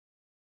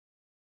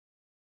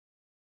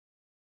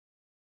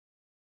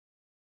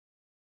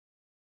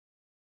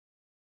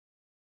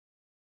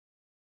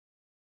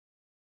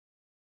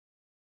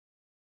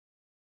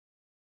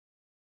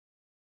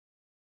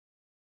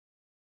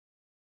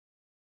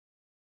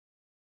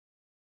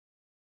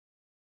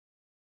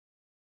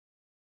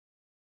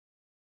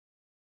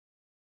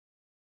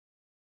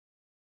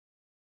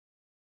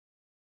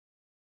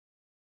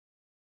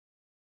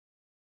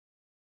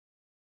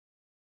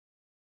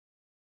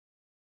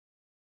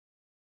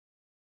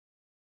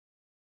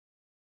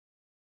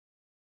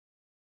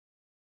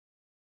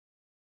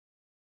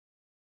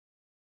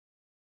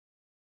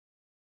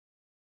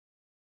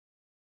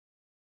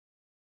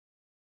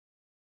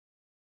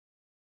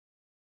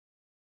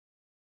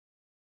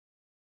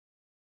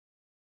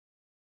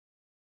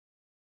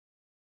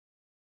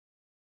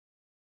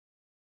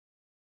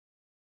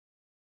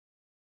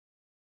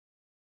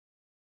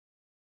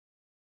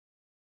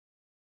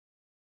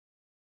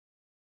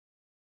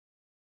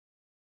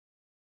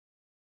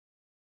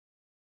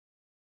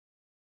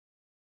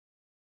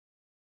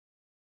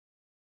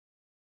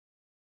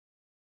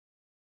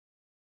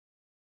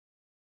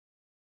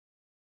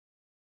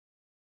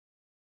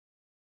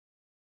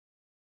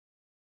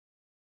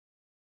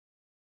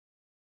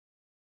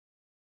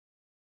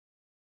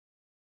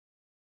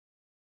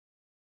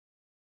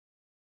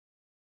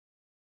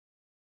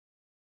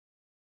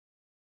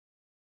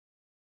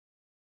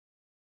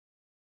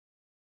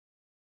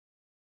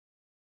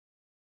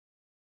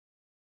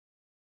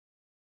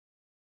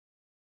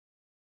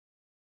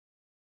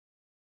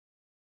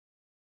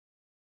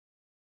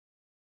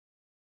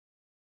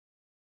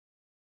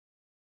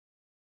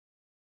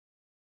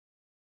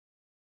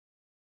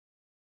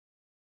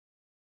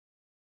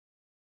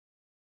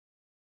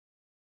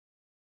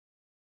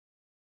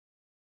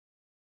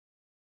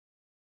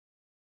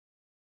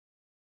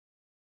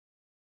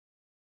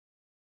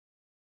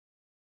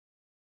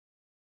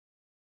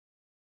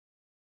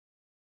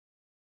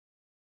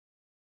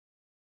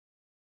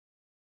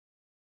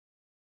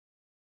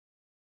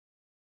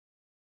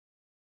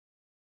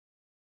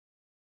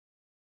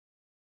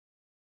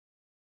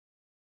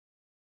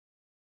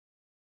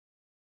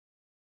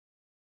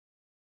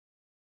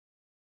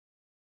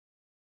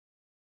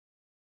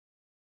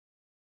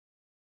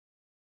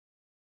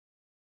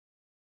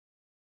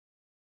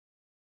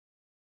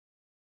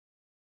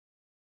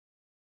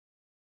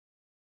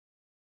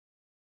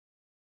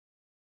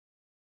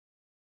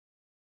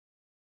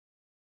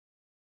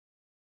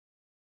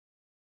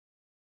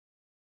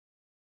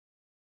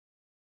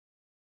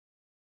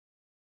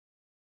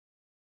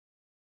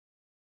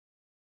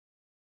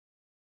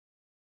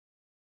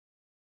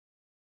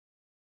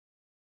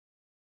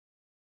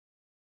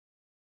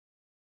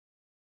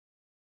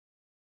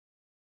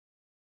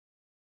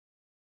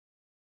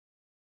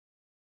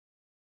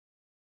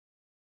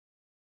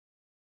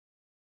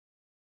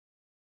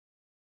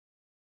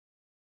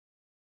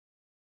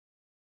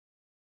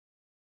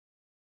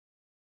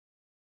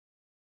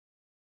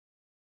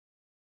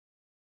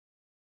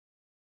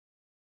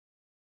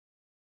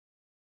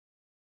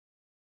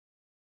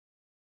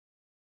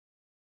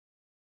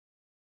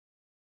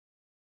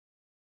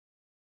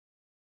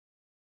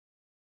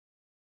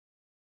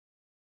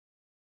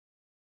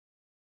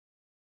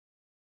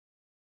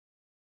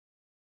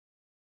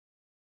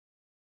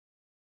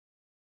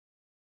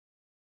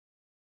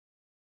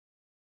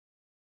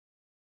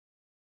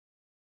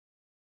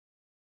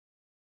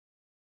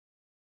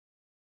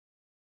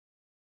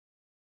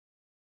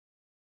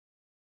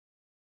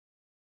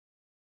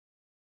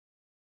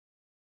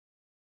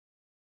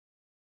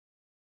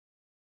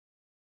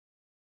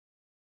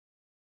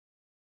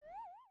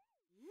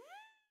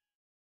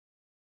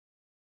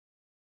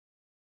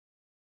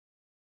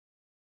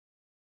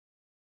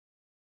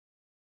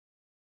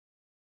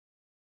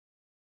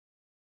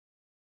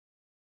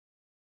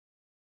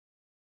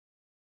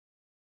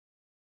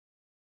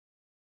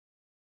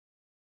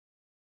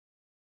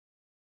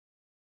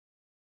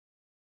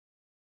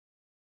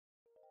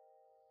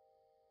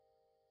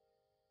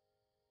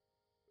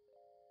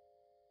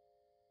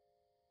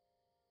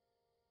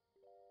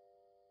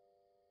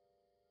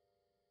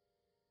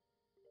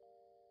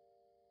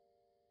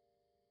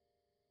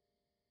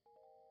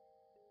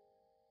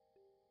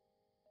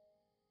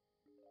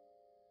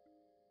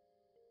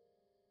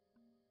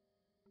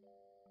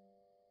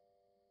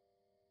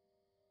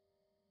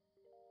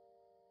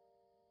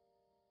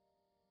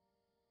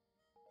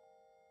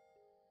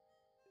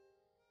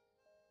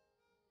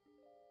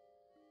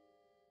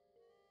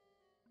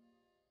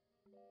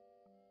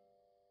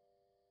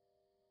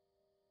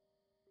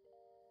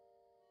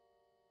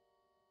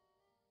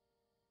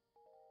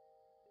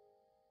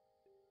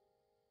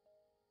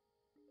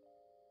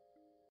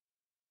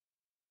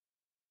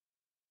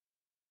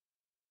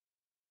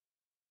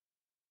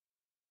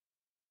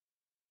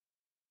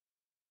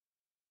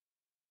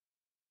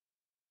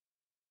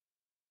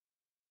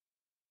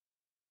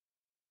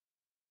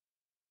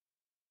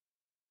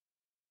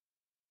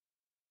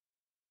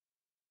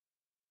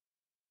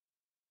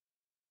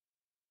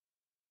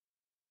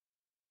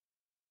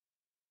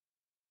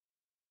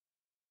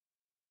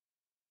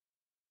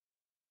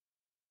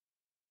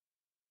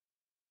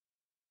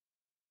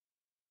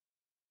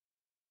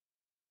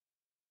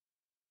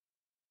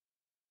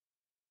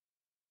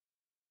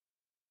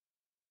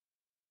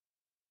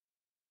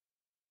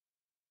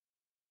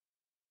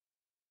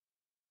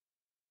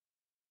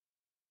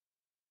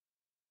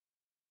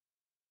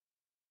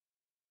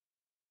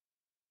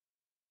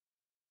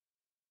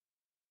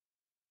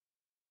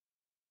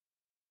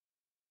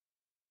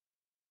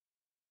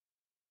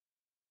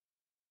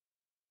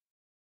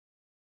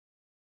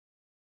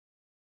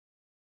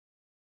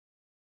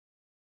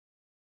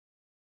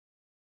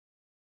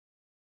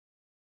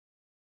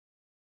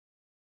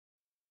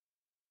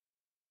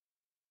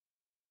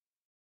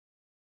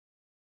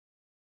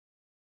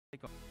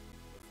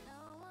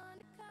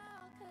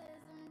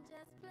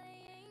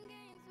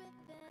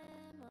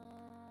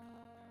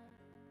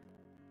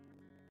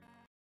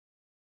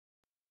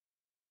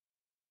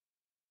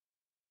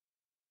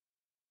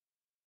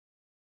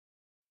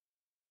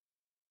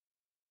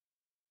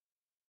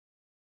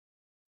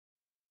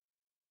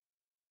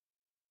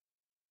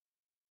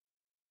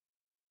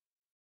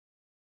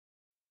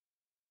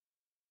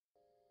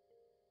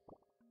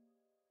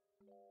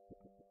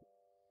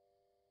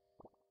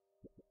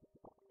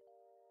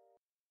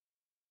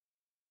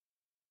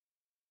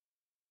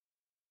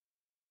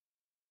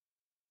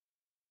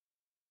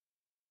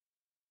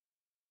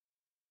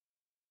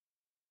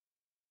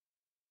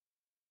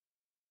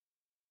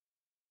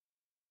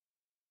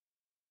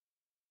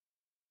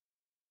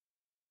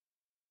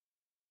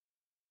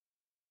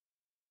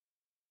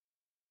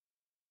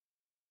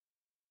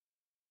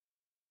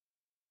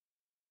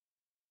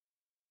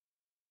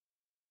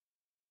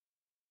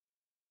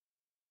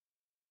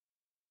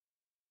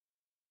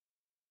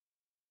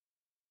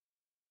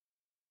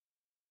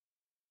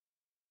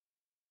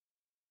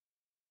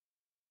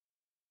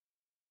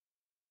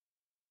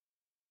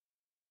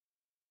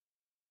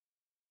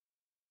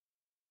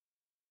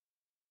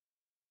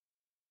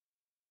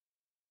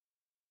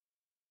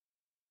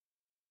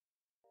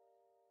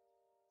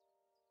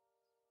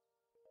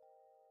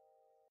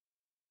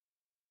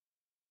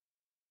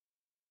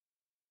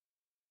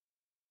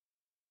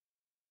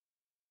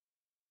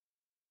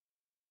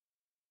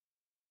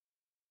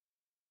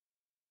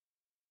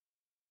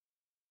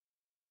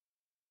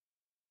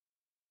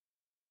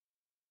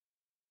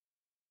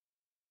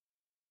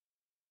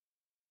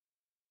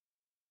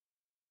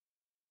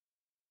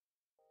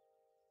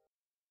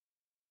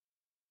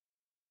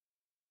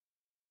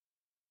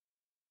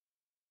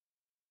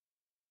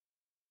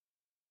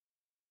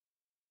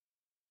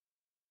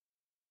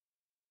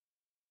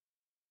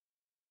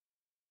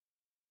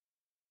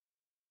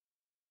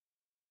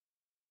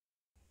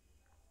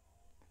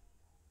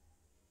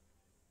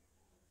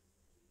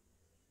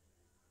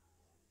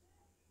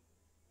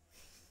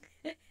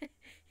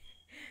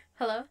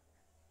Hello?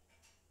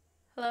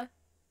 Hello?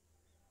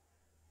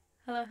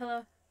 Hello,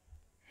 hello.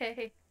 Hey,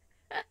 hey.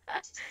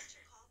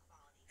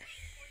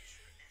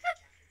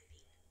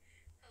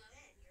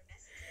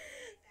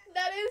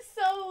 That is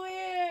so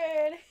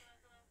weird.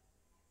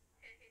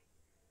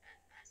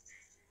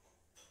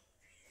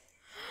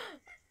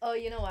 Oh,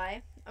 you know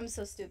why? I'm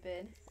so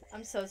stupid.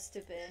 I'm so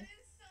stupid.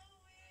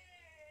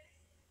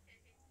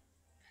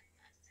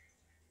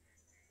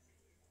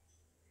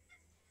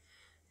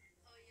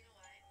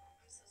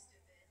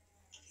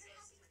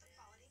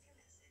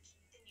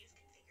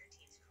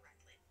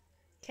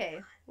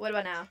 Okay, what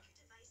about now?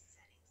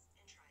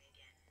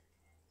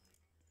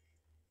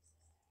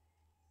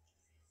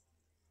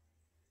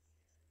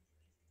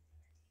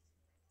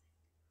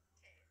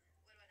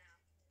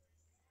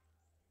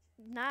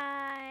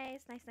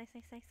 Nice, nice, nice,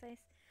 nice, nice, nice.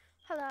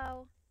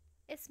 Hello,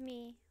 it's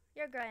me,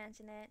 your girl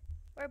Anjanette.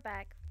 We're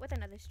back with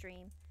another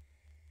stream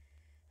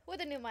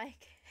with a new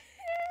mic.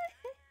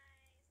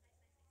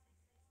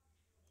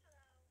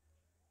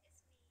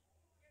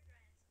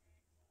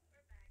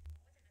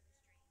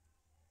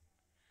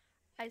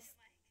 I, s-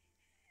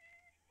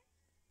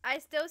 I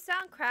still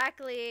sound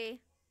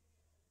crackly.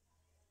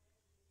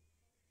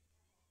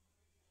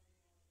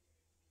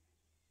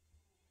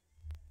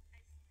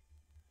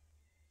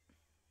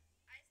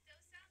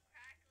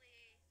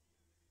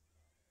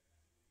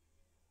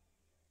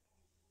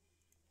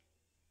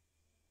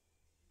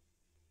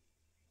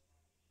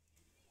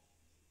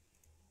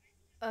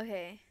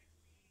 Okay,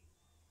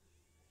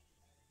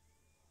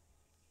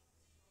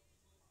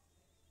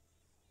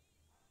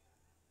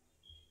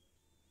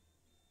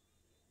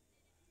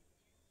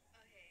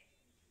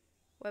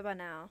 what about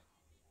now?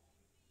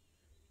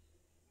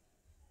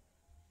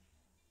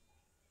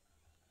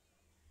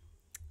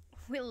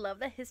 We love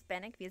the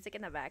Hispanic music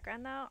in the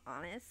background though,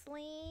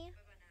 honestly.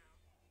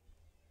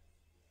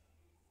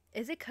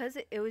 Is it cuz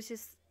it was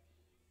just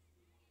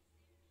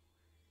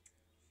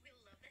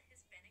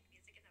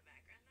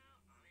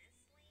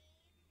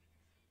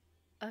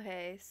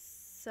okay,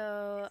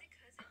 so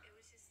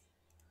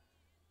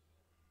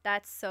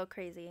that's so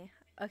crazy.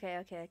 Okay,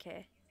 okay,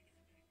 okay.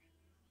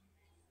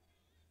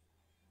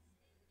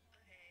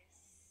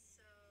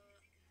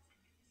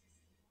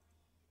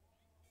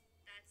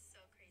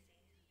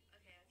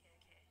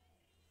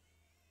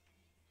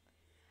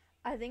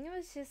 I think it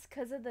was just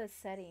cuz of the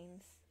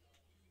settings.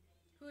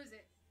 Who is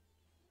it?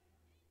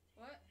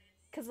 What?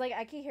 Cuz like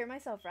I can hear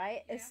myself,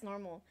 right? Yeah. It's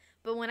normal.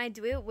 But when I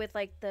do it with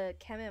like the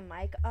cam and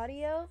mic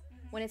audio,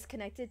 when it's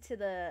connected to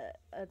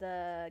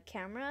the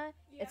camera,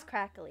 Yeah. it's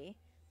crackly.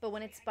 But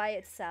when it's by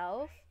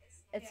itself,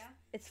 Yeah.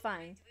 it's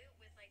fine.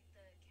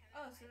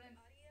 Oh, so then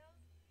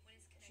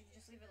should you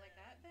just leave it like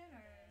that then,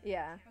 or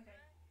Yeah. okay?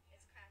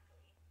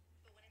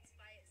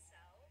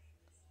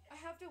 I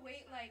have to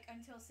wait like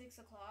until 6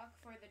 o'clock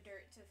for the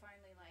dirt to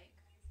finally like,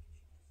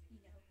 you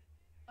know,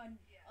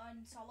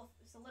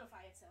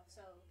 solidify itself.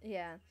 So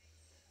Yeah.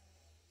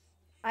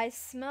 I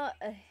smell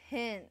a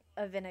hint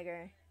of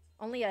vinegar.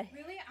 Only a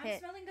really, I'm hint.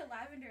 smelling the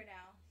lavender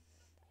now.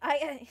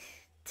 I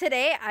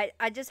today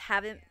I just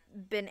haven't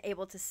been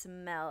able to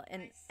smell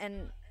and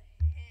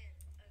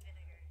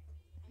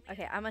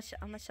okay, I'm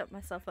gonna shut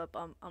myself up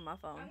on my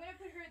phone. I'm gonna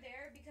put her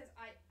there because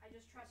I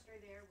just trust her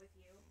there with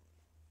you.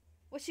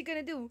 What's she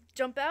gonna do?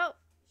 Jump out?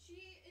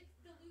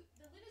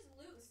 The lid is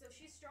loose, so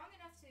she's strong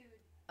enough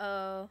to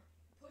Uh,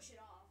 push it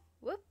off.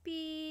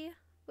 whoopee,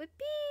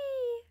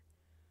 whoopee.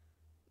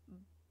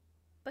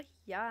 But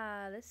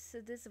yeah, this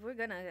we're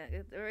gonna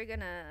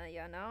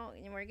you know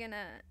we're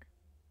gonna.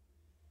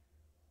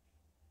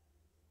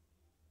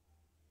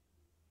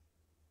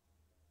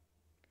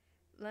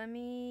 Let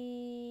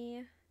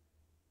me.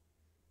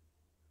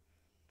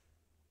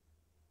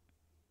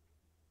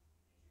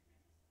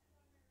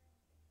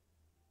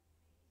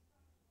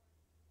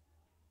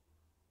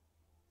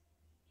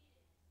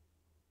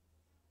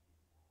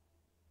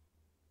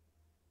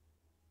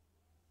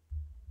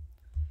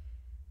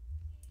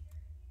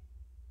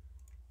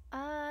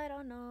 I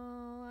don't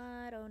know.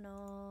 I don't know.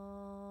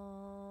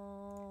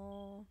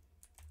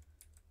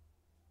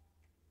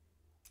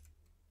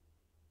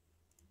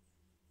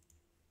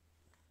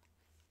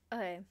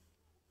 Okay,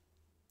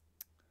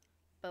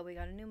 but we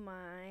got a new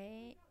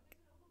mic.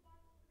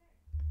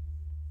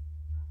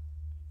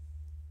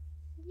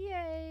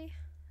 Yay!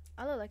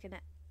 I look like an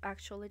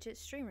actual legit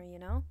streamer, you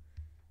know?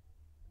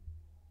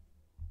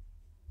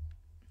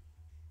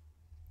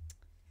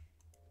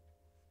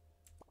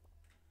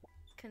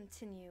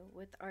 Continue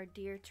with our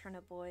dear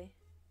turnip boy.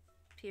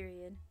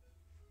 Period.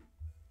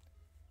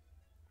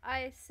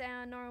 I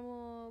sound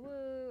normal.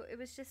 Woo. It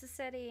was just the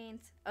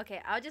settings.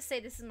 Okay, I'll just say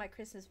this is my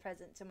Christmas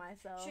present to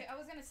myself. Shit, I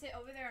was gonna sit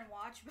over there and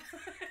watch, but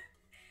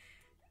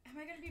am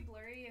I gonna be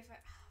blurry if I?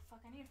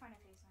 Fuck, I need to find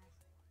a face mask.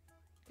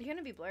 You're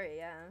gonna be blurry,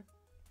 yeah.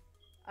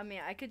 I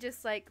mean, I could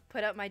just like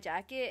put up my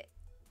jacket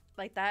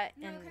like that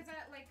No, and cause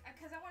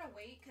I want to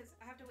wait, cause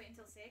I have to wait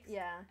until 6.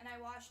 yeah. And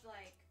I washed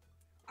like,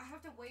 I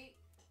have to wait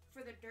for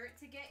the dirt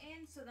to get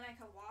in, so then I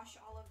can wash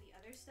all of the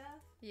other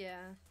stuff.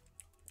 Yeah.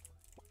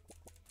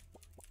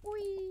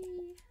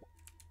 Wee.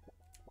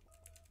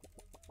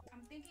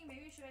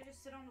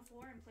 just sit on the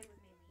floor and play with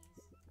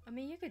Maylee's. I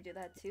mean, you could do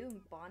that too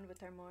and bond with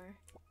her more.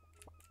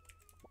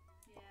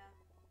 Yeah.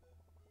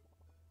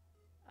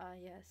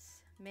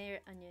 Yes. Mayor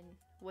Onion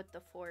with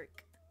the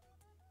fork.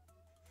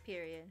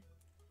 Period.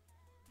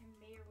 And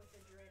Mayor with the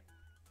drip.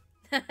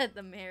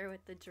 The mayor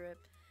with the drip.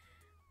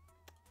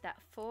 That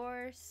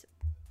four-prong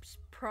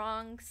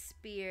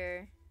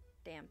spear.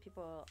 Damn,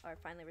 people are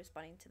finally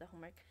responding to the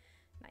homework.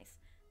 Nice.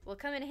 Will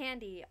come in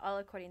handy, all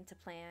according to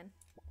plan.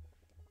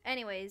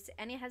 Anyways,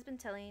 Annie has been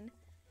telling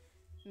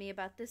me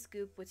about this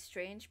goop with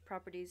strange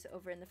properties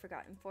over in the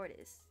Forgotten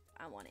Fortress.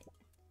 I want it.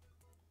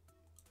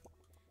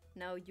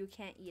 No, you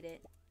can't eat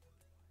it.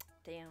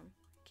 Damn.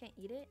 Can't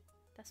eat it?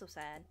 That's so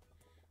sad.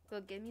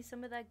 Well, give me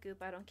some of that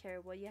goop. I don't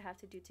care what you have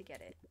to do to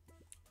get it.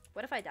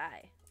 What if I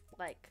die?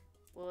 Like,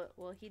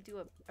 will he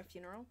do a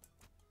funeral?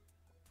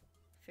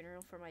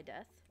 Funeral for my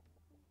death?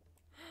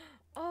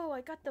 Oh,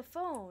 I got the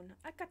phone.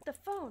 I got the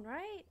phone,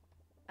 right?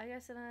 I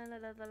guess.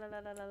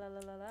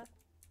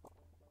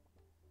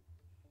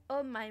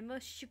 Oh my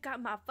mush, you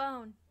got my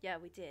phone. Yeah,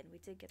 we did. We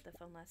did get the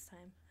phone last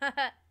time.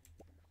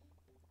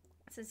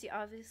 Since you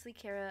obviously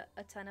care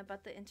a ton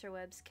about the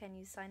interwebs, can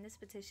you sign this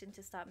petition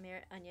to stop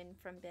Mayor Onion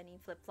from banning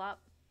Flip Flop?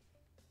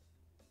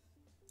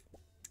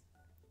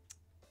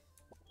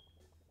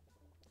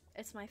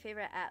 It's my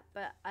favorite app,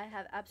 but I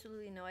have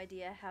absolutely no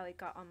idea how it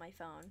got on my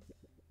phone.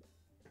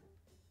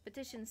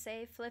 Petition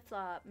say Flip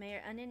Flop.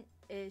 Mayor Onion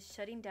is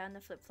shutting down the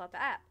Flip Flop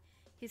app.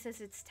 He says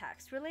it's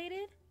tax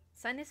related.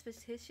 Sign this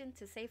petition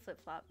to say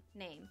Flip Flop.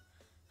 Name: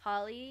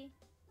 Holly,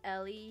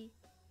 Ellie,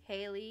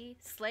 Haley,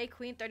 Slay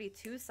Queen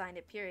 32 signed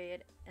it,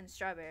 period, and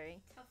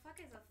Strawberry. The fuck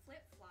is a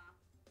flip flop?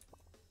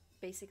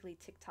 Basically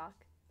TikTok.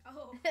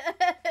 Oh.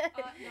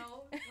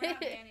 No, we're not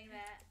banning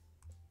that.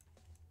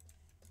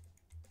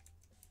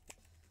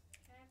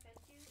 Can I pet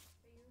you?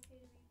 Are you okay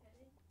to be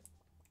petted?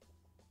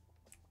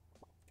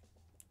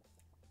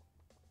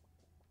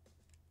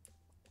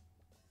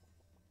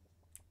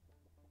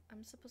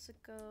 I'm supposed to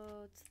go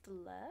to the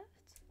left?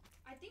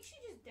 I think she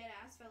just dead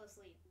ass fell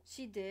asleep.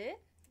 She did?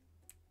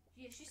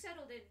 Yeah, she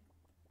settled in.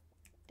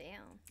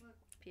 Damn. Look.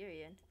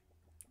 Period.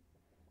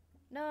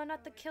 No, not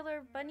Oh, the wait.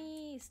 killer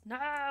bunnies.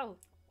 No!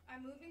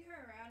 I'm moving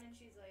her around and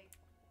she's like...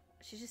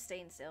 She's just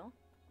staying still?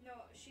 No,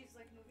 she's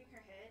like moving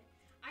her head.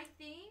 I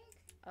think...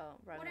 Oh,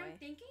 wrong what way. I'm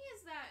thinking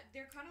is that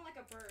they're kind of like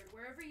a bird.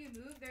 Wherever you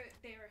move, their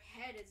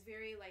head is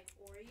very, like,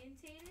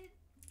 orientated.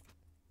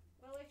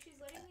 But, like, she's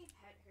letting me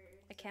pet her.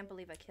 I can't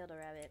believe I killed a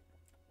rabbit.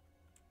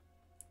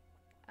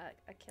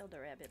 I killed a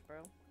rabbit,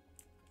 bro.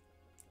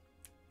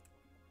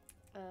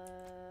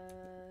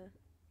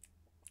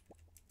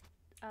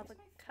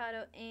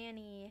 Avocado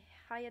Annie.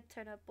 Hiya,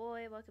 turnip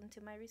boy. Welcome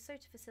to my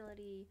research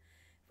facility.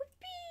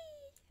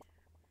 Whoopee!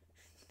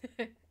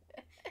 Whoopee!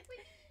 I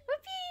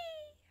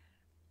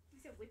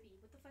said whippy.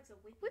 What the fuck's a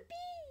whippy?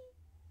 Whoopee!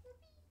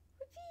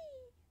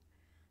 Whoopee!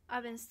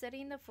 I've been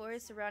studying the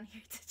forest around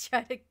here to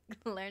try to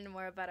learn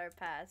more about our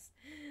past.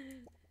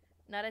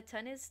 Not a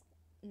ton is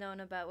known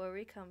about where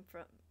we come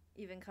from.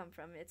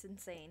 It's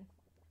insane.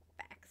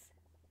 Facts.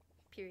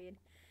 Period.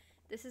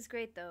 This is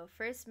great though.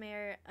 First,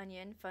 Mayor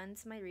Onion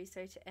funds my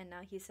research, and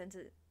now he sends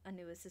a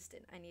new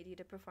assistant. I need you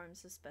to perform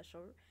some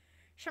special,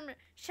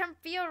 some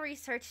field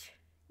research.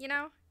 You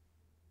know?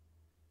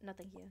 No,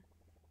 thank you.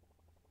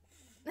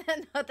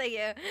 No, thank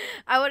you.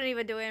 I wouldn't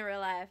even do it in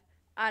real life.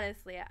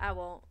 Honestly, I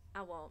won't.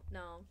 No. I'm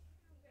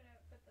gonna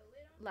put the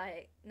lid on.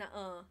 Like,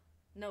 nuh-uh.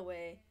 No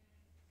way.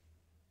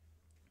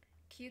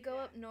 Can you go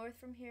up north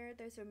from here?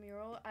 There's a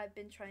mural I've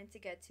been trying to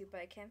get to, but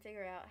I can't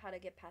figure out how to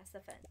get past the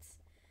fence.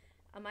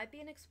 I might be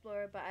an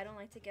explorer, but I don't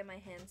like to get my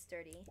hands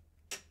dirty.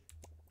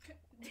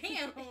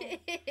 Damn!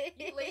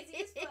 You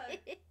lazy as fuck.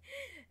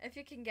 If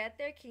you can get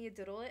there, can you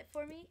doodle it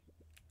for me?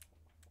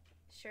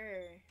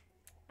 Sure.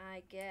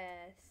 I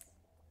guess.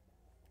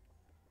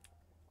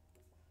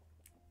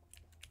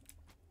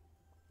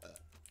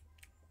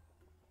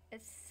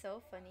 It's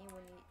so funny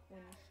when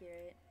you hear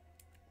it.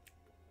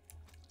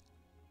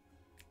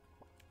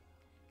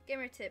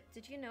 Gamer tip,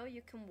 did you know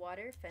you can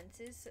water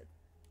fences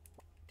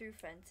through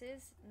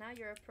fences? Now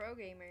you're a pro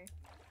gamer.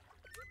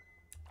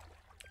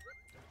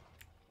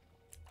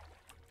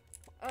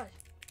 Oh.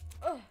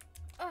 Oh.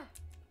 Oh.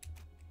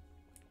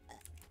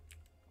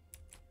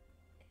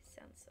 It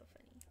sounds so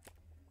funny.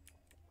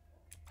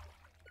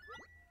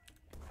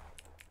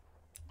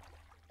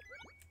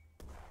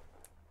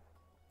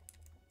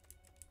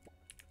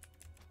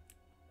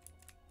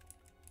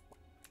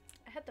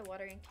 I had the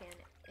watering can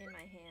in my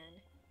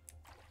hand.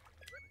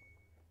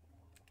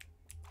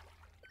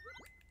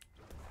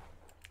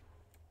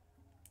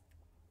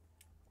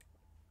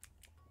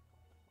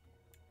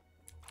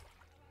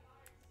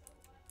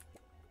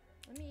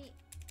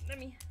 Let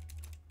me.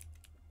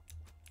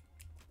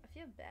 I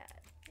feel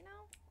bad, you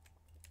know?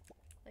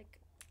 Like,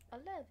 I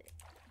love it.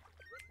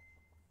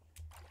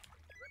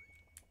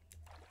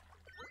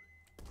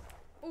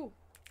 Ooh,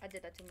 I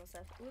did that to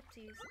myself.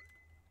 Oopsies.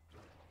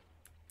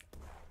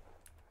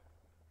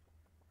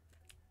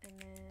 And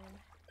then...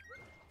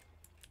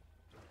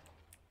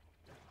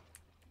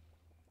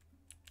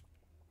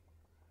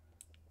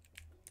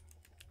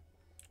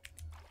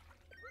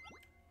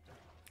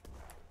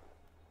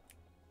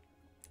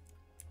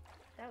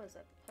 That was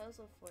a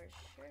puzzle for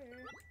sure.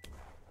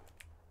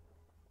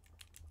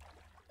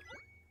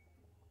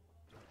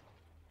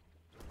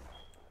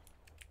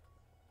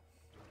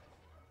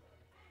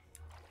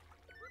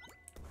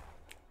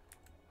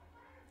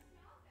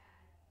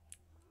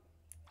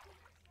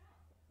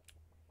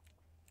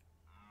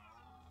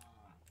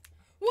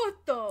 What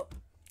the?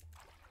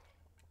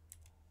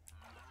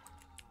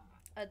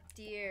 A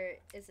deer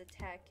is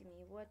attacking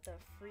me. What the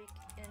freak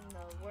in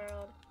the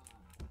world?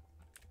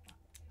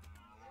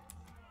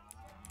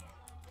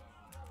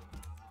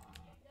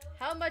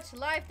 How much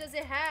life does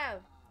it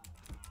have?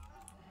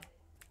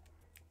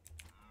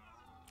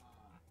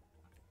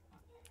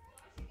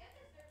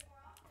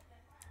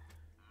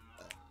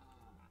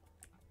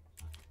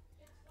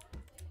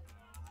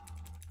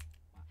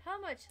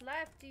 How much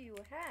life do you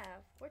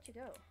have? Where'd you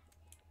go?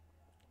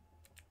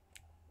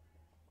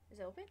 Is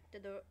it open? The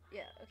door?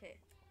 Yeah, okay.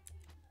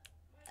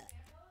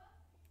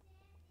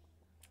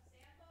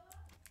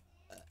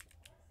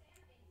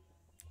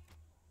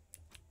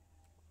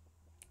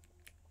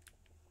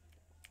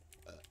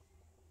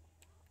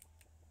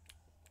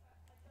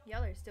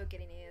 Y'all are still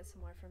getting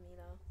ASMR from me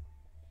though.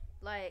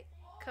 Like,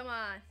 come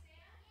on.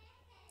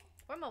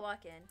 Where am I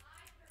walking?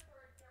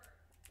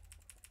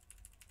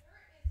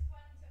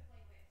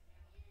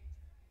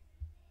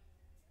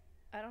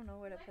 I don't know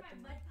where to put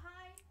them. Mud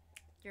pie?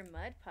 Your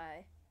mud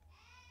pie?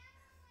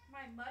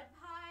 My mud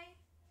pie?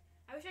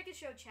 I wish I could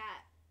show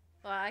chat.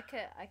 Well, I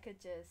could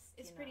just.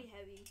 It's pretty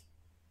heavy.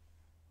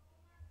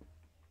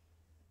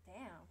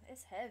 Damn,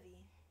 it's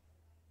heavy.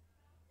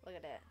 Look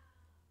at that.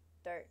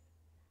 Dirt.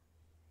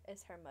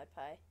 It's her mud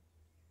pie.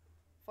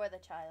 For the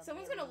child.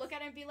 Someone's gonna look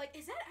at it and be like,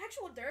 is that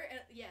actual dirt?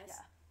 Yes.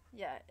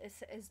 Yeah,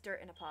 it's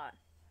dirt in a pot.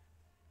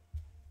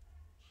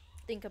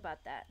 Think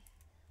about that.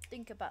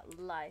 Think about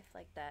life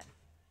like that.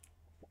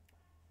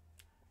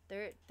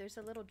 There's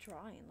a little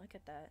drawing. Look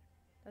at that.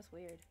 That's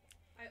weird.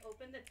 I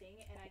opened the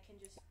thing and I can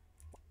just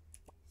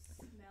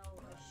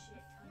smell a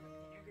shit ton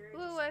of vinegar.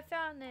 Ooh, I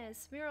found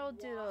this. Mural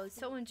doodle.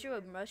 Someone drew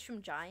a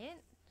mushroom giant.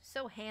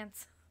 So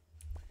handsome.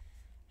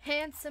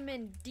 Handsome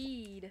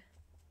indeed.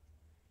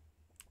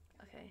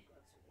 Okay.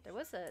 There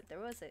was a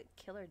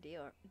killer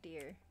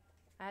deer.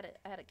 I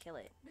had to kill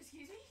it.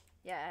 Excuse me?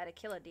 Yeah, I had to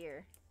kill a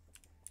deer.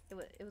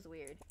 It was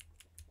weird.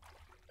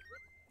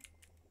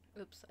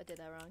 Oops, I did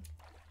that wrong.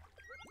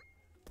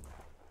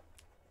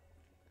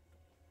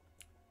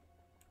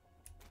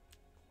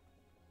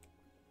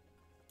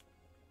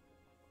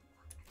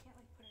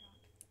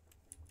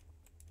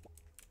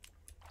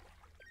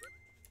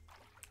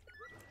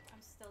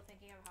 Still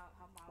thinking of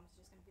how mom's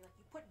just gonna be like,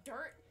 you put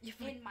dirt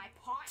in my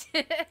pot.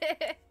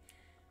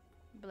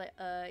 But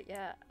like,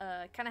 yeah,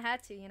 kind of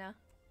had to, you know.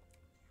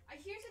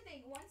 Here's the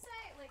thing. Once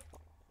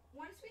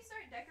we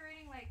start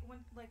decorating,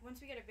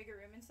 once we get a bigger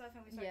room and stuff,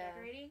 and we start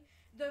decorating,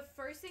 the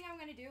first thing I'm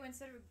gonna do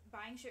instead of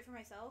buying shit for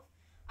myself,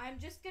 I'm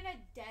just gonna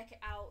deck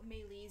out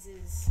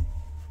Maylee's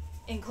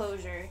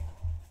enclosure.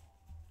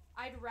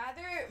 I'd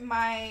rather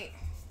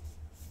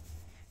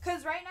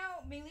cause right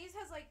now Maylee's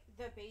has like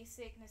the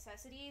basic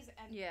necessities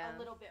and a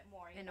little bit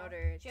more. You know?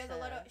 She has a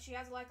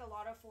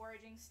lot of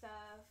foraging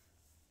stuff.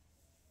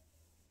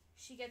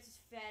 She gets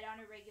fed on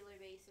a regular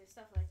basis,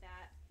 stuff like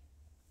that.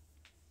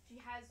 She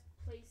has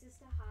places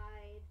to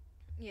hide.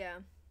 Yeah.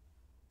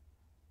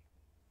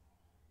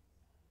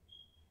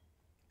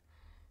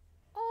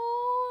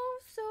 Oh,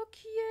 so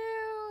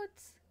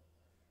cute.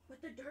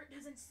 But the dirt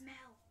doesn't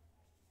smell.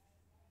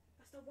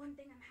 That's the one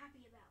thing I'm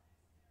happy about.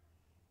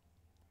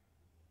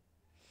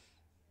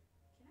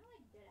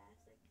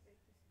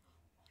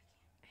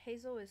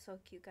 Hazel is so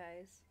cute,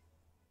 guys.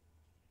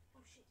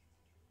 Oh shit.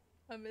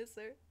 I miss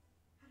her.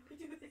 How do we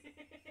do this?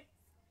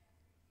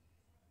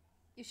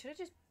 You should have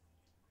just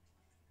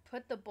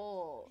put the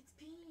bowl. It's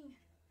peeing.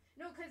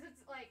 No, because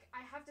it's like,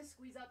 I have to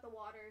squeeze out the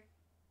water.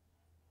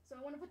 So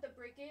I want to put the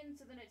brick in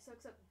so then it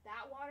soaks up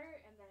that water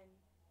and then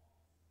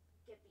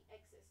get the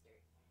excess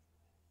dirt.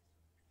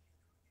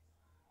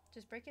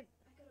 Just break it.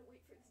 I gotta wait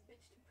for this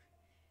bitch to...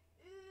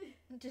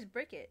 Just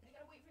break it. I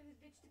gotta wait for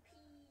this bitch to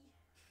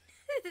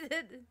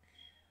pee.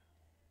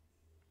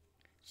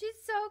 She's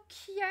so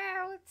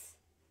cute.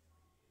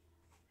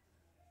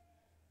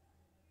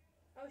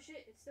 Oh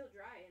shit, it's still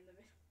dry in the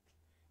middle.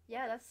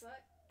 Yeah,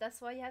 that's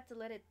why you have to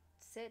let it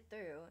sit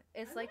through.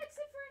 It's let it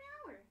sit for an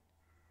hour.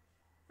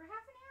 For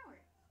half an hour.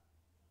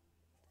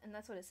 And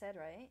that's what it said,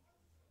 right?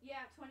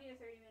 Yeah, 20 to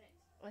 30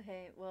 minutes.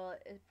 Okay, well,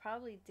 it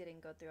probably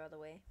didn't go through all the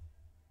way.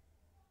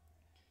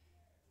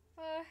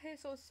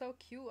 Hazel's so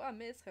cute. I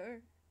miss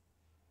her.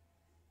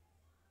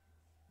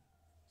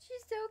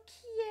 She's so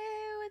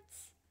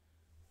cute.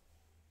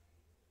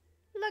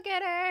 Look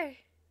at her.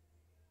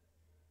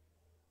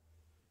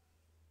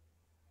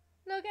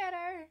 Look at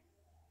her.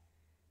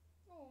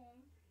 Oh.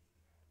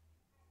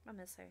 I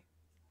miss her.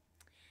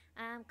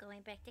 I'm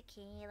going back to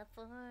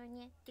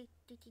California. Do,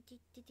 do, do, do,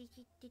 do, do,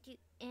 do, do, do.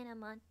 And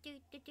I'm on do,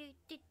 do, do,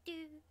 do,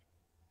 do.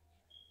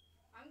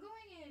 I'm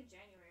going in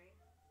January.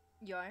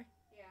 You are?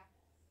 Yeah.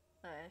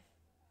 Okay.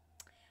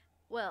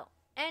 Well,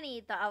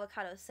 Annie, the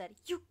avocado said.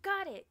 You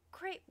got it!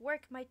 Great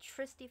work, my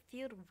trusty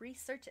field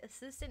research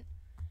assistant.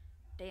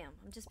 Damn,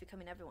 I'm just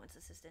becoming everyone's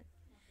assistant.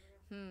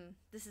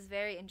 This is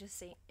very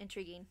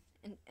intriguing.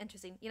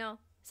 Interesting. You know,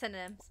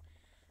 synonyms.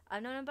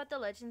 I've known about the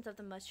legends of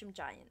the mushroom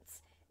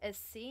giants. It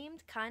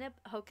seemed kind of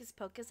hocus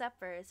pocus at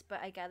first,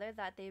 but I gather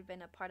that they've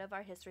been a part of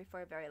our history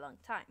for a very long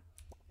time.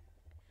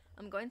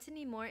 I'm going to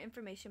need more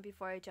information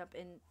before I jump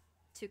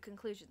into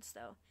conclusions,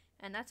 though,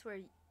 and that's where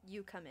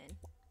you come in.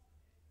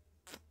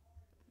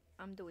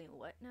 I'm doing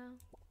what now?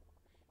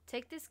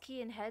 Take this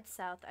key and head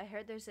south. I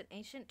heard there's an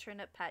ancient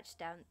turnip patch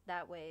down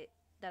that way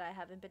that I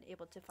haven't been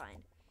able to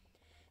find.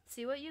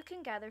 See what you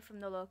can gather from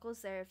the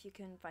locals there if you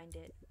can find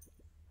it.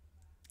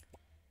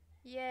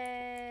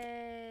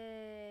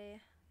 Yay!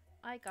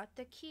 I got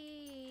the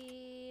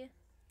key!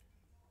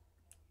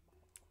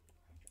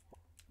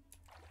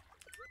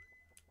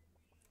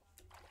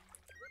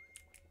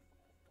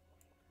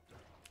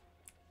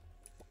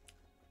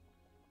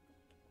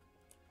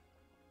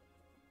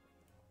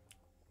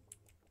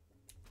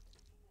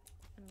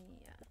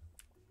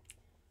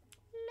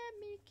 Let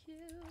me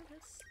kill the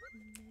smell.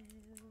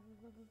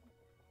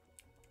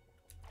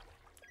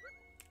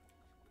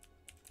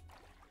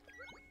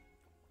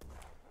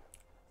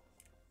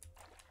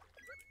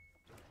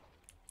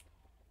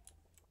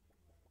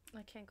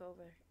 I can't go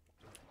over.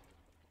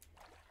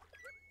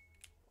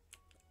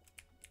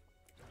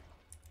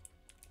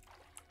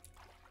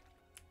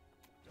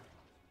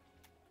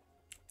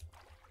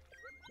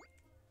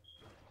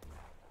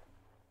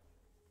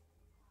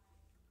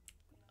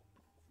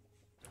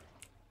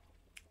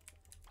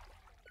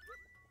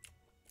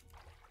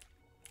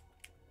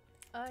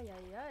 Ay,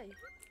 ay, ay.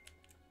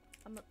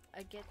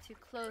 I get too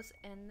close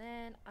and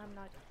then I'm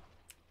not...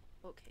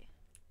 Okay.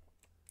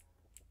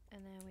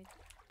 And then we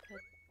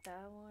put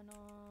that one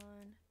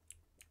on.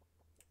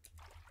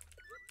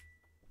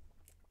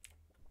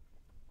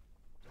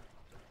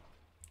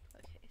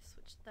 Okay,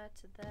 switch that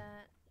to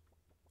that.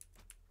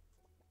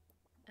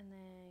 And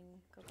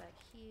then go back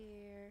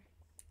here.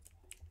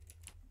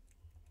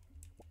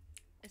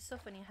 It's so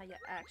funny how you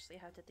actually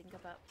have to think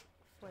about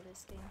for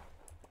this game.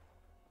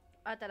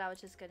 I thought I was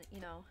just gonna, you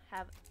know,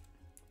 have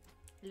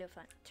a little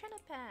fun.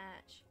 Turnip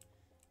patch!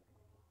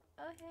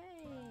 Oh,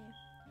 hey!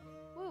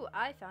 Ooh,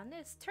 I found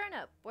this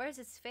turnip! Where's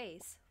its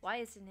face? Why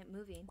isn't it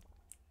moving?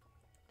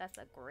 That's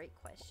a great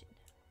question.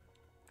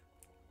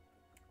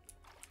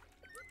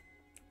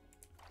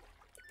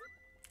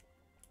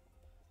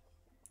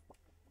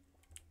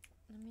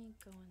 Let me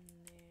go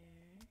in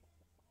there.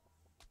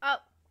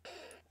 Oh!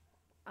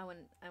 I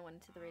went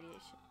into the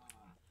radiation.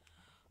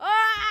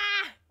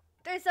 Ah!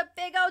 There's a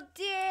big old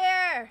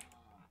deer!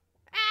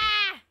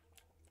 Ah!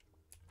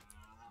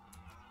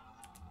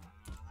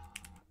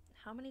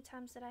 How many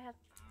times did I have?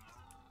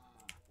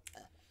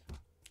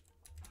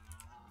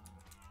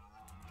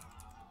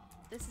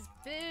 This is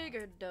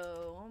bigger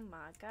though. Oh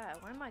my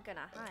god. Where am I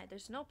gonna hide?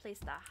 There's no place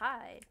to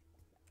hide.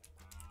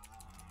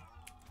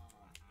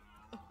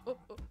 Oh, oh,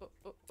 oh, oh,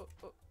 oh,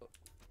 oh, oh.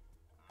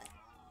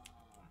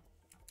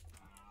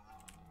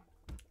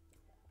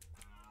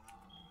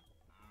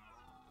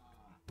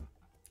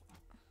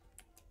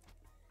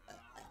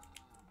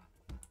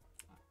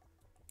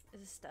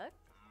 Is it stuck?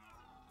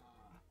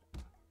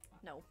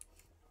 No.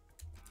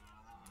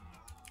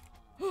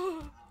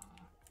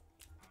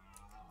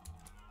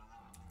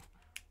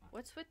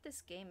 What's with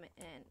this game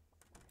and...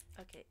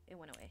 Okay, it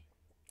went away.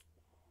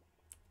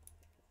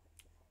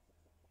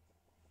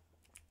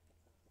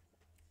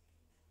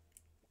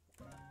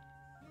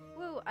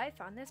 Woo, I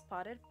found this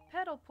potted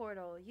petal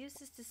portal. Use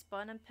this to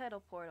spawn a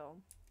petal portal.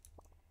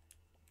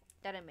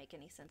 That didn't make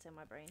any sense in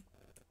my brain.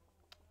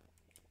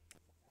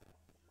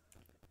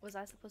 Was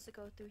I supposed to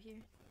go through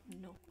here?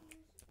 No.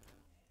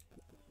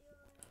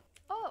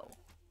 Oh!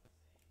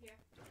 Yeah.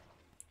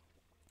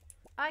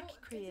 I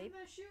could create... It's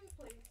in the shoe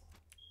place.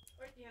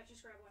 Or, yeah,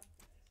 just grab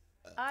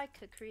one. I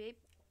could create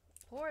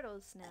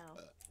portals now.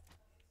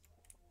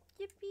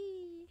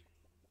 Yippee!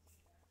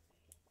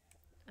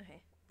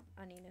 Okay,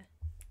 I need to...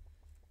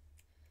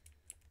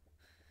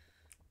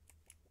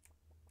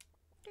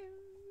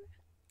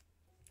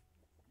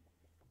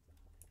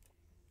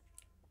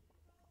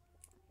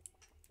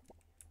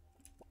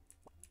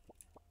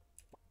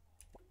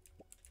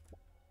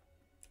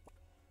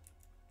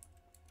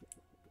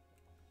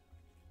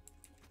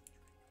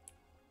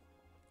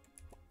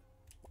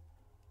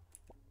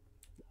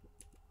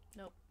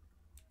 Nope.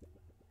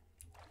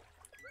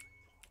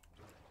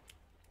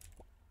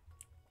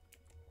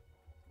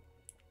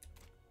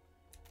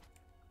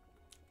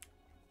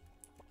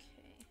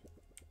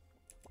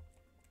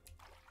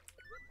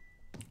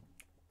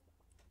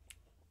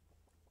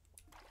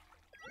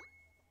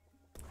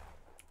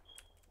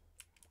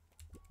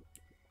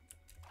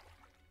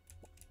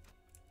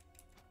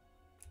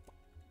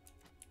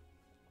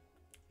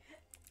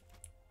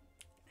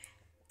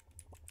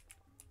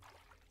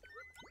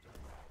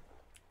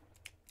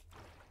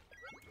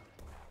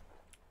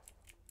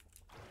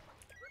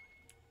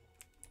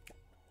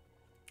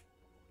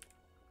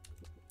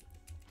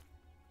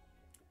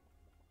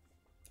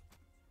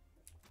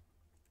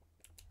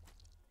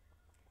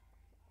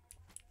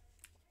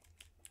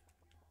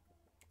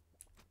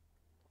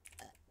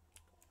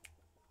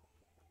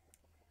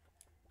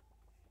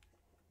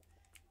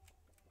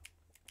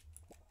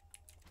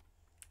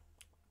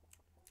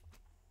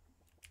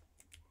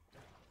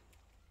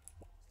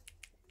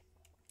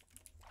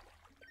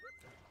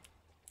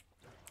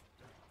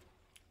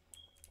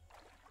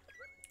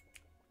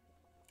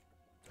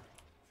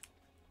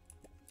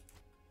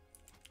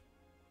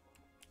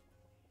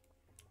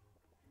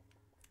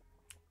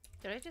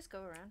 Did I just go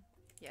around?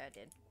 Yeah, I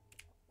did.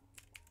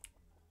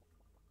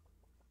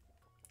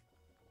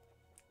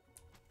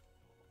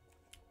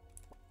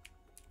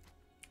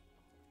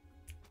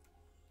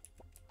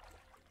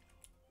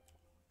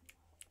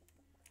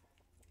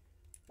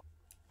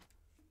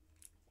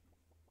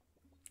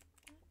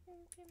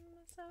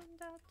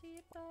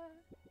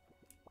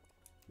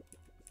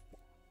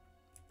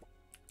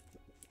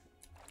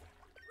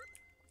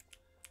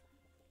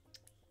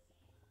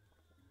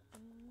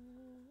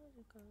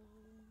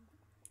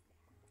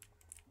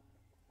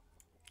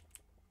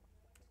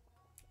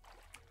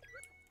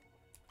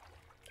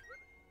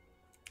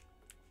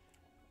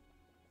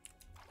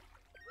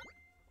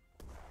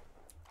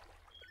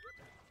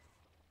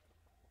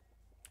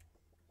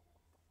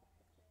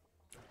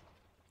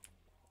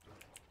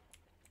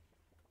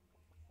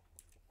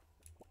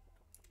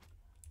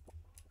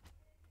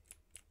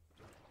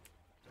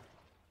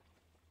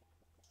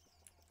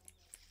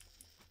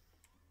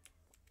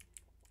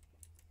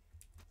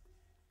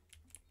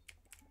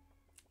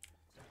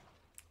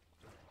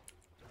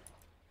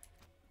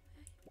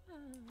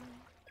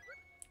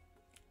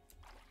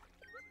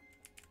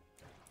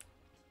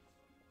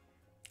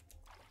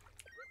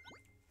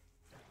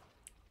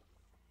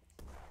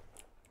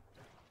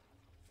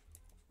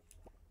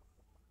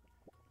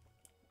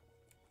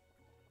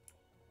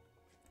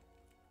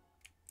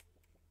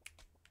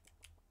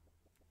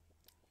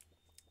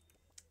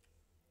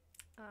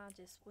 I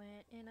just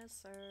went in a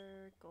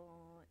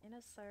circle, in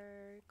a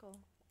circle.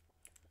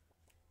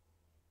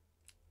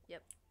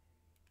 Yep.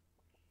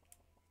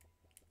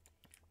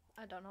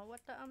 I don't know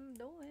what I'm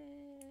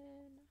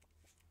doing.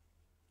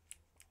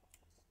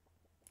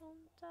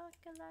 I'm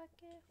talking like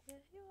it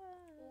where you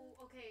are. Ooh,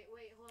 okay,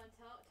 wait, hold on.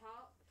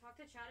 Talk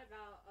to chat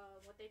about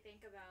what they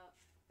think about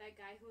that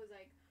guy who was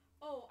like,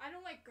 oh, I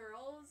don't like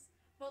girls,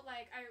 but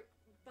I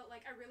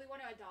really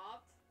want to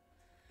adopt,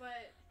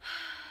 but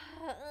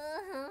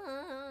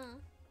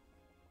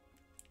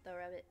the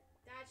rabbit.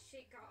 that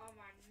shit got on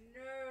my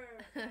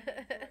nerves.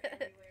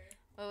 Everywhere.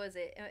 What was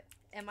it?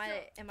 Am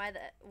I the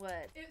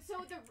what?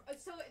 So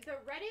the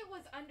Reddit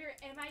was under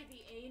 "Am I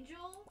the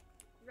Angel?"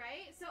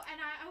 Right? So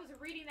and I was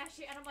reading that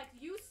shit and I'm like,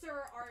 you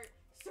sir are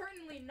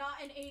certainly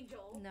not an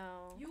angel.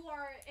 No. You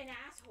are an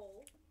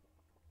asshole.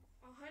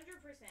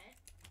 100%.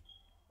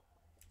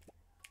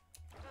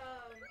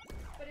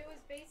 But it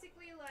was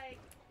basically like,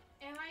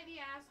 am I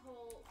the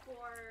asshole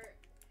for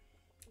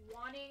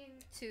wanting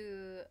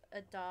to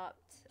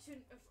adopt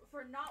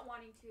for not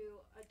wanting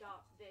to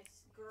adopt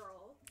this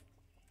girl?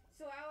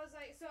 So I was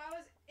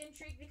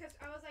intrigued because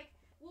I was like,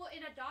 well,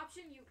 in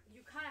adoption you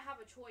kind of have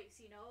a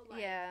choice, you know?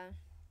 Like, yeah.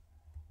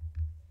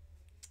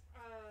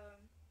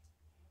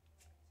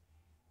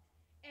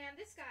 And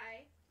this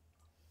guy,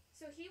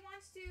 so he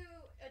wants to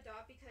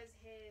adopt because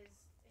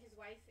his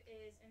wife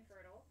is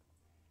infertile.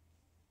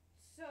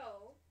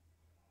 So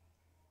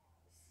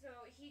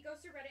he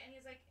goes to Reddit and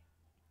he's like,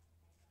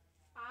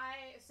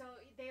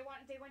 they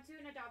went to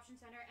an adoption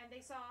center and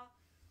they saw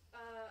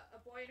a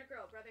boy and a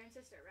girl, brother and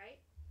sister, right?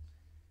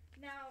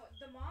 Now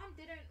the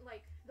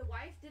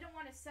wife didn't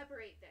want to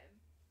separate them.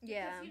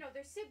 Yeah. Because, you know,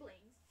 they're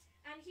siblings.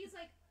 And he's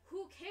like,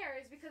 who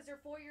cares? Because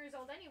they're 4 years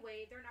old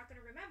anyway. They're not going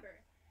to remember.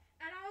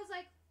 And I was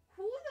like,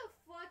 who the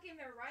fuck in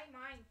their right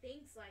mind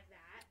thinks like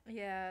that?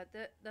 Yeah,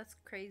 that's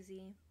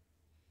crazy.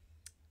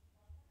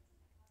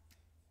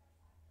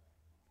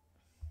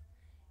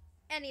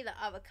 Any of the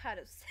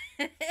avocados.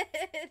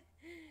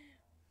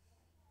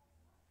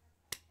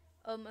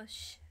 Oh,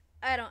 mush.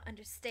 I don't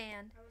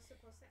understand. I was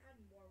supposed to add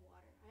more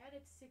water. I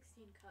added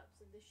 16 cups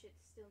and this shit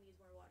still needs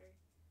more water.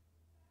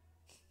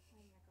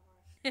 Oh my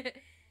god.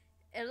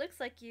 It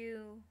looks like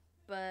you,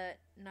 but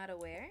not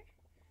aware.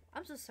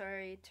 I'm so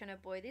sorry,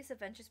 Turnip Boy. These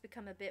adventures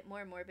become a bit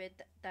more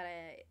morbid than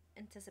I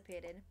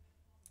anticipated.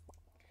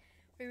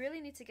 We really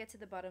need to get to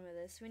the bottom of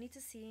this. We need to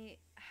see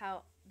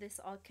how this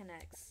all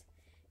connects.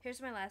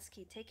 Here's my last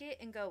key. Take it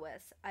and go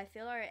west. I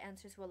feel our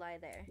answers will lie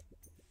there.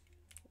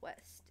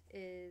 West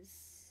is...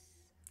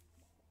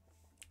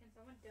 Can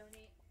someone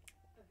donate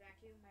a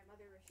vacuum? My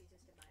mother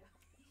refuses to buy one.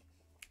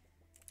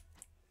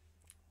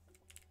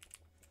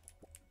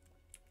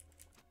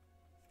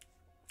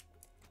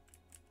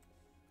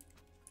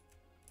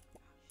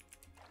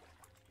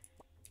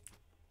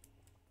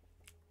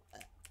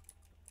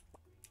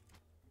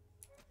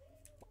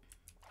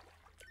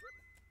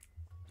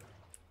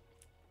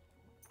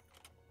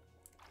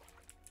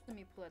 Let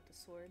me pull out the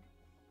sword.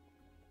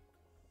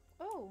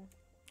 Oh,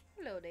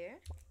 hello there.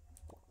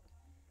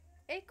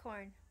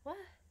 Acorn. What?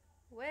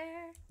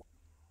 Where?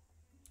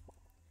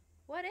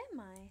 What am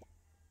I?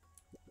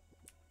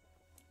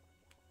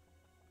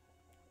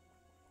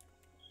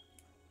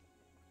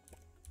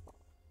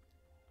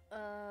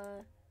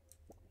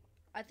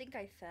 I think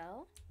I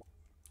fell.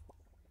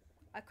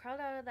 I crawled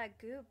out of that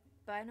goop,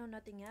 but I know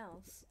nothing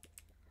else.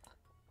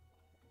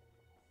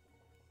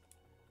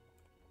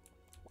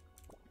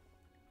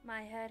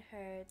 My head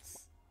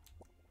hurts.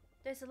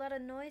 There's a lot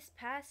of noise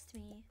past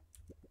me.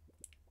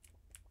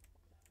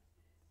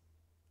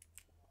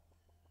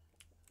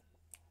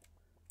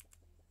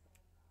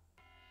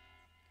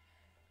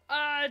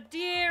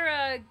 deer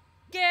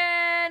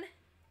again.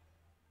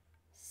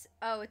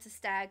 Oh, it's a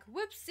stag.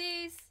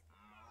 Whoopsies.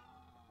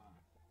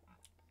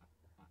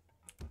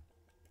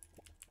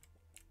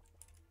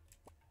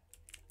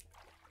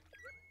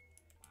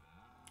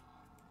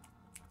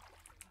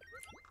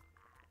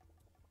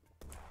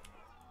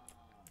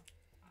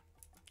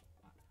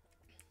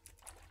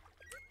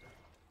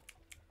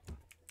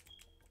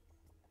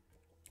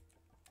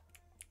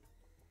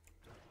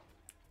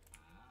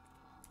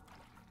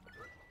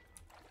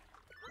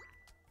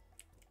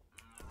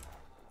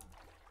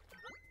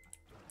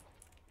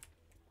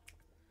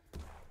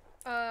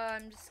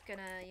 I'm just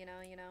gonna, you know.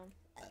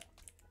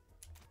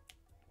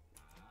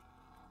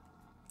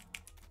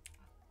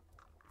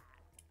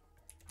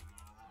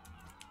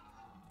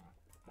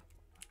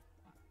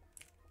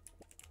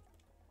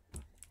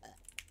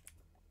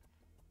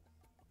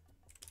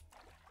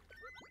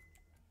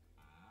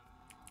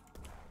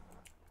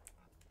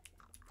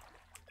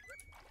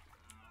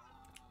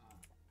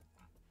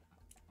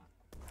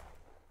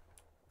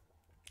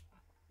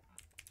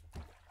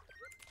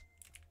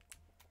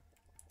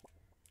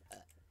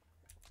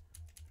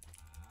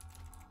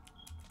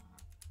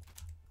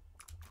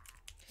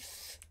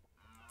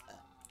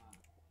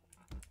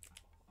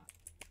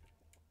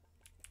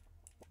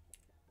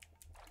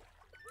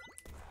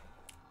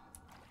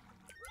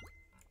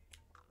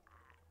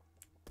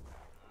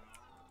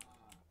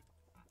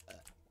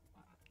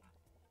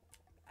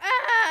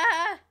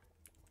 Ah!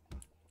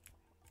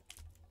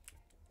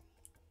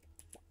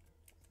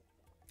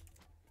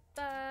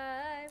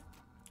 Five.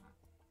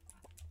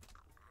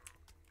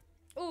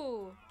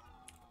 Ooh.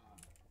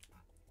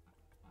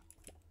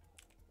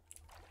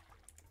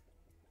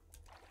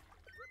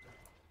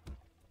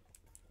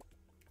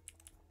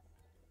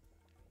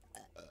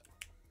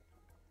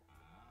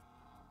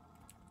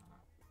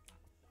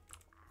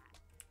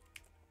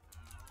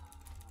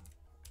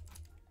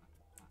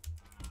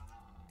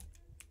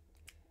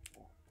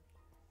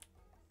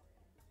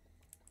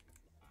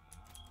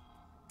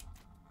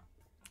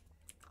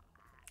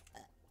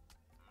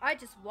 I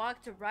just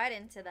walked right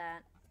into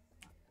that.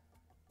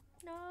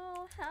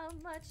 Know how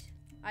much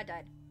I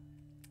died.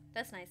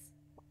 That's nice.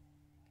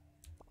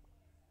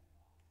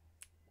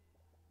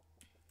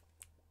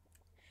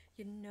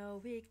 You know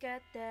we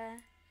got that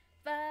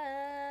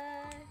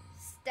vibe.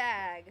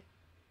 Stag.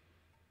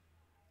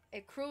 A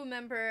cruel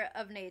member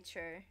of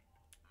nature.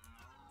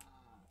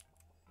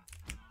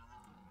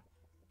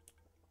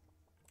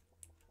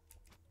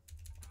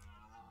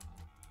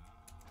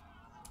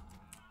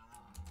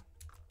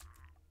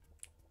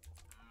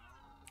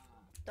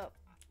 The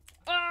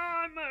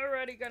I'm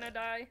already gonna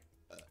die.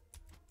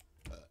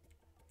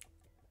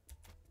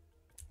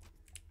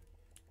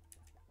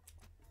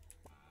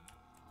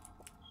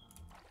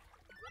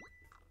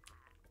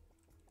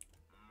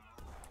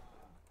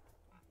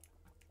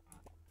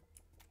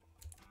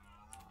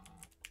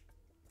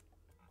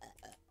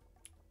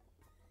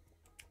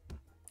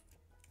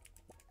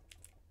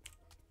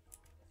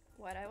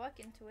 Why'd I walk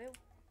into it?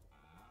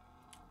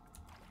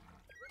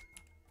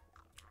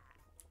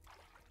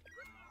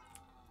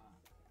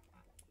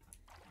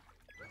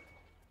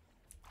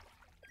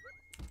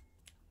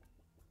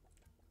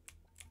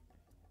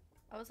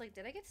 I was like,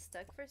 did I get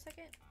stuck for a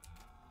second?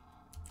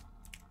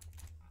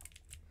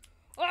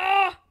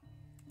 Oh!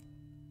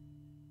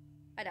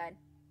 I died.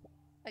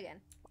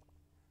 Again.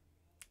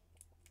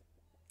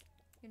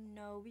 You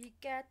know we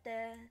got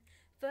that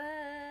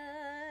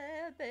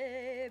vibe,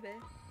 baby.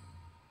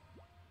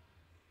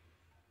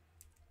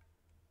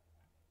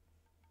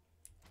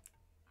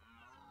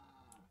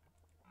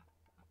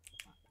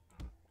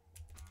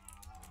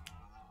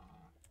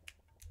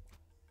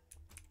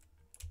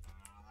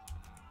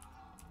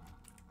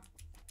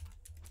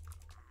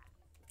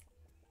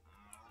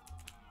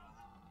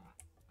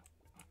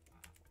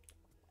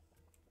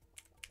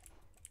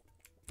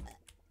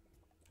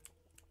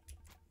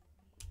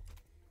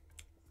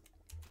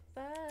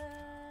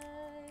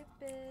 Bye,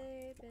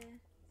 baby.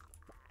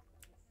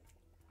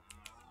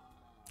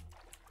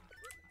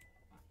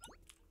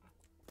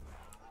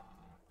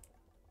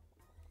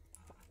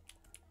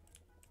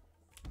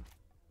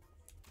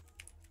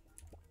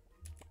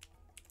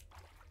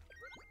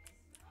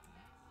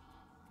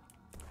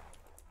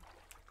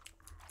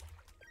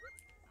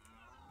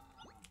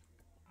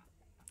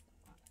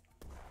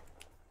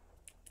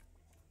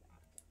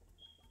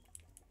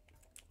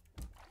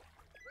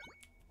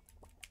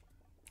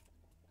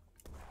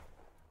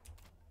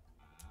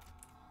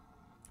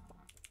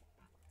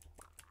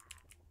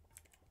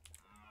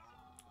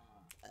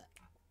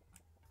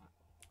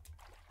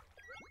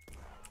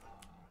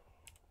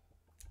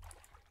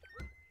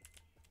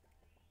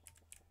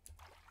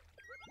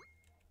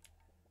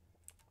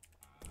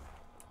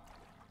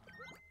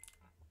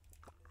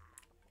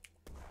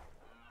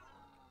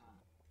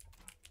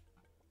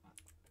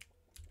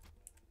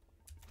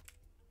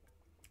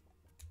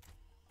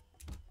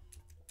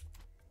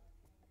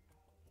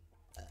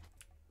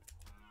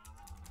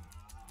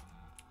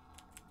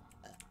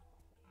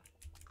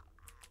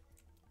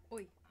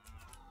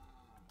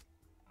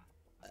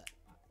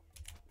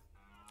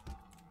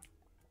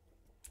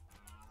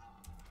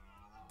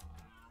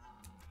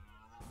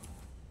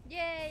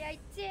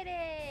 did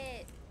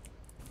it!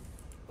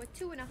 With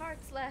 2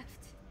 hearts left.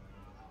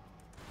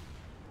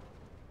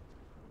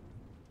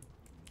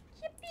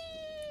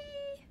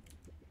 Yippee!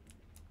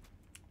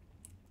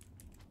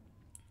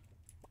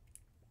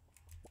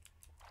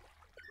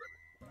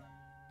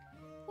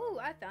 Ooh,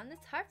 I found this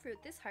heart fruit.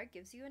 This heart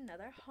gives you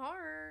another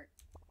heart.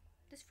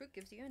 This fruit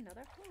gives you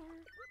another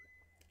heart.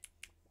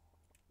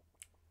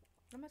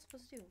 What am I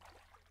supposed to do?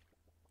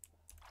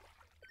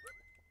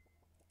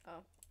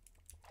 Oh.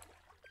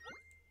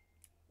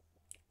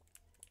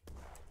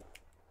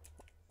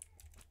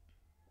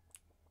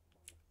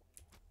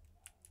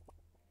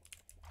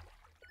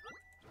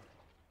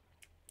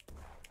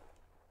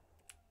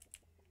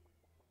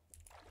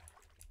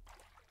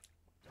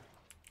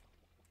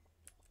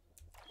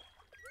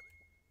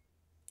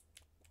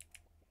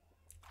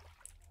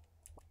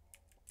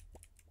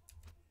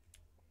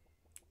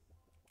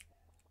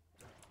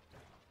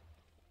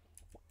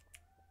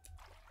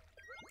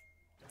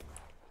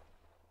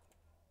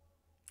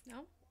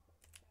 No?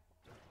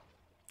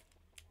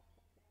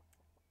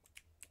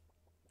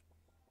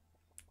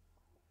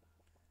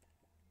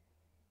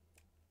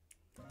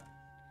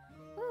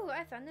 Ooh,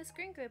 I found this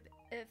green grip.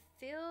 It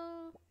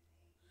feels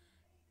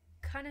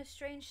kind of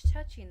strange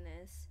touching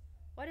this.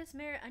 Why does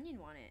Mayor Onion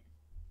want it?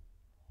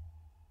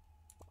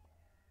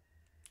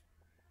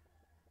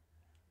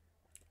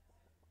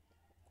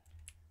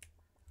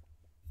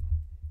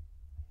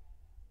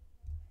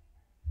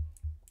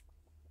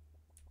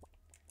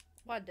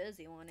 Why does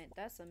he want it?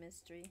 That's a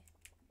mystery.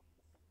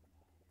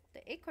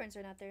 The acorns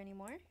are not there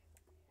anymore.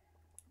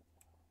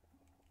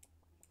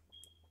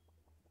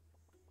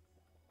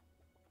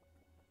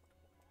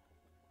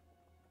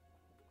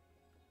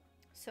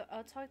 So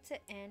I'll talk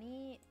to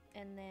Annie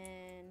and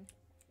then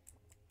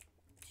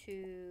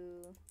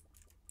to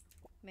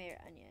Mayor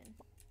Onion.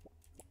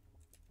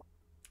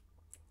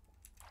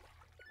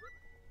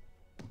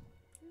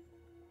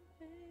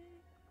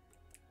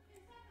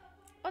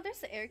 Oh, there's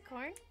the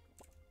acorn.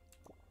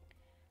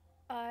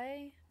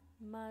 I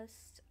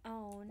must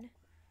own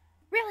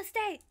real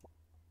estate.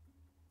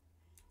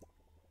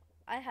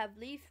 I have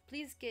leaf.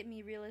 Please get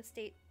me real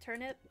estate,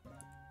 turnip.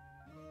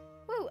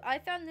 Woo, I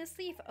found this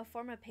leaf. A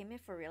form of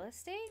payment for real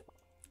estate?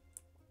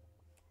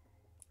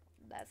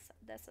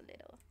 That's a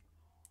little.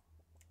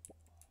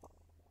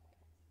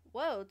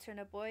 Whoa,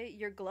 turnip boy,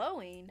 you're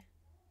glowing.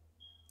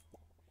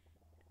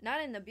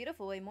 Not in the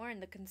beautiful way, more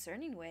in the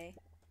concerning way.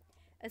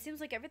 It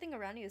seems like everything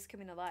around you is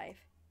coming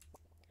alive.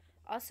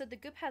 Also, the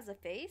goop has a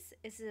face.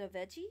 Is it a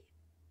veggie?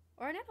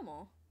 Or an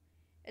animal?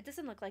 It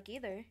doesn't look like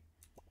either.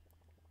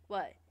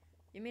 What?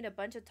 You mean a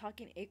bunch of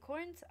talking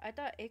acorns? I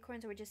thought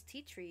acorns were just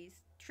tea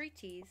trees.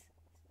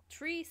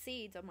 Tree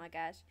seeds, oh my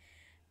gosh.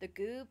 The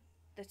goop,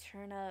 the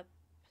turnip,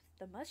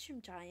 the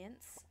mushroom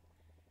giants.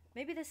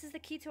 Maybe this is the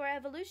key to our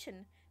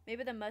evolution.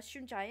 Maybe the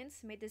mushroom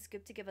giants made this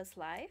goop to give us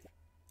life?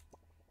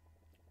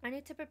 I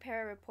need to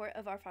prepare a report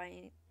of our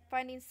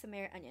findings to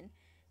Mayor Onion.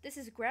 This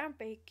is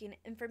groundbreaking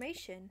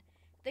information.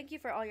 Thank you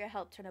for all your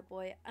help, Turnip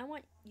Boy. I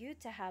want you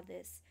to have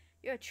this.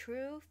 You're a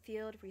true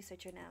field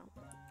researcher now.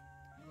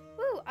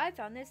 Woo! I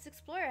found this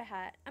explorer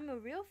hat. I'm a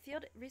real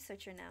field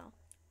researcher now.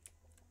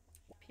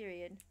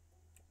 Period.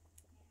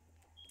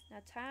 Now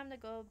time to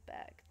go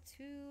back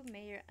to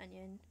Mayor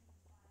Onion.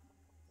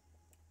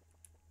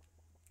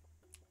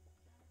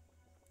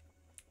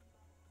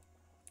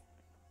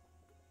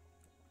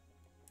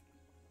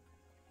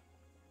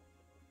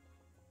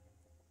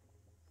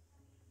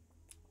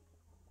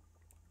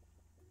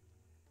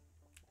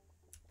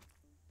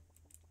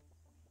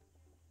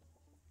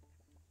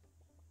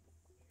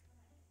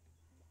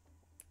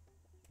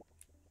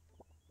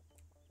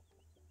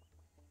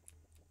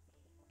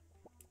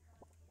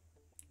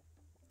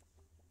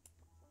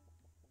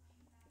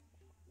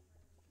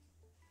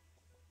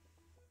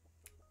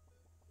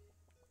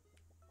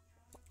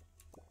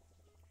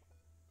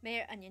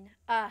 Mayor Onion.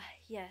 Ah,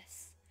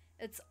 yes.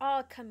 It's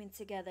all coming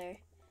together.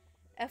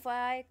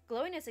 FYI,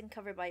 glowing isn't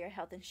covered by your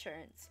health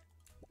insurance.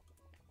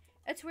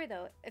 It's weird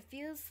though. It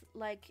feels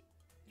like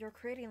you're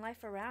creating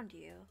life around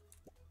you.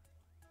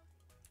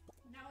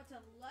 Now it's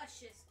a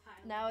luscious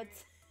pile. Now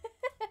it's...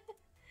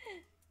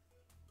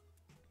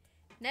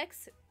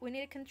 Next, we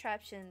need a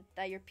contraption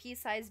that your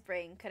pea-sized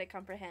brain couldn't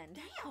comprehend.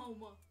 Damn!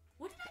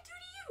 What did I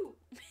do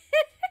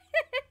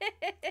to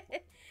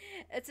you?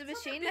 It's a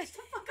machine that...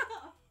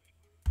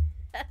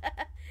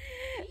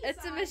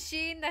 It's a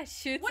machine that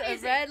shoots a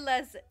red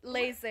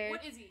laser.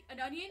 What is he? An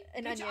onion?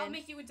 An Bitch, onion. I'll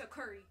make you into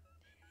curry.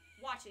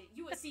 Watch it.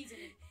 You a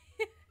seasoning.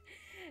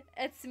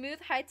 It's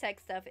smooth, high-tech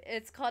stuff.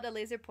 It's called a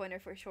laser pointer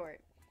for short.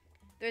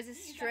 There's a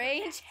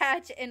strange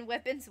hatch in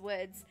Weapons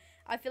Woods.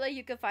 I feel like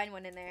you could find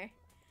one in there.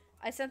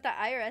 I sent the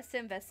IRS to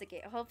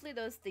investigate. Hopefully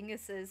those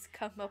dinguses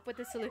come up with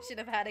a solution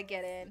of how to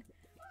get in.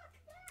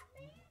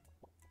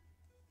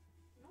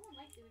 No one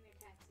likes doing their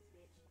taxes,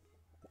 bitch.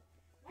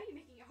 Why are you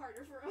making it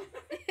harder for them?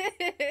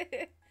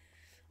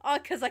 All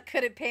because I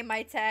couldn't pay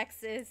my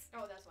taxes.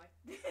 Oh, that's why.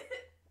 Oh,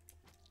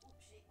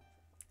 shit.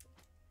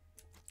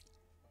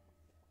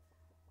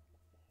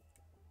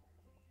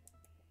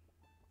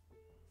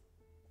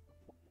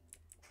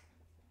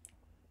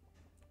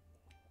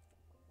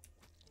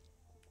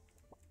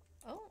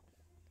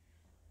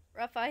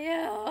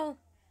 Raphael!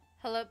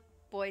 Hello,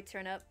 boy,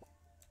 turn up.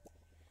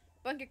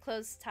 Bunker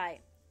closed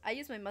tight. I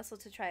use my muscle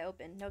to try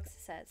open. No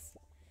success.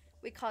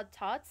 We called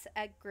Tots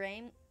at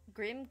Grim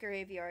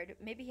Graveyard.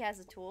 Maybe he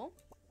has a tool?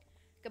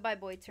 Goodbye,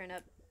 boy, turn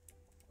up.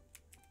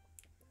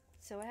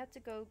 So I have to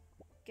go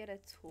get a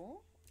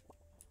tool?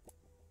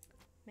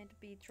 Meant to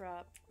be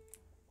dropped.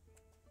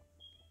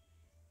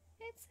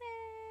 It's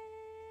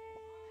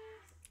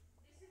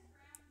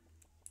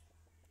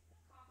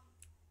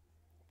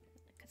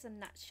because I'm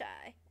not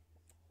shy.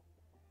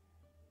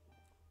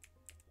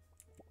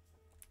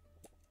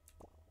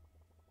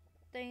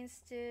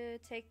 Thanks to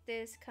take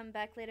this. Come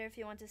back later if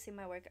you want to see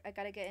my work. I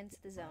gotta get into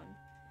the zone.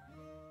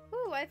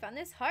 Ooh, I found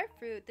this heart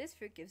fruit. This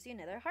fruit gives you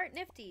another heart.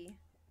 Nifty.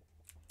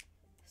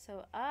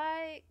 So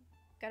I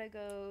gotta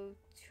go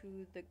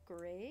to the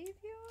graveyard.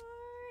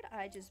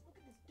 I just... Look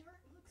at this dirt.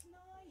 It looks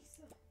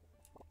nice.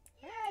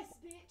 Yes,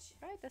 bitch.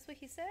 Right, that's what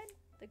he said.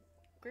 The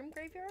Grim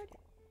Graveyard.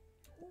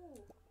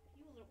 Ooh,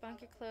 you little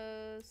Bunker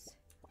closed.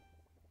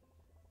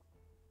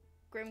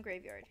 Grim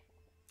Graveyard.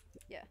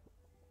 Yeah.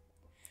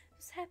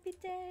 Those happy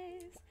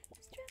days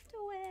just drift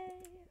away.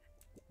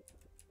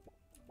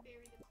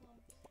 Bury the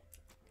clumps.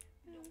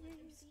 Don't let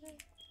them see.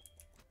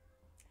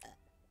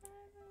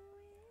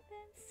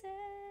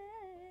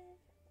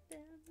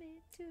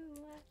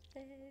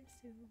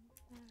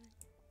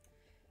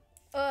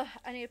 Ugh,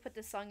 I need to put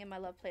this song in my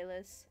love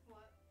playlist.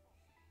 What?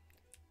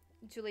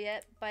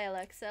 Juliet by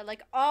Alexa.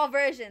 Like all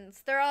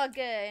versions. They're all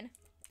good.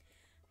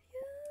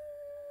 You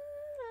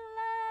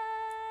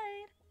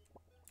lied.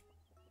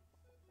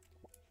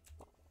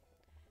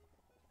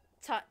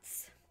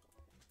 Tots.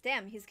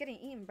 Damn, he's getting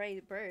eaten by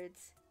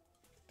birds.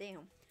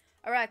 Damn.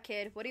 Alright,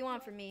 kid. What do you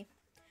want from me?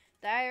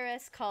 The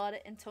IRS called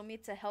and told me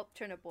to help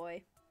Turnip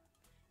Boy.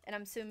 And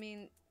I'm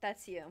assuming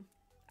that's you.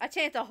 I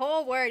changed the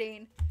whole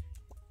wording.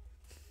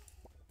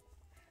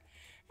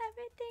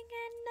 Everything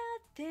and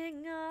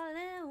nothing all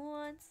at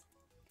once.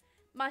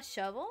 My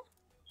shovel?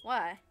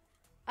 Why?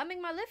 I'll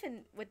make my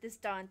living with this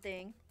darn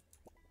thing.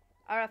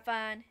 Alright,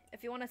 fine.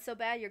 If you want it so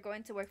bad, you're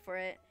going to work for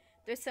it.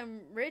 There's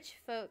some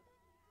rich folk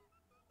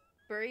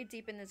buried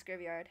deep in this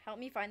graveyard. Help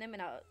me find them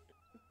and I'll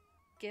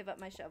give up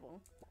my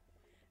shovel.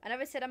 I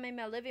never said I made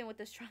my living with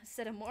a strong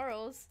set of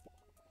morals.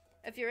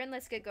 If you're in,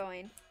 let's get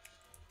going.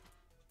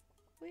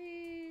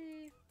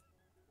 Whee!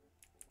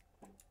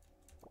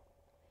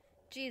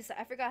 Jeez,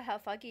 I forgot how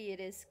foggy it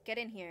is. Get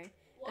in here.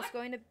 What? It's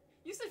going to...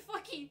 You said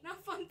fucky,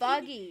 not funky.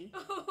 Foggy.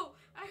 Oh,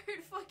 I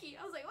heard fucky.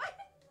 I was like, what?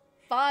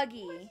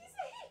 Foggy. What did you say?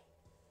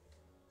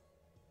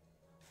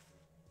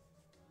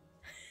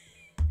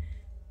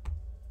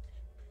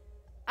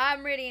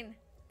 I'm reading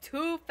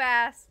too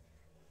fast.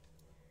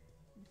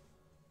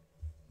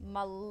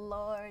 My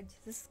Lord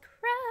Jesus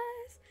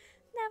Christ,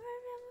 never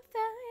ever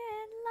fell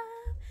in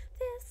love.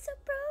 Feel so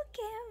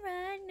broken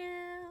right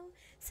now.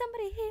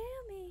 Somebody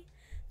heal me.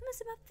 I'm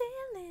missing my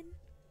feeling.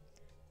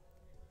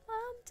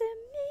 To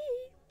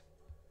me.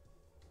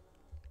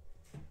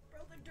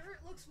 Bro, the dirt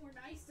looks more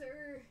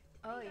nicer.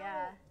 Oh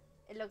yeah,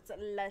 it looks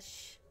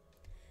lush.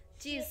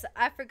 Jeez,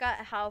 I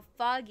forgot how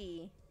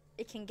foggy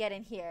it can get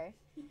in here.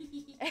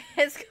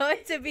 It's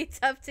going to be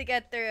tough to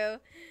get through.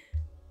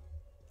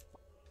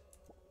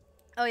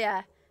 Oh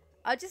yeah,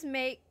 I'll just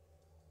make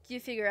you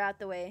figure out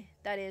the way.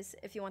 That is,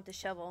 if you want the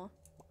shovel.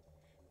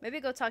 Maybe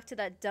go talk to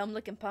that dumb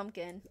looking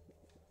pumpkin.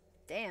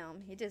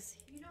 Damn, he just...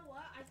 You know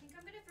what? I think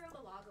I'm gonna throw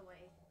the log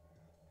away.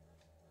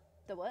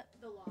 The what?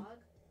 The log.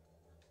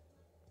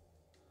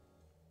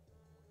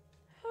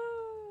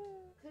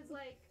 Cause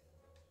like,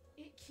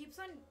 it keeps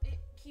on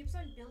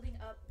building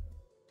up.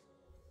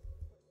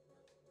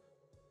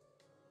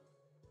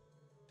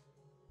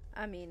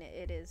 I mean,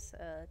 it is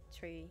a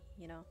tree,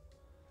 you know.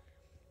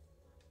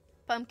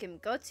 Pumpkin,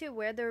 go to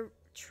where the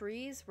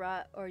trees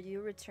rot or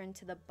you return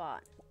to the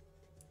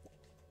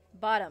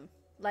bottom.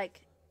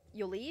 Like,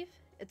 you'll leave?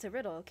 It's a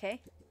riddle,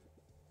 okay?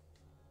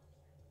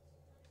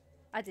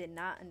 I did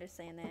not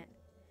understand that.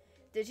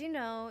 Did you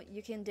know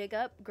you can dig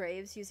up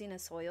graves using a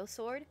soil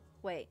sword?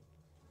 Wait,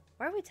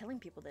 why are we telling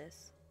people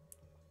this?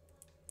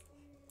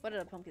 What did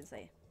a pumpkin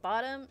say?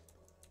 Bottom.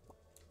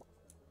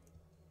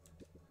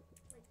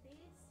 Like this.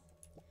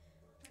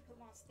 I put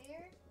moss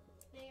there,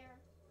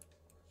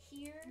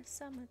 here.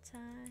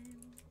 Summertime.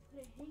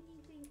 Put a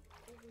hanging thing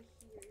over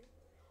here.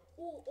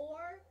 Ooh,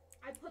 or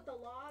I put the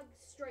log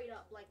straight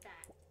up like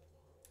that.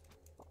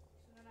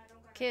 So then I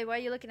don't gotta... Kid, why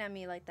are you looking at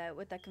me like that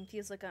with that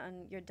confused look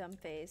on your dumb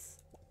face?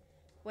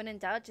 When in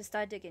doubt, just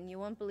start digging. You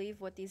won't believe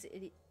what these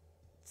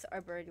idiots are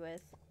buried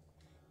with.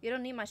 You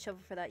don't need my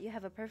shovel for that. You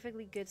have a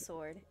perfectly good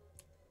sword.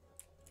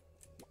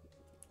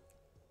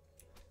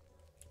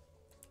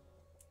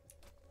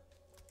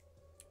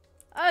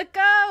 A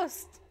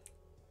ghost!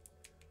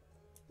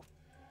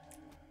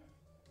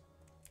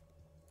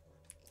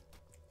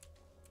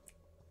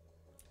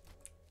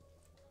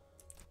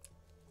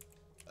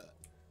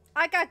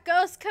 I got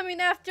ghosts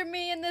coming after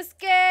me in this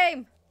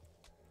game!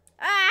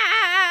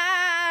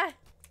 Ah!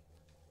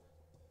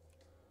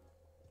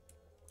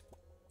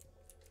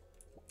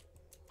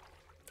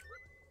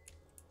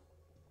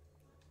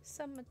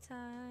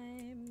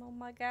 summertime. Oh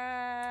my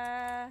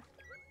god.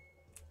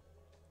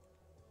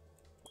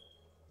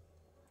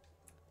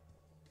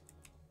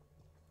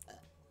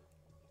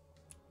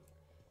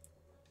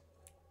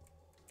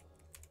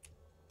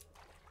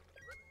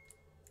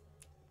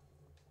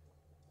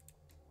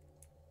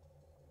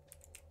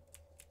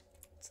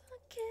 Some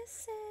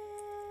kisses.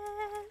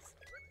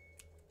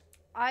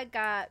 I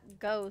got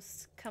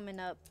ghosts coming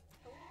up.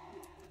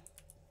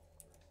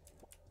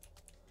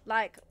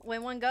 Like,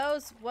 when one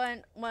goes,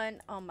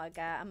 oh my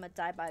god, I'm gonna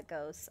die by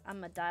ghost. I'm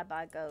gonna die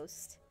by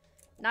ghost.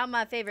 Not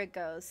my favorite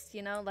ghost,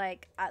 you know,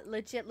 like,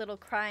 legit little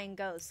crying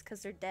ghosts,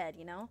 because they're dead,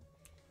 you know?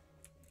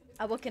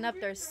 I woken up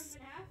their souls!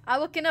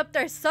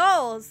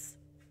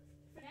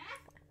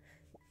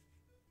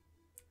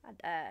 I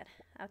died.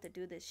 I have to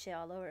do this shit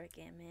all over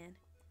again, man.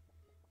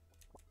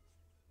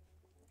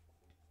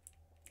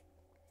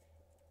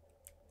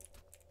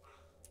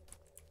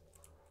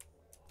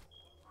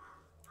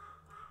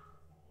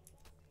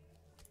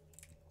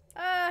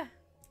 Ah!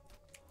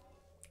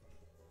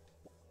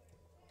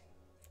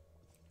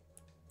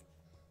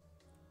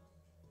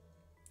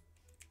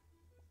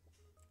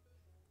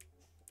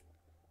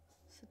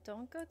 So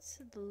don't go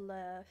to the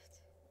left.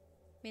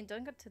 I mean,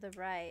 don't go to the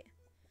right.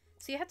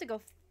 So you have to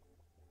go.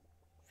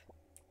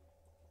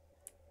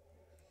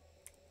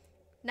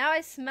 Now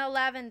I smell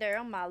lavender.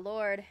 Oh my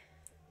lord.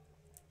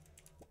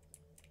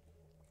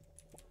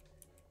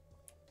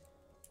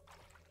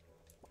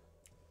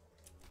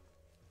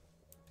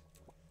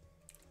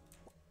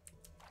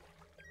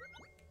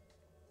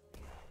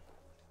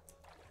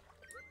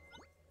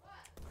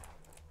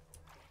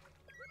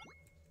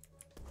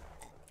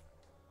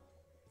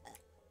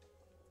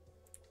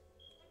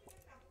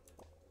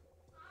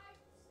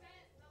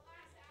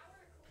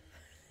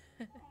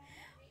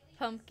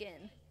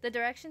 Pumpkin. The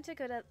direction to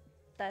go to,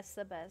 that's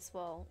the best.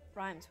 Well,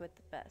 rhymes with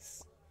the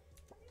best.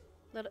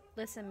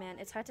 Listen, man,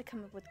 it's hard to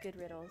come up with good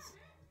riddles.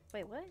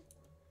 Wait, what?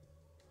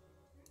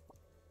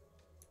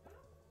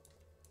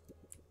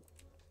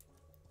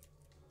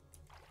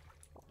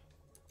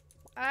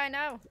 I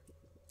know.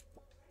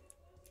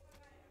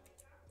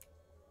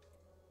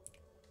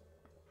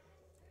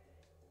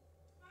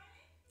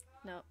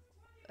 No.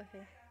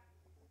 Okay.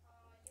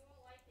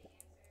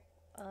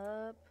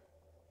 Up.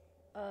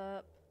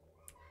 Up.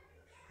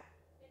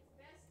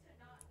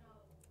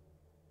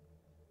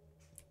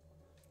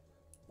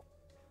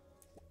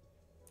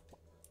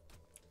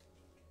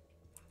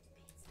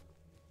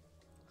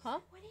 Huh?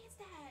 What is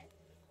that?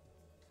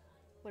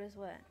 What is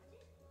what?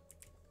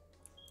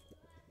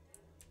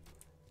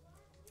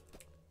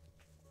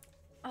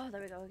 Oh, there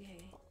we go.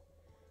 Okay.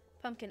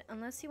 Pumpkin,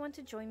 unless you want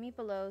to join me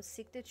below,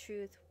 seek the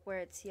truth where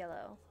it's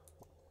yellow.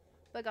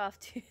 Bug off,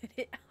 dude.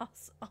 It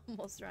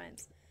almost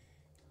rhymes.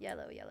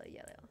 Yellow, yellow,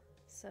 yellow.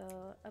 So,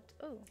 up to,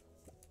 oh.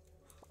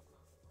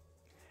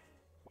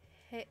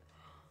 Hey.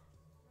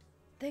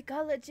 They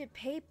got legit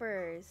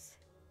papers.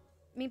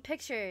 I mean,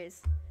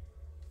 pictures.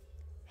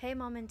 Hey,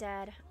 Mom and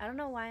Dad. I don't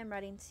know why I'm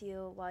writing to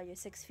you while you're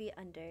 6 feet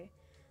under,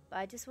 but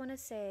I just want to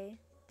say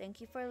thank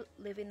you for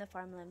leaving the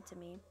farmland to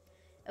me.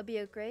 It'll be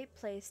a great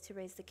place to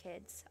raise the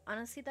kids.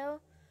 Honestly,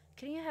 though,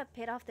 couldn't you have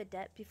paid off the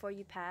debt before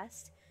you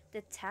passed?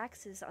 The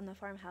taxes on the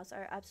farmhouse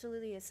are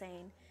absolutely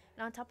insane.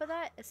 And on top of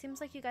that, it seems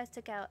like you guys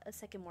took out a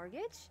second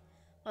mortgage?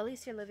 Well, at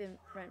least you're living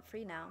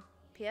rent-free now.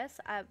 P.S.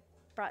 I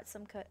brought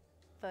some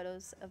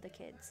photos of the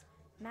kids.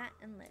 Matt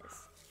and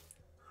Liz.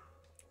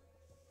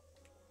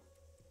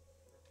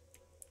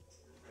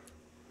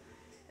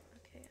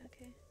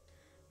 Okay.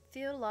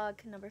 Field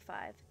log number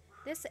 5.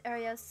 This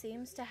area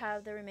seems to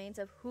have the remains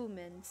of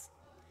humans.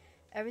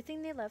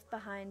 Everything they left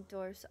behind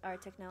dwarfs our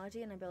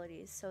technology and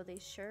abilities, so they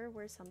sure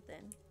were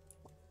something.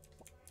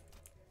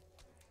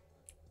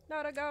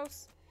 Not a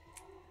ghost.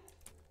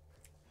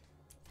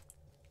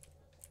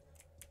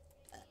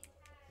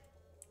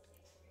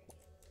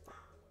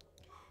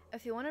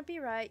 If you want to be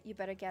right, you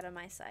better get on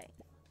my side.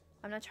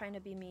 I'm not trying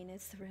to be mean,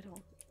 it's the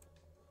riddle.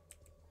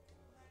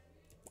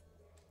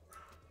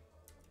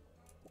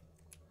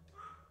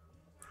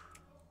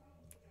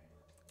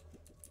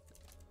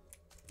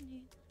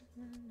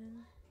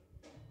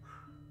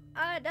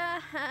 I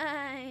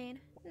died.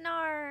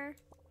 Nar.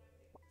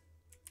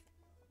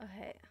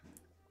 Okay.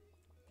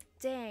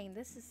 Dang,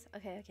 this is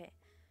okay.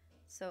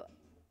 So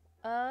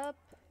up,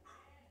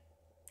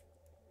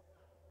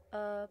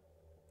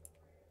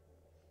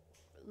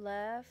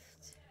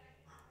 left,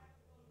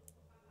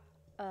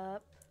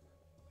 up.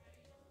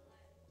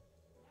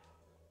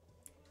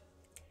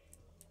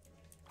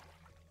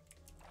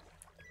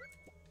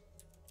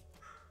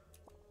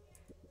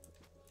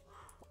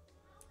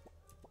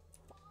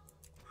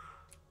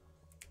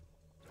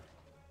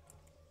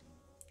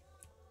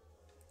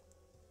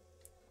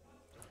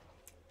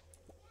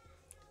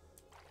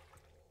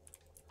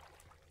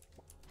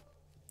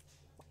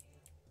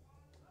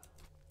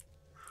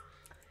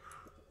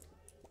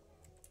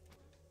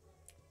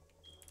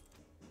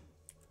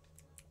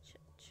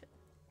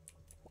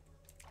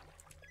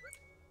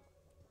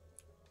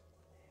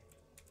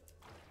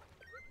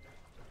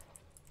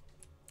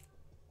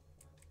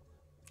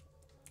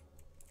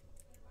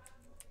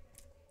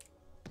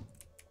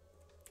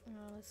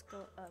 Let's go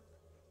up.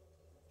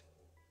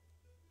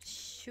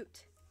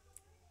 Shoot.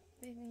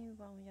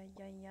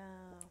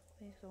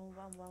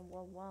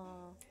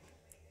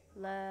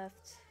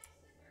 Left.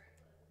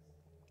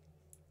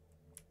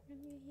 Can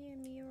you hear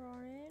me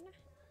roaring?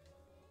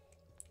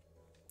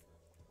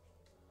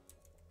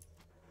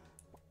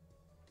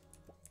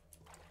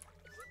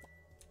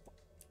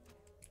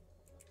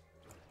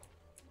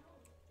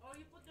 Oh,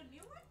 you put the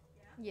new one?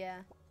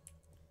 Yeah.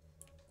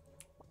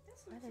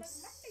 This Why looks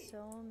there's like nothing.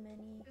 so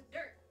many? It's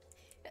dirt.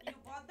 You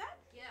bought that?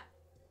 Yeah.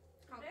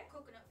 It's called Okay.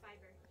 coconut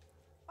fiber.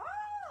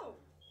 Oh!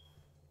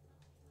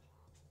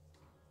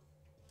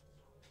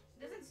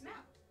 Doesn't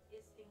smell.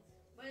 It stinks.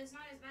 But it's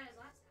not as bad as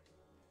last time.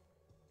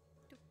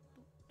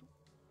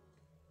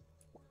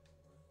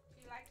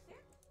 She likes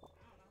it? I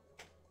don't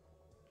know.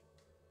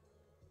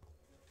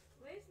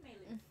 Where's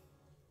Melee?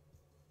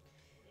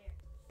 There.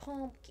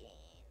 Pumpkin.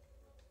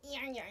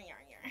 Yar.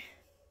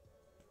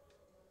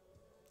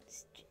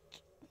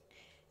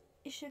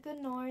 You should go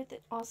north.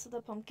 Also,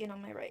 the pumpkin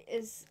on my right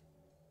is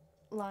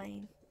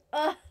lying.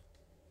 Ugh.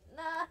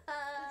 Nah. Look,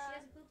 she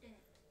hasn't pooped in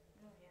it.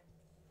 Oh, yeah.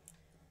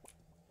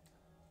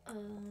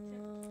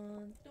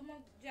 Uh, तुम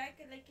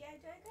जाके लेके आ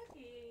जाएगा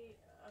कि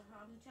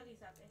हम चली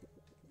जाते हैं?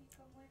 You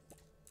come with.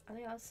 are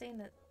they all saying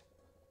that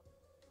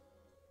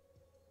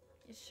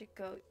you should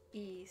go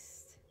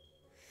east?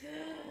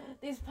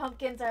 These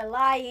pumpkins are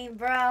lying,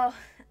 bro.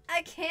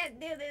 I can't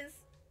do this.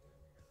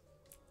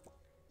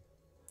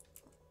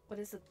 What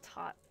is the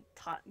tot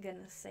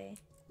gonna say?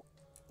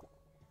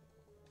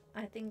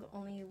 I think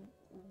only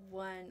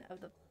one of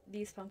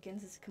these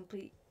pumpkins is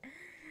complete.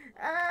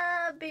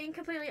 Being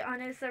completely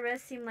honest, the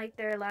rest seem like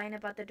they're lying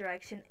about the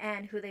direction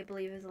and who they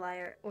believe is a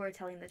liar or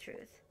telling the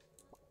truth.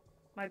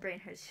 My brain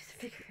hurts just to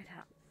figure it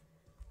out.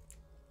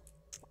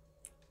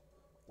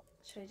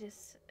 Should I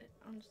just?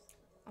 I'm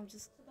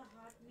just. So the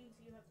heart means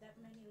you have that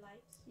many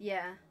lives?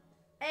 Yeah.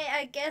 Hey,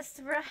 I guessed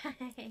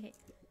right.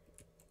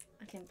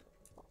 Okay.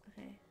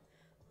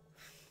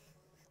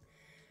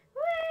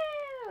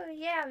 Woo!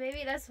 Yeah,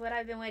 maybe that's what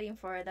I've been waiting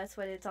for. That's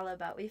what it's all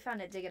about. We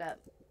found it. Dig it up.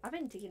 I've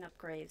been digging up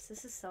graves.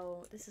 This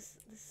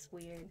is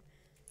weird.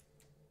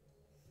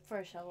 For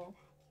a shovel.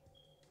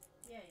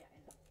 Yeah, I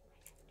know.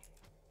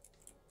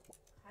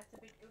 Heart's a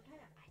bit good, huh?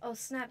 Oh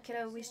snap,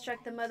 kiddo! We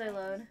struck the mother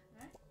lode.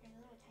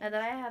 Now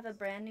that I have a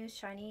brand new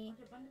shiny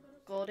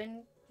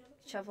golden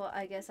shovel,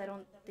 I guess I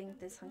don't think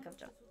this hunk of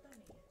junk.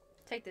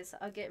 Take this.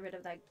 I'll get rid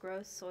of that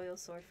gross soil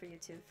sword for you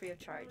too, free of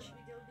charge.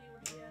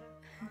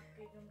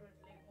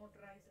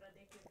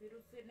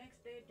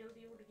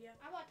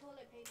 I bought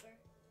toilet paper.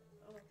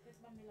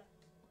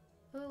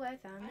 Ooh, I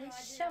found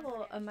this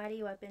shovel. A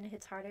mighty weapon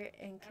hits harder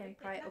and can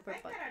pry over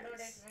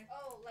buttons.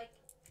 Oh, like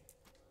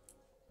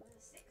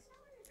was it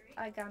 $6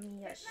 or $8? I got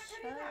me a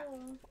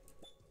shovel.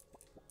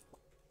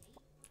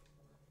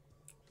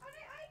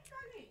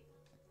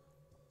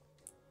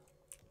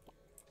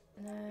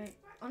 And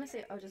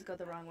honestly, I'll just go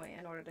the wrong way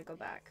in order to go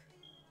back.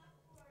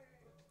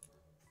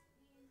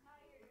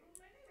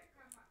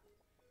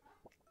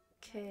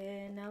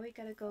 Okay, now we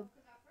gotta go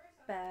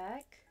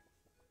back.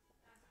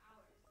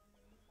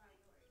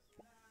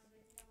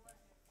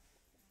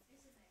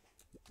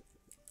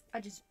 I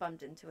just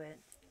bumped into it.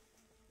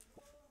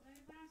 Let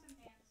me put on some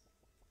pants.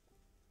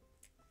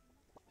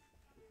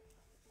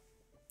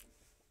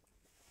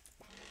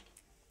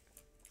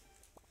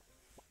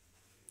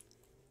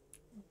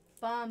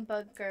 Bomb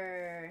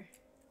bunker.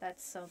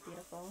 That's so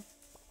beautiful.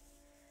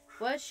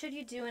 What should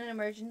you do in an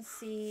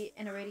emergency,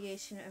 in a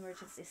radiation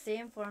emergency? Stay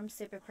informed,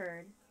 stay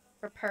prepared.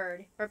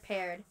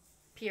 Prepared.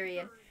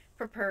 Period.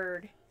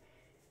 Prepared.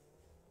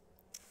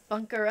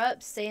 Bunker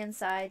up, stay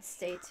inside,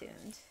 stay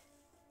tuned.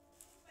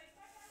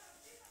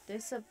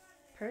 There's a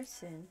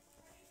person.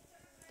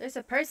 There's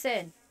a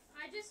person!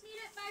 I just need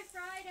it by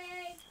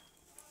Friday.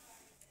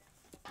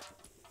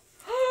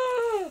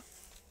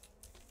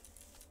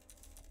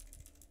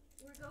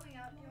 We're going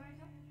out. Do you want to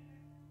come?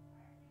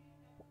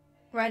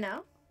 Right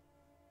now?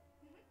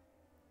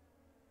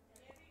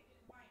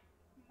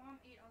 Mom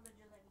ate all the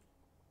jalebi.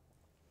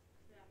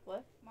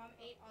 What? Mom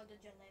ate all the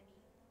jalebi.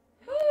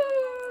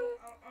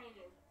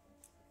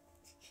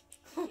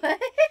 What?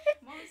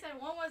 Mom said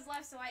one was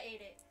left, so I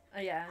ate it. Oh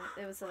yeah,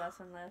 it was the last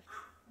one left.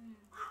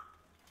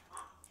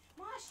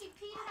 Mom, she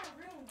peed in her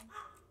room.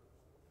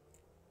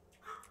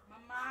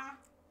 Mama.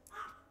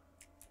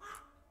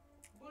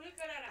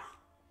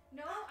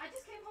 No, I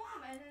just came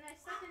home and then I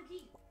slept and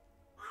peed.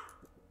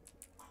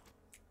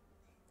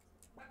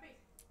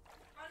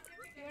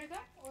 Do you want to go?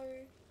 Or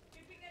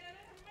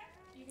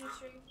you can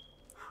stream?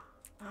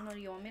 I don't know, do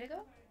you want me to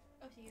go?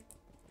 Up to you.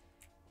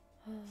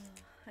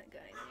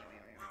 Guys.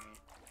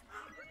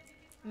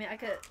 I mean, I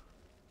could.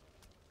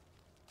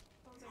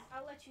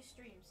 I'll let you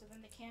stream, so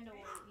then the candle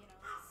will,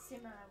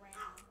 simmer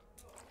around.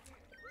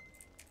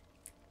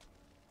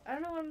 I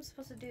don't know what I'm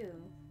supposed to do.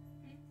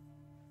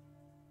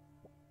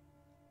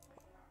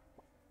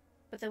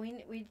 But then we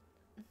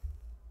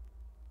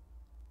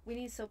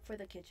need soap for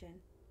the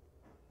kitchen.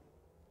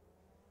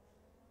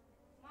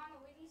 Mama,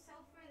 we need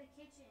soap for the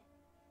kitchen.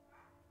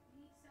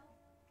 We need soap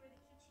for the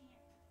kitchen.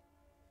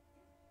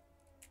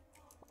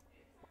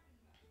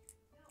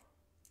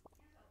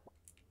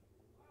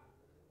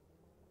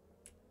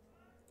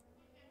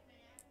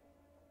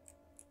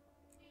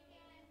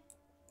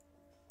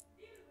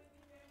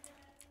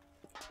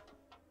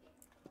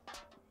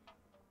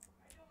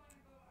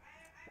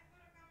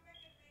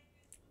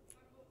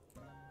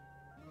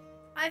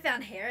 I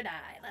found hair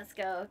dye. Let's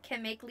go.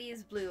 Can make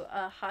leaves blue.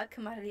 A hot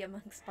commodity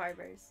amongst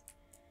barbers.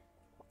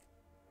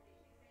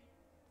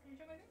 Can you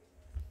check my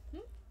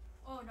fingers?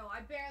 Hmm? Oh no, I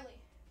barely.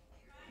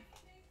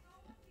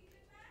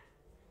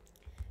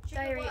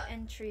 Diary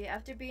entry.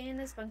 After being in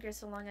this bunker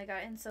so long, I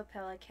got in so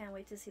pale I can't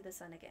wait to see the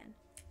sun again.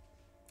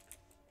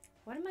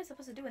 What am I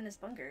supposed to do in this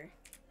bunker?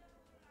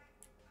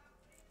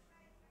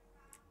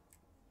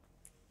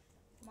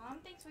 Mom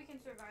thinks we can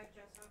survive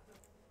just off of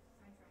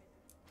french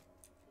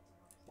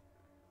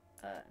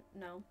fries.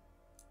 No.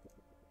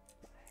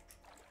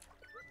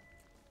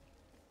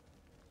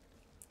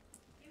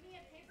 Give me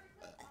a paper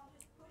clip, I'll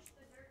just push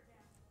the dirt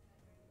down.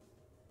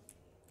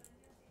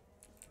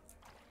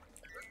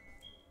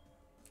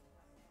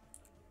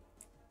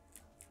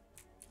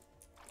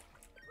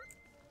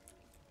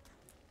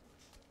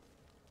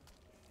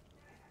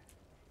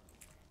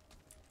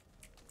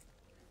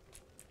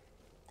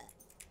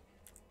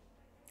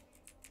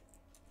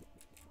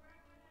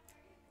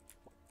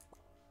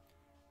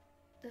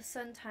 The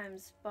Sun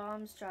Times.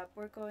 Bombs drop.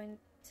 We're going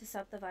to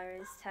stop the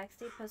virus. Tax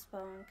day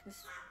postponed.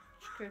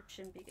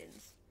 Conscription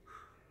begins.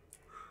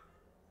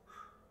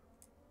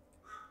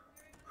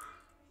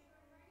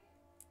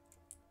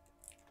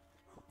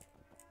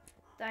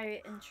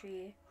 Diary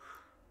entry.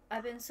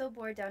 I've been so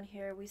bored down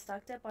here. We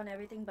stocked up on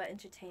everything but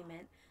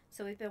entertainment.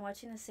 So we've been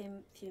watching the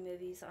same few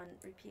movies on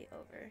repeat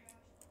over.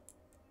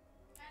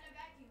 And a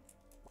vacuum.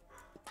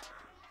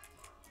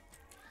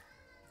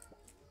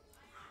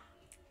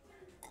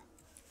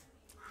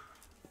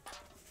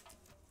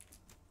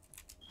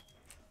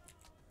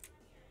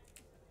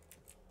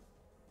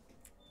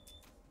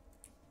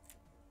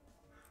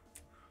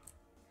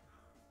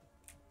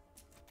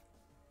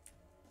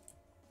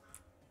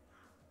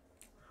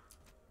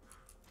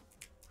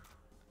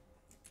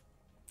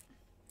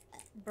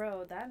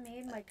 Bro, that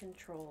made my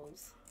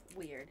controls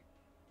weird.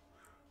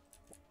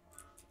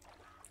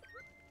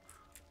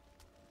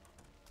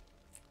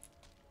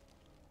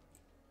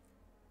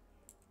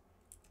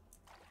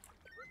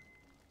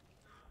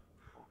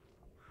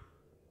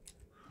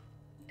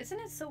 Isn't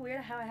it so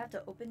weird how I have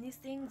to open these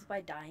things by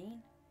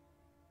dying?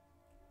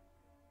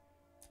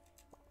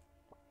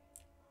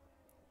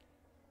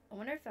 I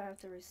wonder if I have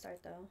to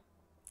restart though.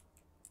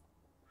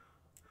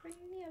 Bring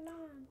me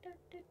along.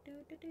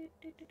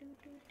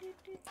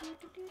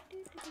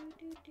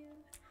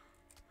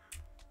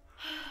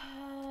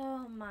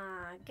 Oh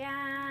my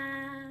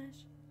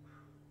gosh.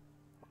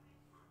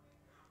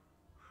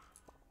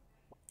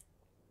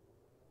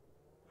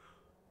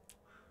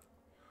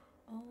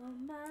 Oh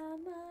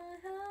mama,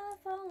 I've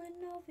fallen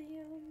over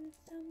you.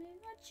 Tell me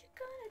what you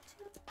gonna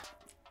do.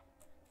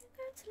 You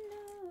got to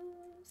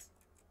lose.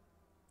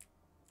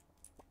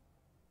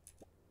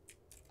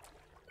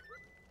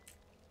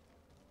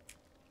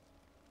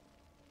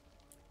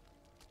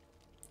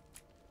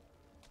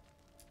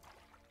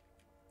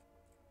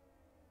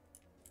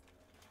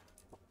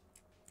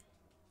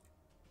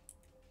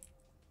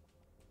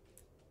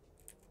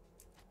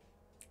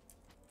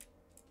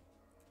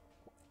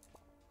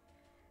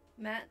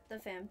 Matt the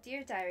fam.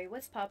 Dear Diary,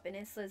 what's poppin'?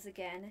 It's Liz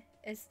again.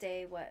 It's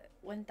day, what,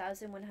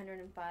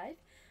 1105?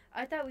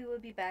 I thought we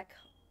would be back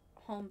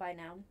home by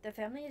now. The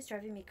family is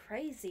driving me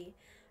crazy.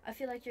 I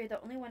feel like you're the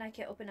only one I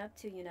can open up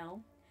to, you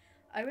know?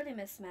 I really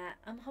miss Matt.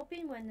 I'm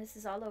hoping when this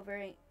is all over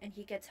and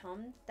he gets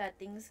home that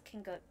things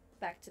can go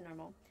back to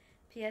normal.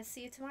 P.S.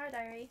 See you tomorrow,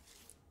 Diary.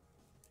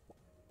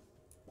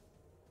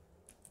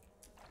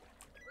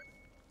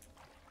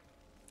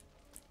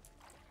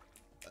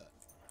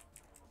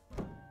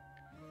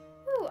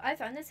 Ooh, I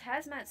found this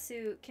hazmat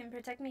suit. Can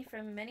protect me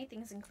from many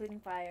things, including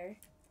fire.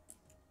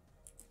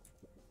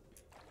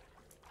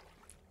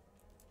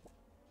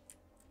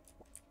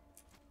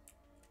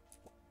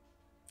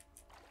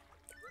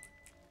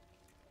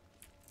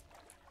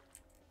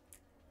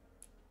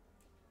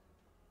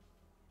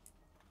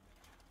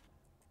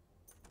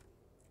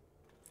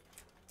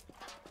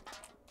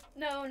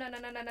 No, no, no,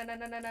 no, no, no, no,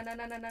 no, no, no,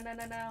 no, no, no, no,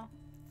 no, no.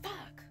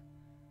 Fuck.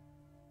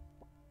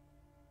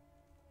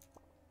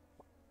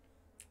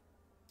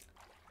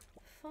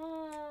 Fuck.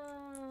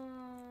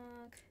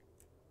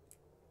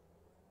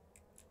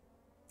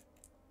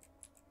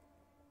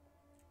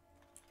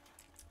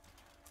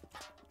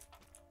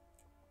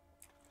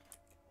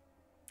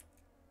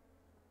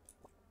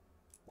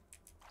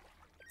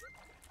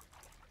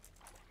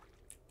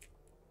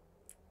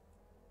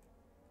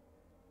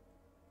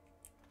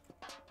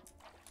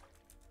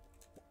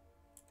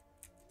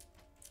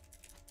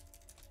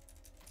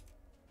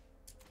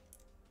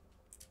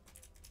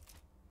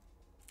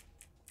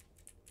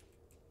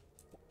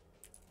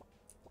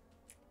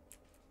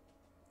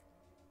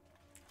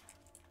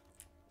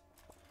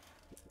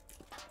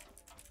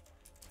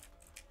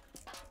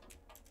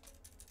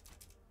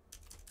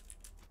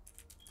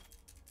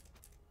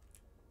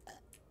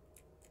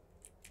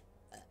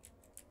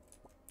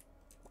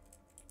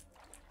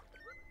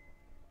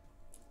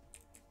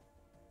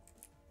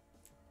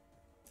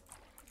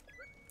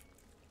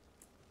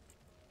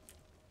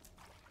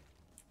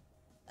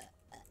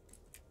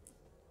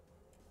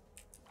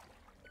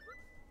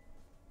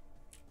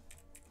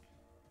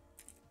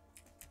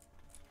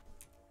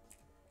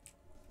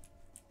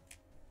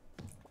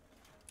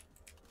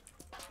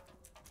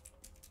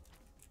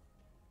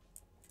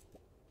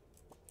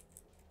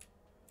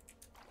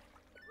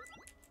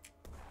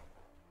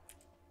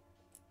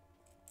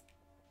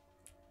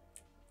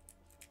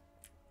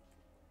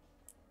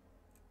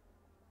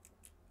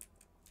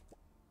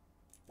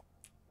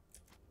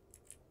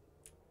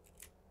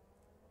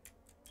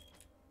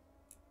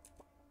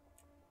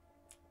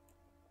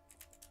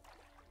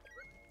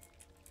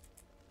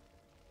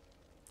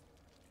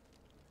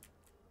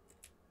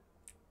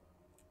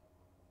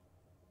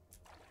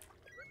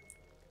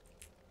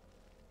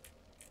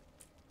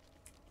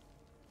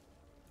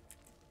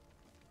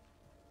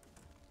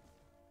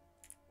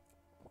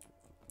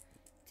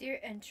 Dear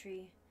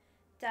entry.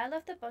 Dad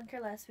left the bunker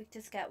last week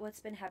to scout what's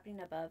been happening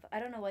above. I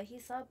don't know what he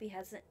saw, but he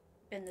hasn't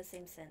been the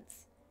same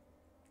since.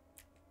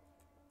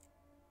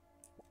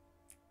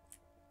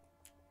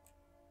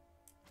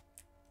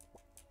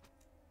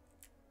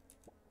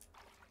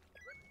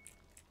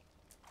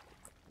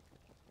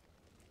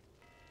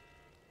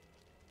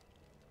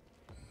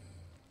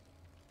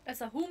 That's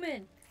a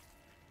human!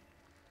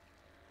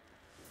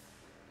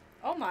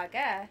 Oh my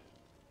god.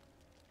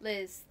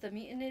 Liz, the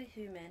mutated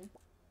human.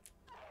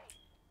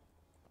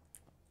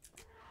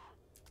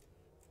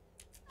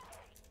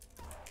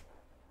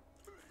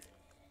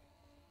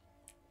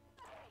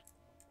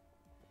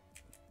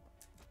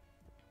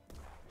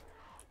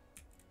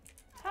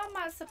 How am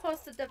I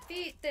supposed to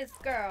defeat this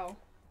girl?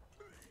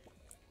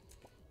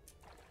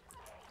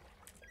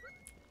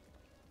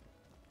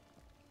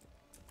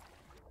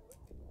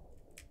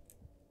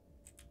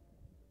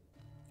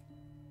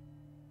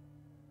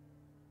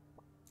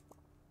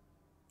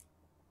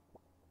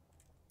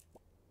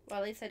 Well,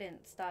 at least I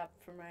didn't stop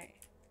from right.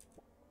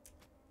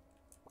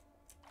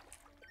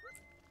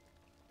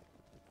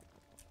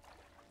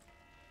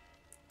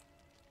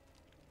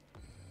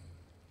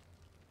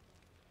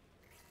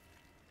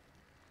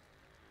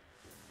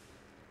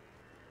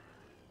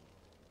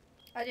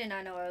 I did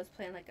not know I was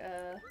playing like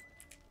a...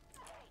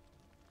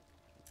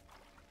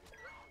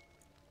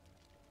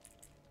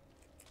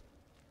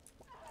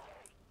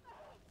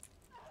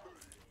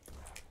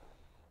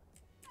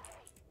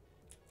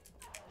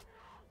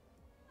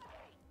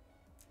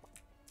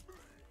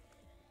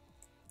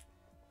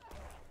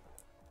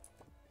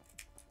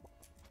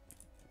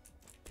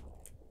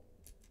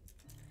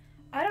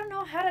 I don't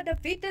know how to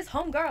defeat this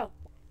homegirl.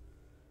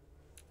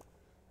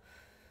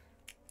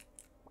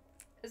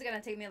 It's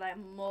gonna take me like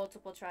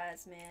multiple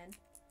tries, man.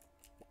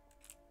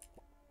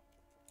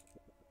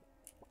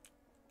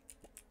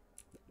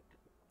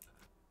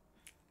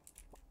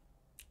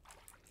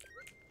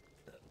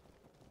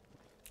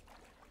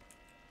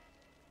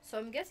 So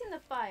I'm guessing the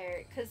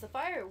fire, because the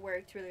fire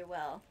worked really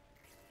well.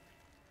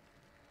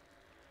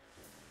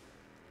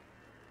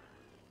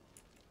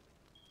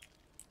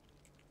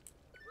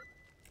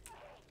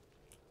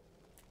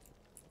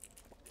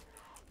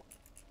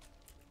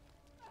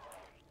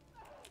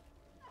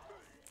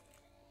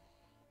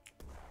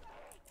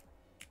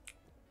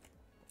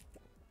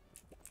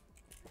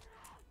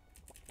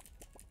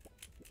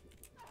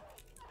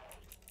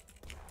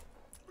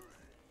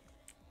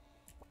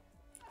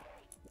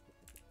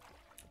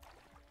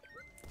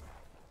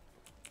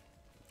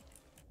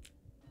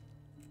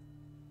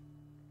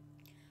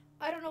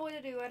 I don't know what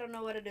to do, I don't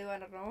know what to do, I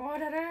don't know what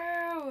to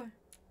do!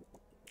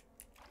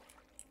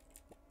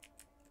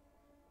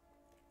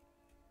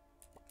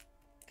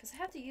 Because I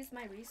have to use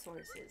my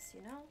resources,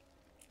 you know?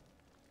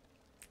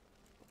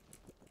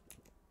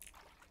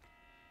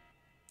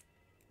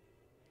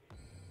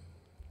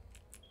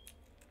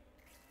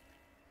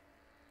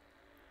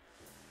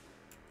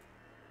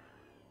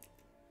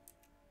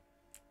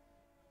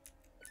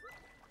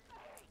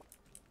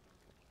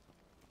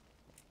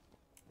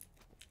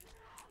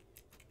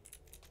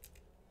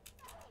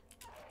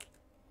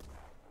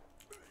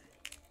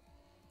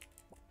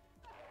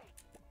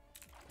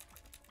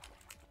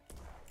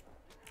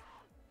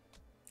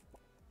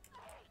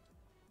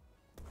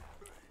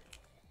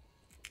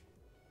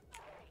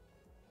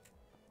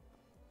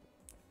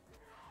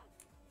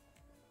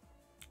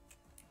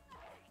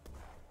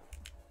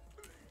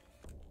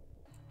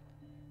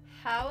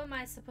 How am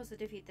I supposed to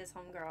defeat this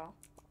homegirl?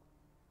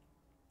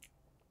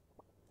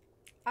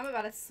 I'm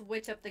about to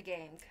switch up the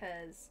game,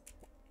 because...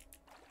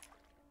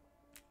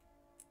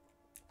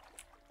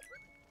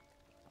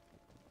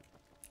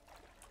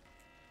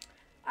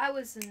 I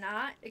was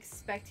not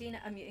expecting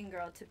a mutant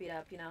girl to beat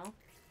up, you know?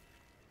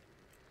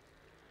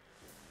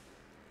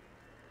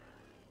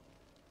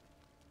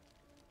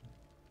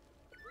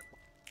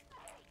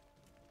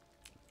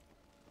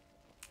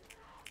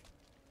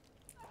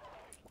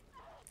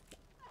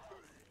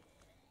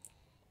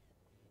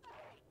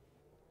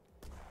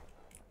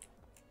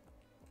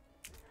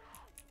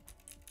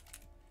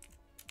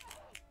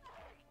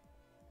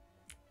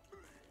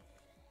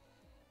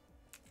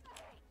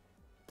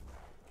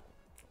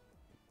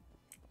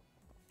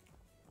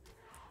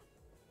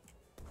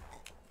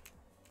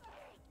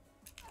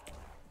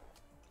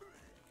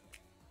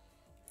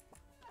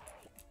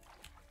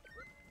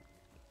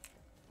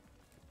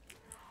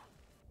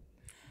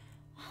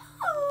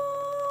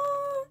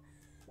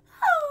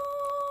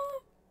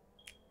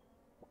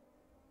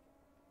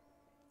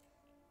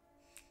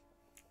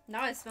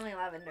 Now I'm smelling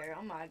lavender.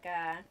 Oh my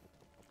god.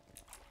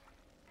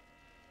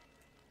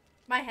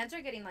 My hands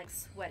are getting like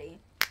sweaty.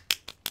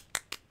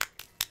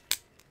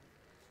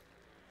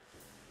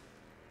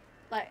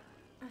 Like,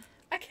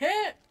 I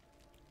can't.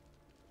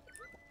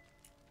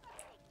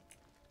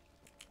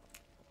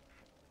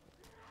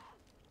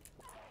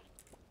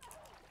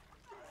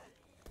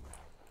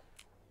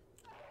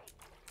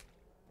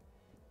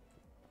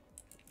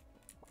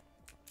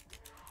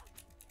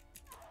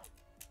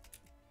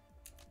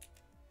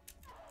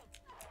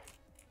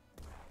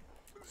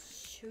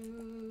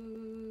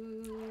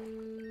 Shoot.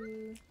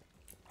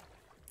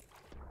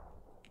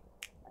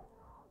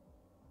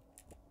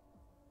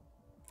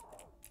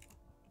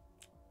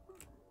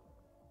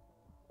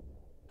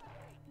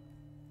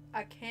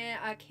 I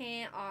can't. I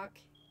can't. I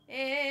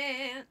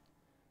can't.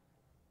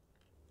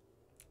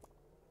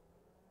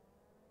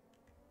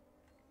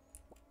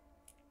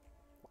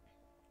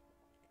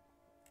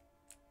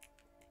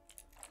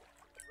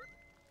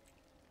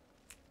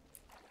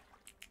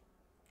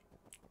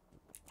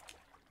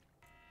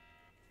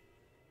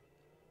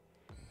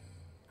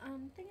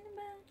 I'm thinking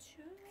about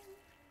you.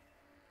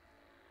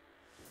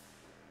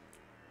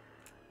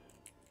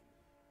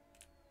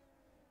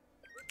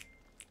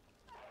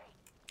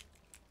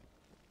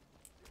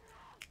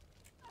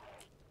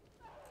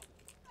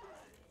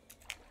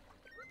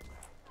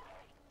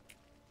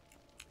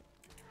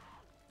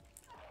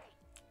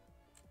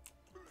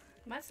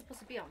 Am I supposed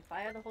to be on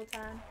fire the whole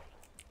time?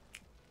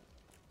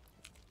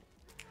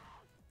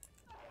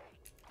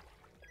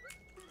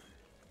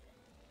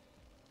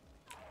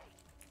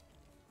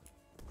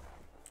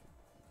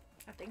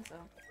 I think so.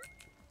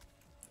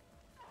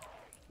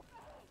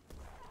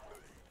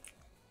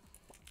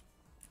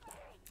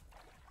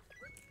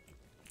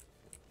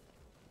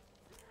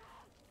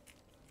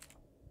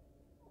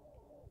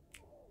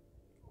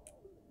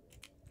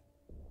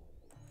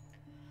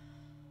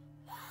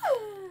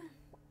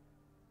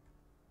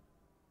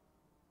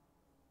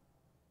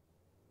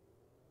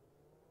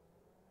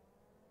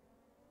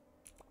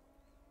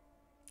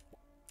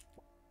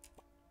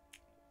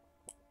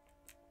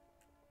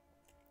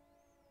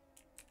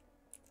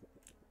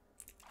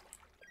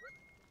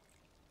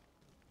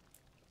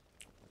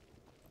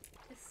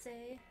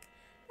 Say,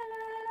 la la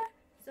la la.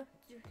 So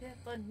you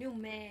have a new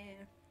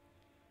man,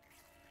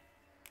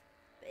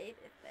 baby.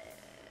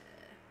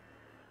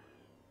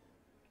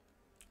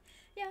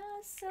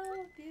 You're so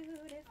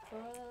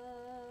beautiful.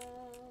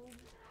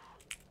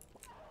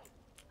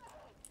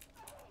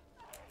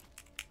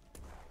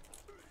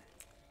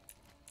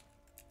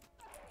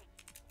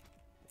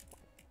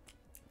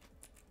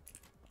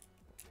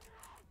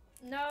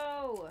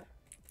 No.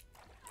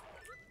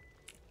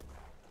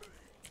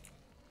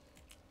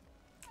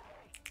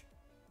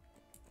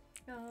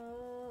 No.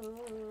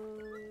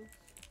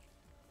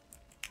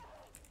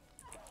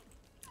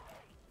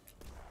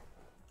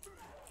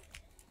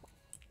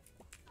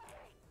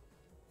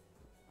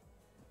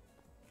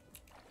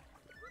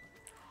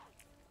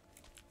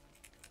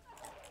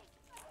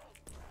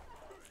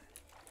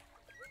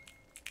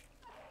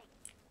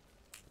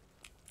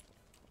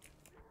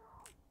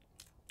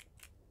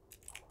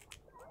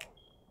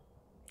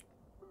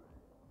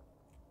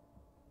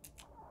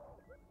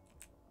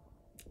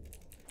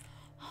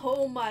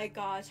 Oh my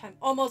gosh, I'm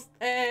almost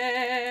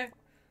there.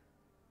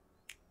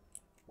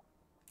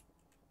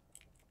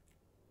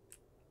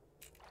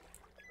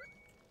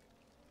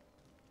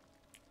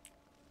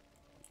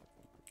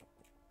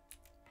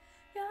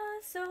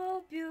 You're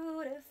so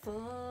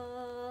beautiful.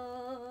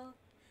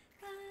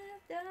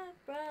 I've the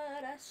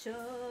broad I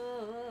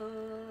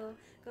show.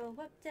 Go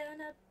up,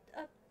 down,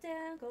 up,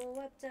 down.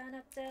 Go up, down,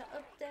 up, down,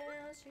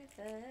 she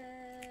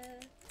fell.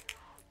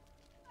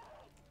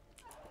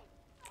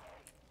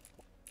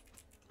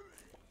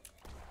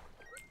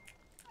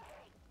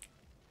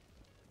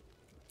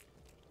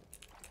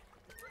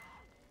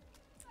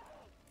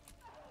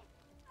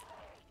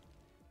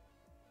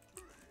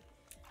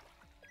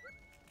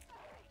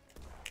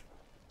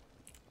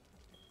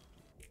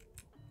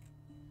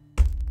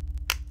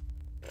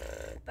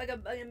 Bag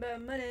of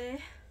money.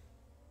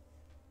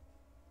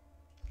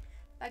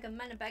 Bag of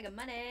money, bag of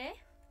money.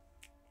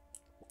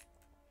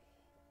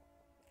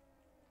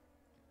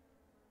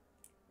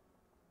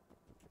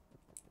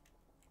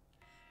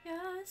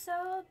 You're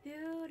so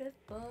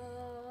beautiful.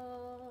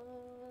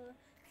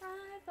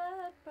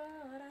 I've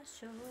brought a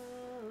show.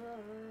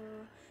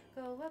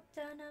 Go up,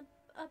 down,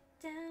 up,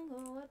 down.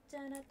 Go up,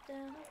 down, up,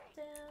 down, up,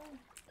 down.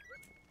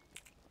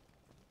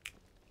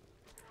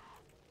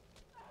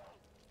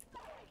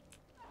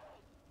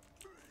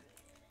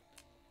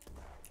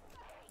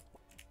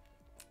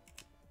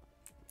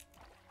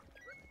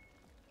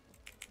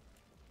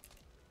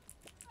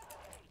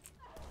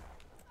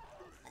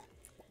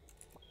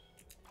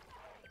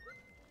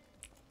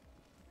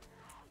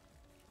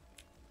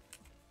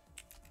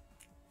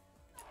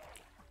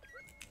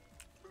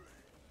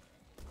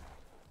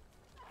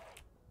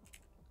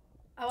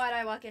 Oh, why'd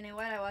I walk in it?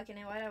 Why'd I walk in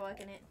it? Why'd I walk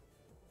in it?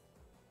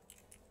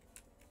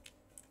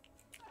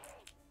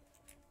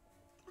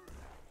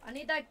 I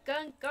need that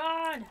gun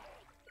gone!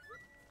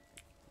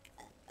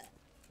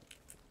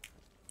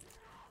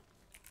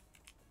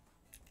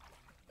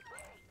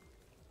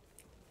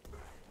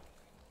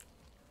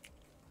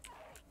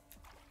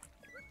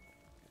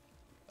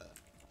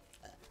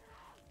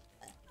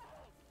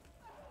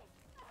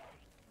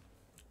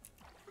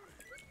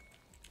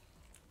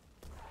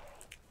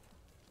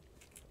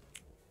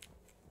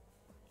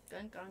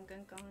 Gun gone,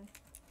 gun gone.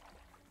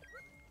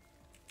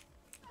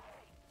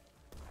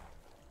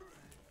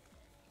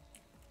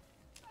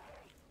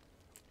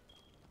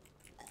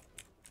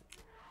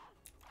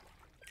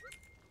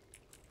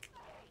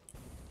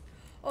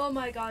 Oh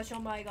my gosh, oh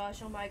my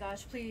gosh, oh my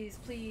gosh. Please,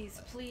 please,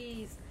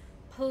 please,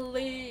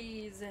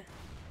 please.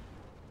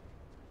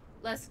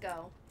 Let's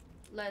go.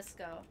 Let's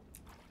go.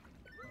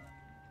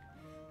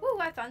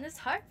 I found this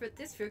heart fruit.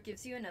 This fruit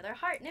gives you another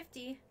heart.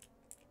 Nifty.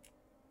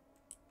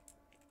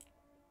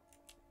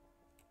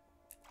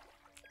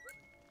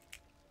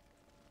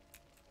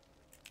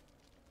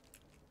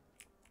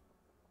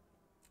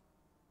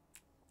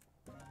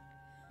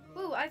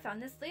 Ooh, I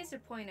found this laser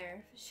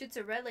pointer. Shoots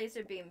a red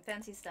laser beam.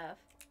 Fancy stuff.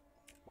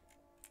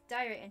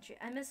 Diary entry.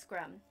 I miss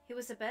Grum. He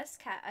was the best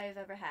cat I've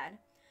ever had.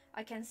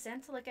 I can't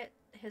stand to look at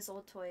his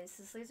old toys.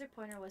 This laser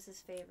pointer was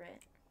his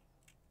favorite.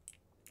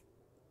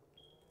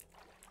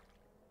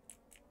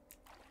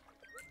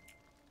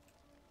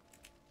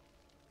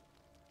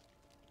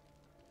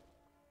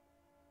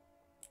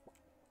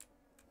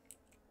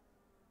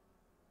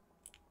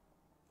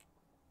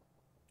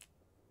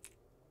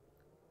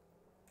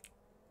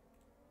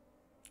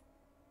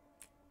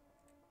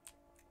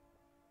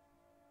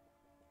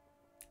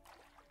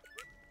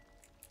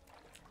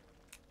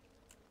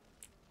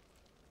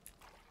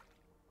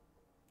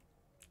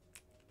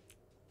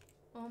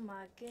 Oh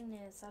my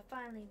goodness, I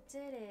finally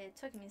did it. It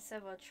took me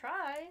several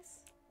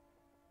tries.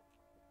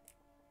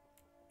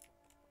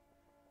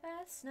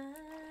 That's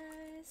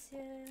nice,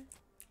 yeah.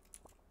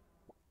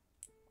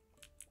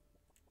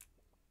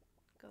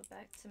 Go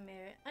back to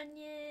Mary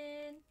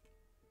Onion.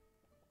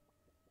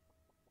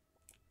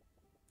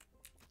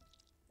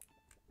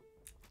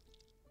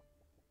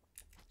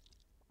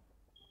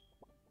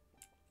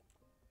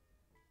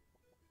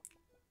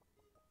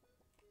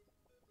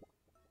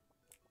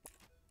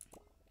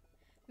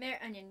 Mayor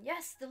Onion,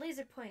 yes, the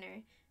laser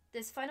pointer.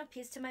 This final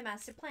piece to my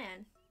master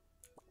plan.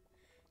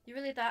 You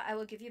really thought I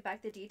will give you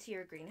back the deed to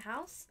your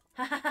greenhouse?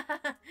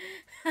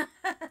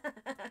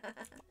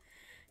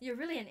 You're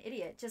really an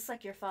idiot, just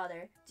like your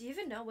father. Do you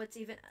even know what's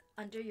even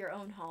under your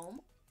own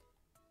home?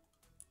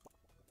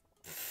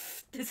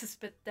 This is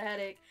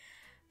pathetic.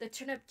 The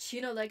turnip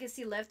Chino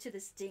legacy left to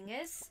this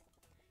dingus?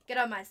 Get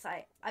on my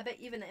side. I bet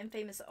even the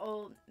infamous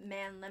old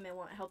man Lemon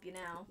won't help you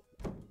now.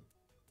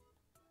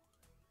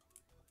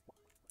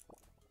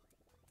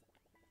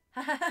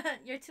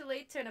 You're too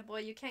late, turnip boy.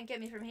 You can't get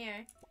me from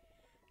here.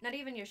 Not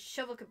even your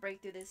shovel could break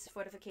through these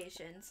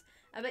fortifications.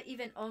 I bet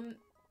even old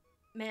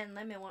man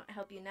Lemon won't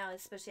help you now,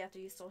 especially after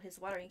you stole his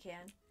watering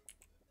can.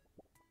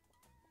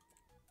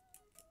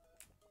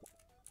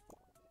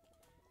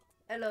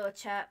 Hello,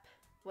 chap.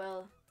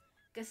 Well,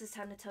 guess it's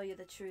time to tell you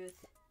the truth.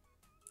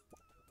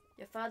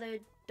 Your father,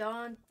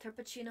 Don,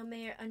 Turpicino,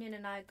 Mayor Onion,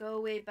 and I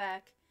go way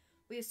back.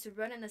 We used to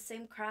run in the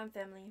same crime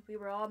family. We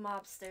were all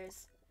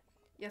mobsters.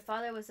 Your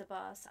father was the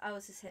boss. I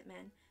was his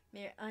hitman.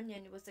 Mayor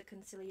Onion was the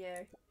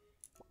conciliere.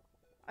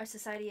 Our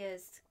society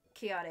is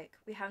chaotic.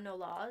 We have no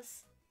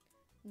laws.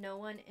 No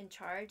one in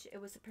charge. It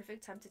was the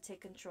perfect time to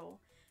take control.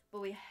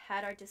 But we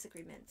had our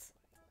disagreements.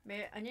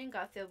 Mayor Onion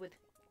got filled with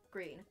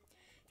greed.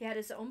 He had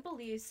his own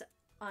beliefs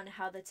on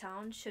how the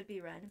town should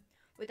be run.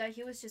 We thought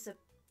he was just a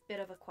bit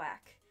of a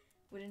quack.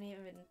 We didn't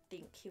even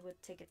think he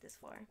would take it this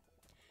far.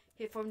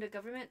 He formed a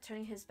government,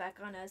 turning his back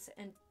on us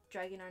and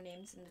dragging our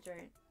names in the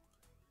dirt.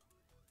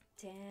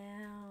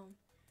 Damn,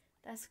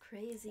 that's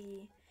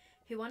crazy.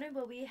 He wanted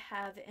what we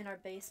have in our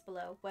base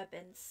below.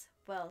 Weapons,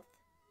 wealth,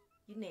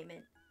 you name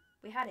it.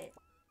 We had it.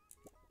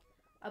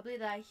 I believe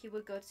that he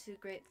would go to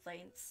great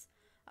lengths.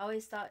 I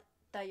always thought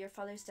that your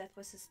father's death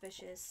was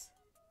suspicious.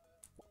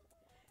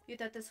 You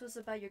thought this was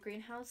about your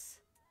greenhouse?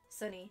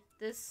 Sonny,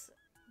 there's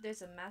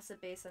a massive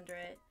base under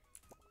it.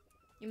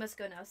 You must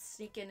go now.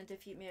 Sneak in and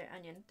defeat Mayor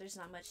Onion. There's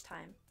not much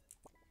time.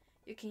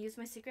 You can use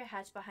my secret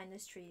hatch behind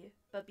this tree,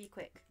 but be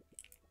quick.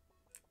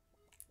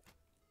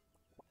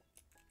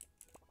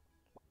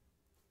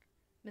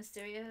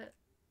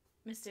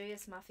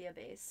 Mysterious mafia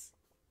base.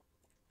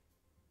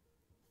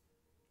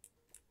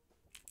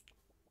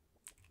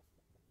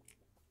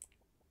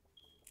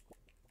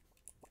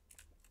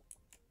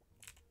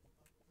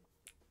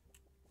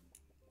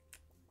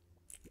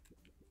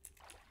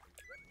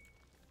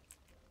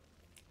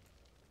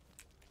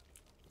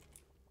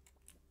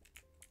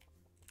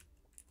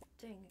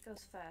 Dang, it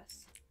goes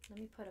fast. Let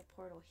me put a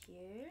portal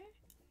here.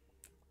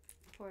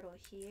 Portal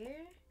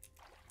here.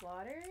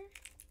 Water.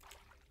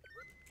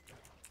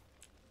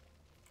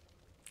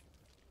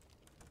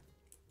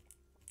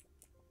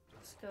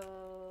 Let's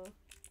go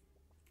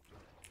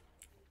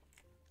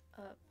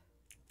up.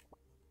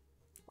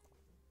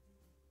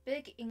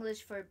 Big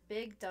English for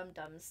Big Dum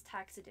Dums,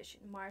 Tax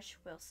Edition, Marsh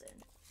Wilson.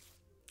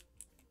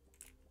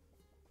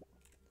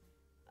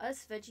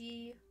 Us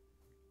veggie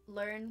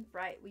learn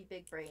bright, we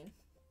big brain.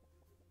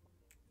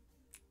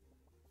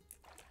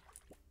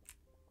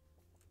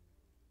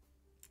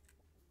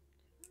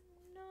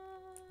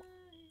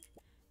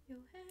 You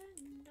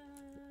and I.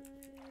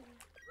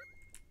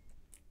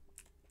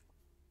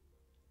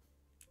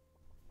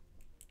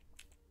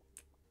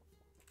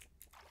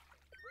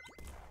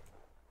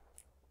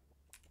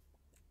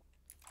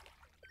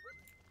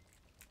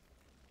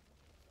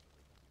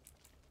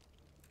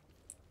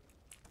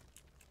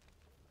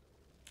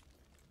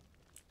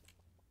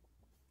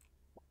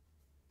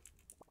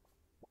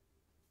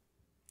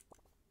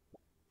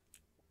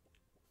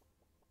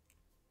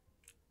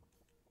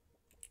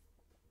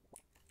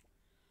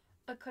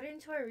 According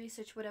to our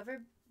research,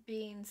 whatever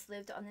beings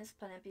lived on this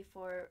planet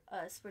before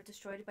us were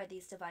destroyed by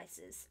these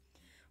devices.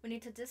 We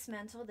need to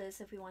dismantle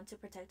this if we want to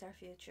protect our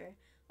future.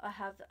 I'll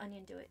have the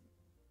onion do it.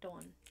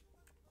 Dawn.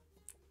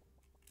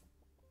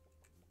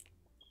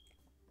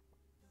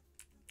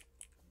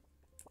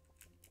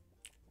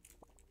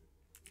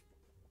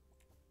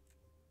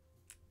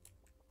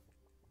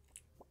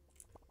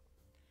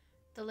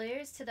 The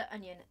layers to the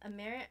onion, a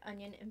Merit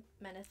Onion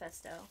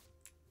manifesto.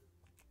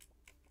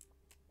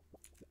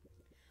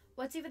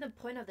 What's even the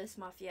point of this,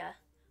 Mafia?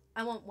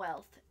 I want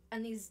wealth,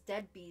 and these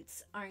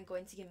deadbeats aren't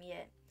going to give me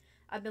it.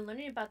 I've been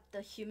learning about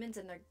the humans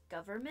and their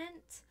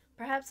government.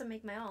 Perhaps I'll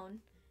make my own.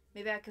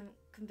 Maybe I can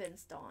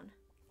convince Dawn.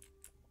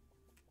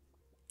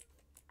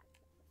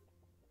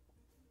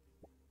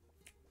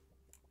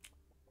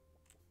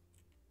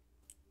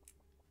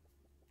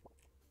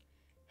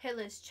 Hey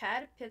Liz,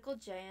 Chad, Pickle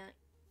Giant,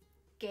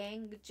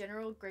 Gang,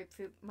 General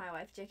Grapefruit, my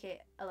wife, JK,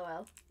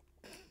 LOL.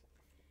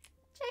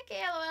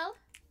 JK, LOL.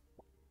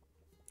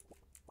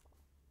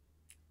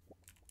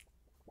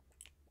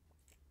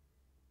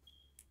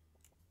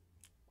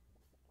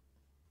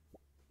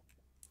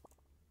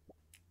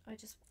 I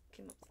just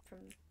came up from...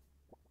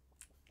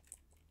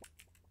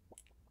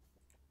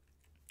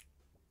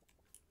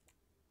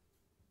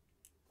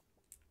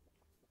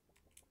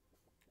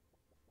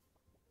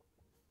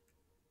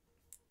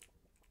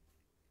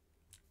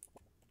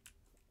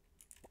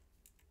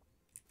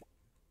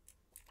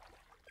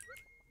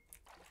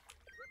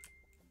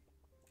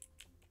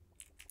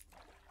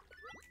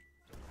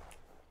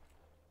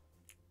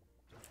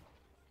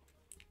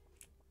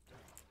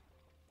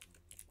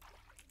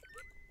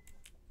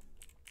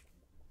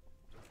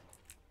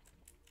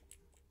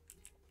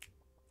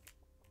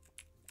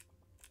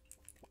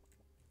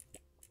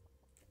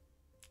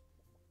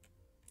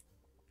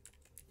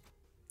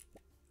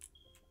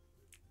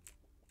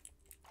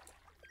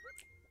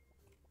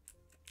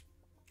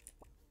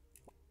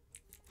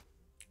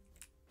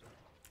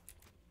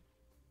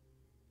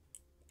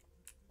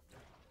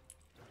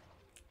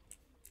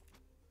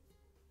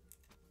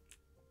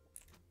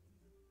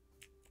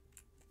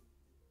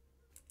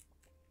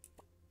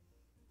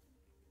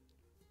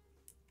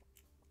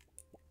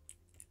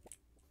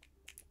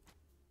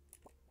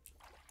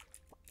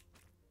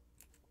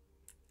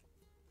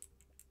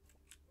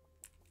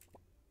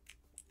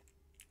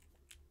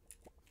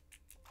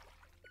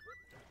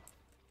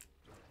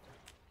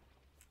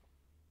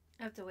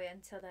 I have to wait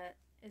until that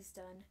is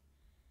done.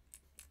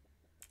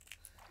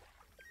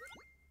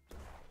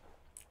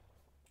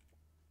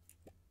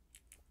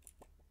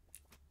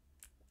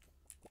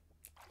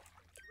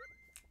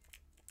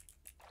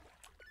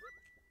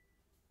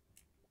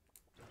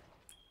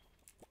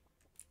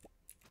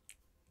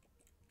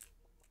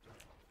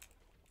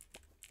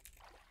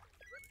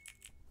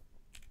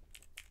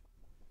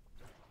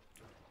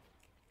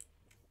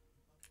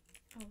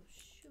 Oh,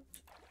 shoot.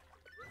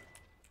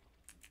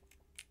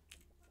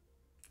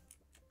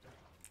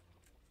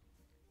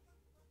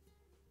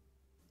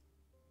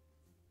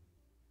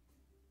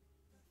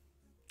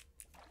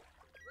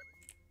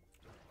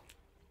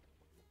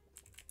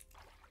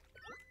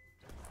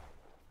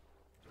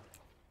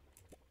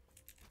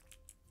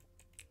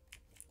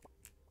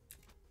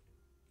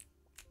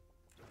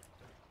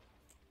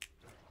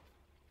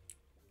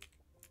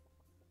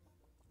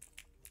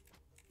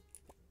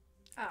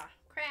 Ah,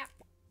 crap.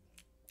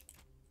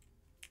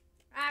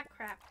 Ah,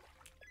 crap.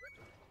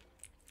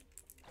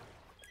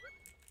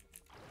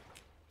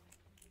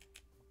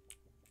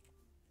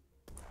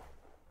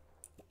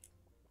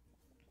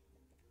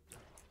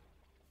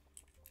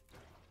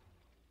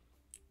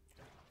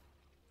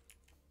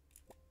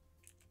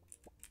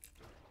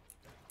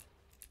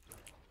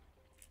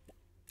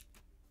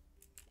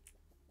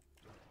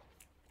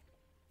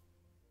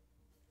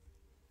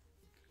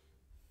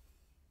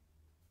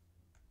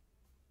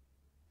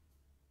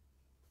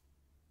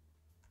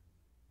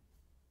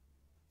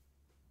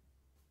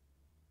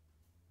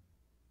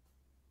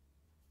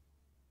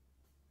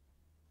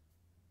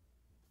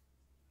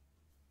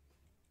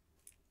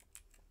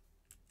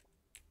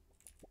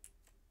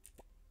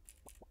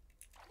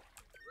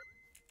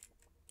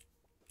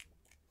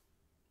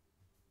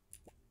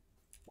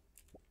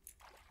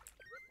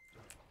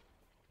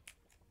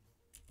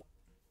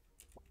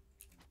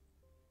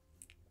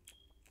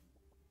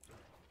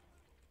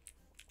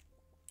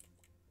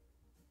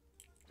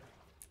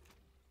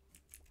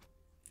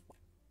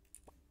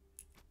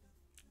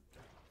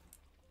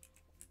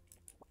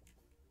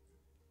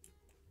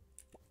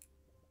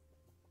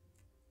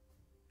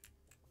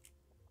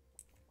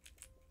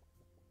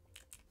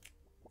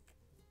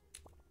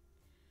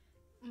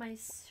 My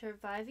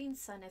surviving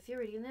son, if you're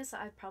reading this,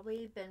 I've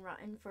probably been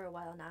rotten for a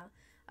while now.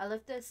 I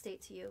left the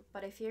estate to you,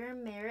 but if you're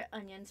Mayor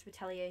Onion's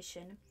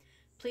retaliation,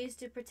 please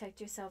do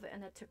protect yourself in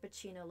the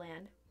Terpacino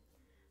land.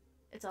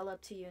 It's all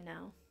up to you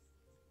now.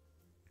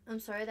 I'm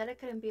sorry that I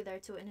couldn't be there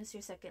to witness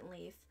your second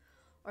leaf,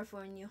 or for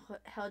when you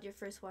held your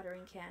first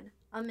watering can.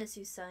 I'll miss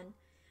you, son.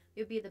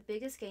 You'll be the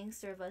biggest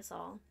gangster of us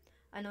all.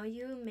 I know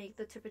you make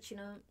the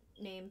Terpacino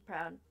name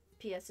proud.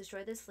 P.S.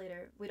 Destroy this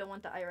later. We don't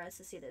want the IRS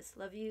to see this.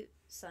 Love you,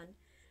 son.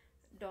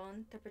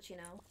 Don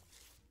Terpacino.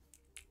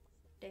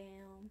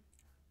 Damn.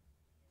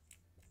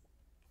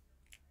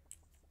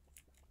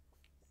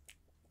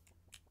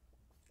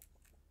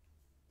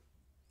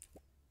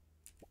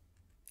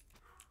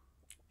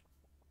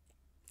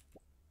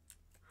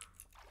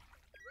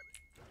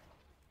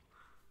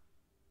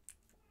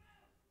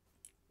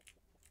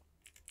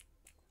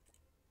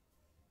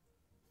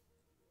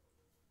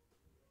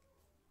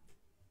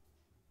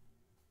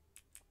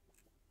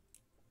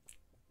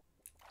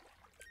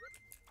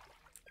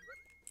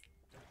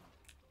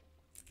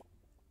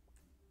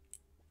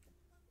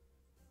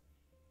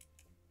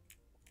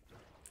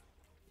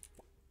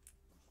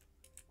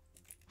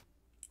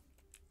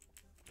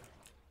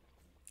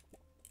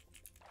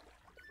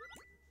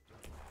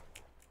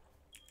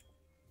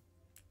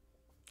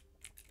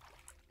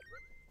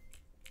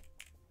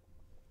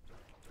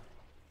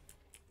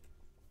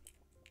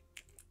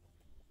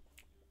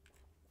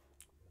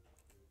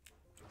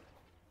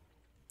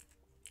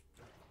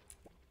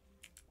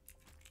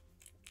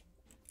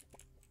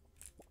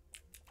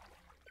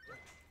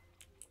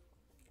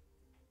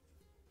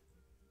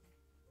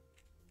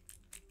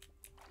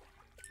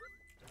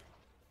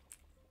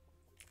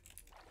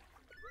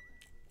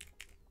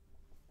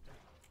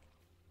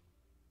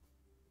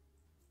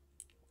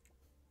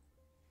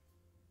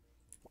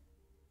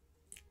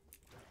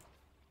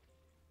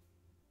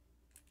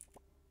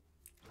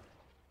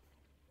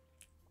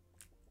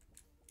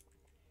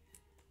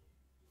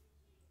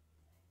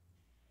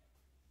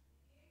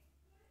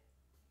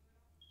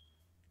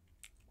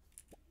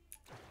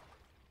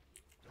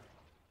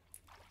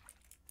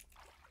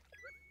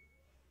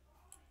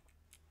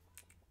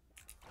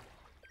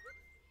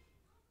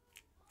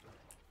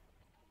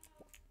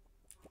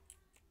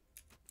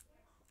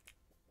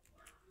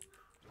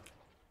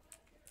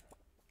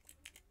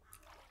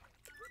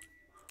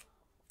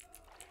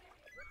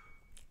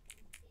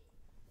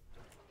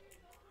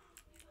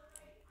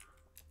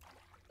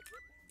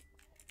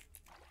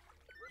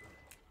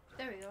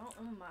 There we go.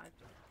 Oh my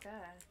god.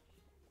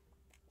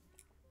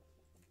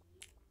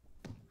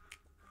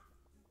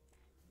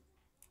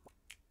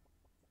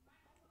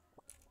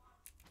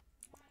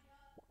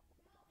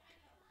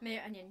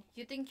 Mayor Onion,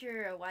 you think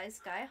you're a wise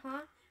guy,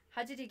 huh?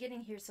 How did you get in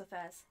here so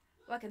fast?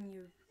 Welcome,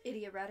 you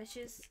idiot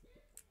radishes.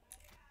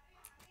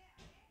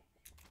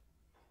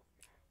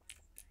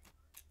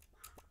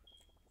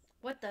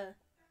 What the?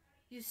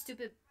 You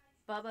stupid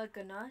Baba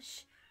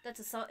Ganache? That's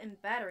assault and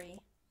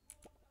battery.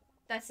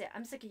 That's it.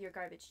 I'm sick of your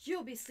garbage.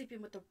 You'll be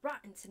sleeping with the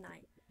rotten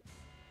tonight.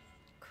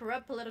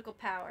 Corrupt political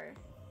power.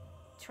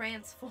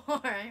 Transform.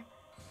 What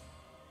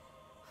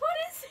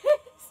is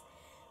this?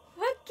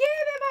 What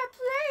game am I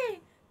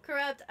playing?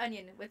 Corrupt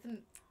onion with...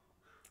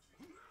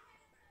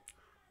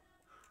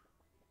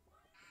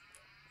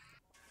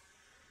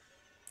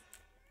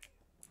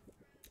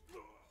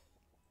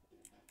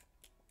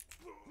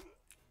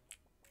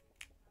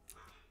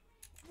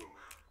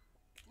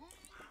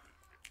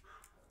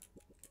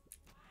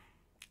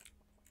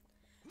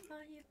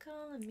 Are you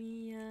calling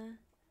me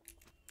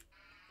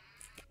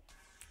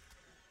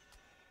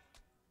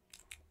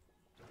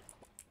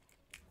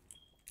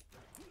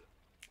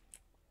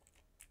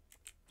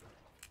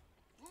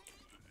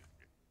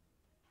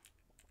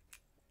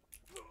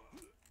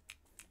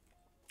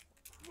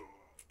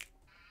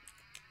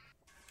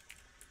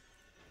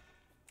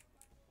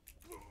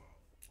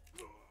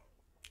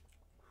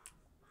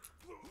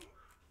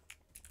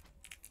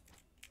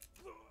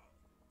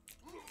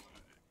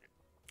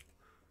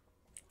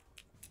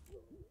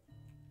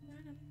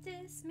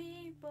Diss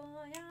me,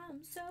 boy,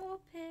 I'm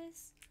so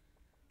pissed.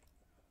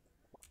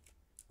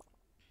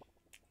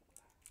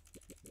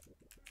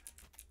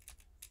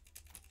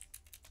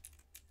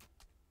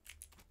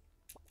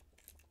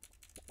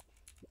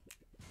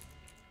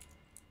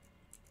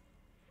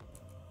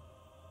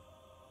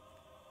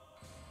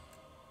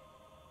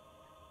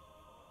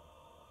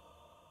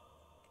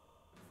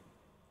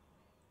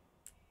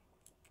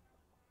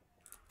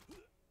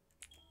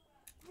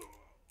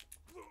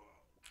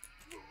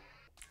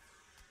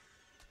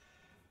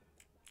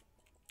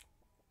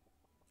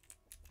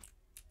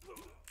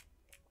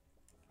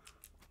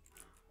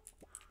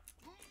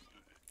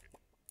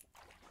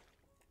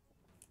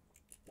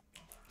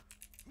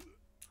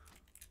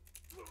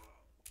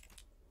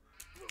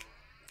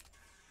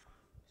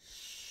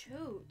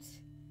 Shoot.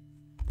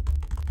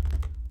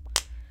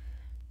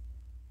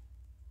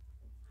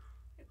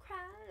 You cry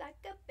like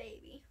a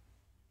baby.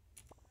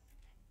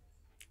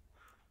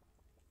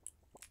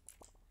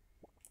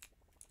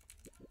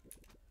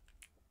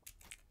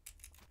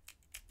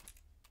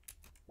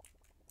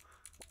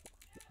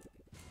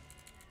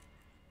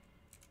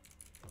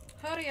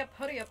 Hurry up,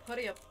 hurry up,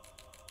 hurry up.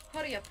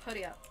 Hurry up,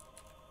 hurry up.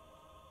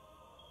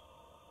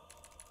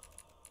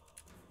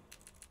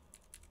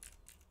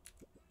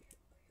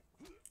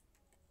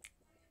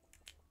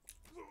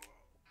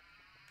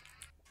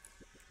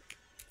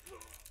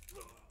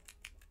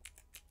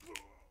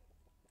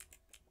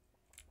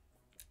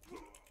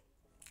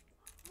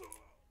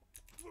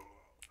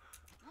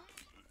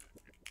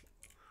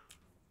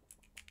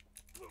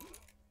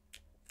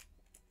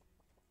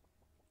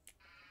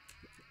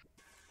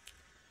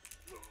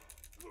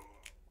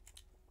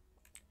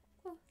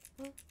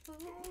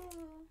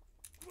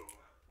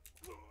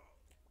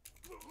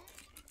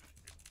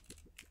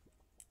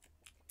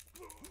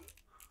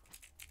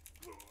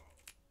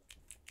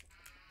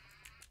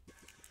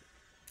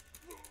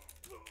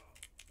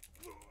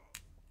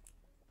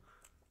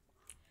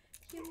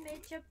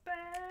 your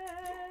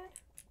bird.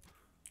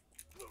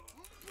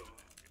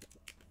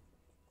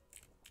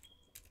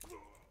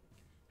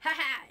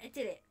 Haha, I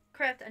did it.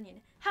 Correct,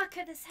 Onion. How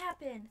could this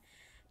happen?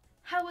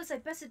 How was I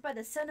bested by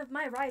the son of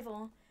my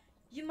rival?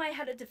 You might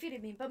have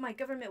defeated me, but my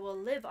government will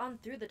live on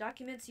through the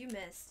documents you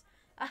missed.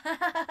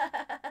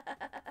 Ah!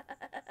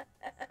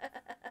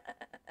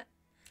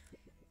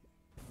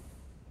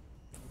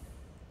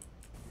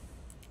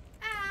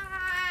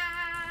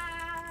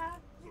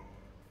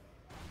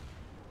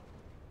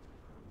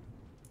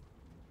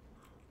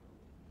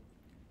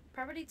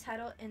 Property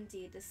title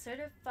indeed. This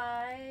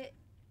certifies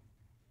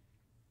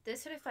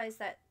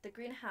that the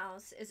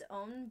greenhouse is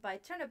owned by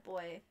Turnip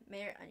Boy,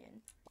 Mayor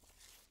Onion.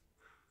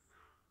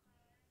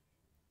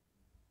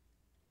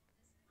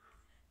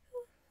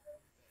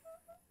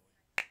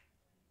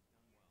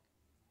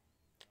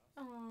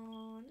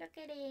 Oh, look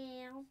at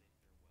him.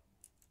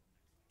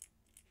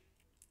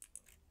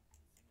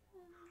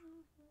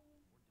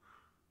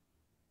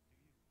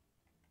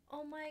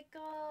 Oh my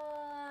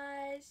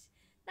gosh.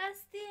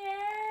 That's the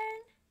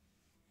end.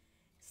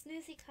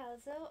 Snoozy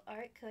Kazo,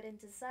 art, code, and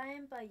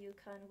design by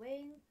Yukon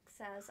Wing.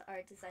 Saz,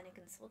 art, design, and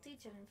consulting.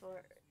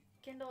 Jennifer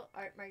Kindle,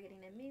 art,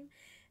 marketing, and meme.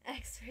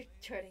 Expert,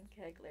 Jordan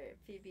Kegler.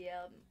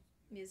 PBL,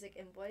 music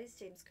and voice.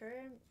 James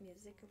Kerr,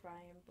 music,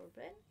 Ryan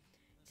Bourbon.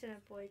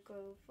 Jennifer Boy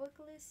Grove,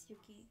 vocalist,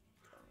 Yuki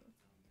Tong.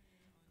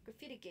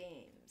 Graffiti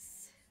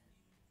Games.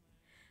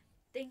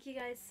 Thank you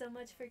guys so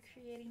much for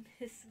creating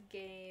this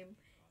game.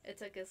 It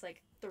took us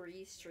like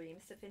 3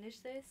 streams to finish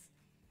this.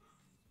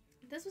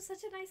 This was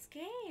such a nice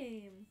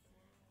game.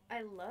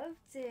 I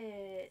loved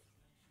it.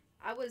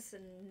 I was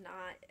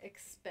not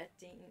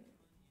expecting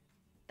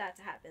that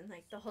to happen.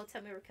 Like, the whole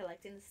time we were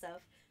collecting the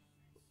stuff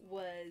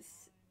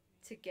was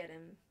to get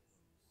him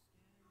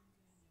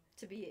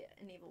to be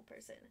an evil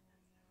person.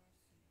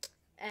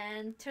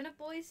 And Turnip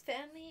Boy's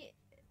family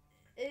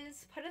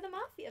is part of the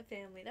Mafia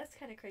family. That's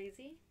kind of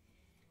crazy.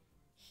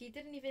 He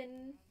didn't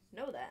even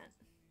know that,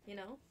 you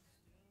know?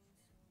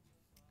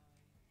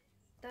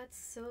 That's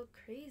so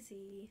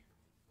crazy.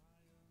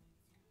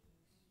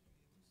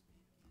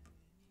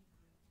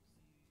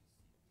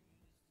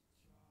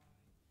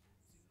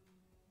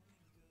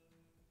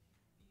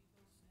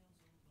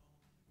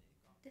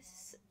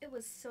 It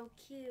was so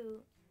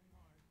cute.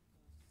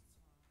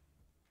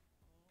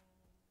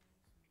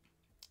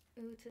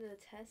 Ooh, to the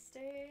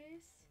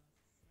testers.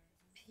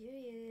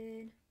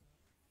 Period.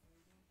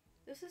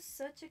 This is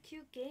such a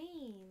cute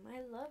game.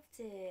 I loved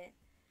it.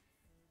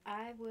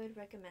 I would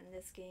recommend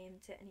this game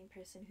to any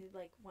person who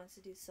like wants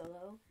to do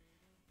solo.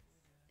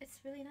 It's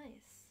really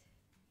nice.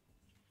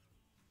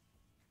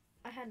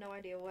 I had no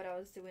idea what I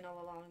was doing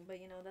all along, but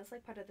you know, that's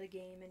like part of the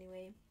game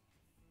anyway.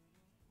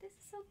 This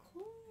is so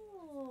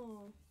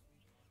cool.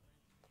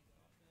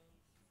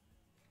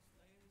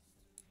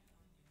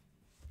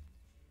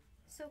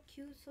 So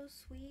cute, so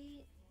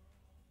sweet.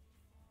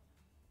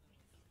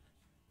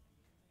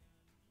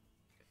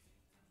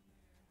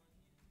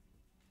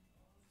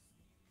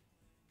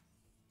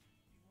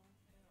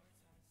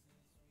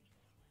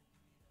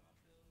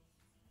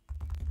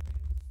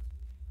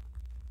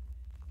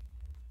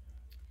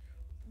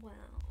 Well.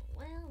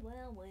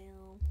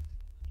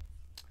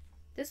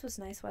 This was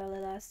nice while it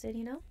lasted,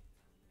 you know?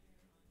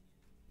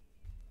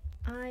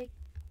 I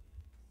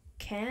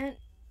can't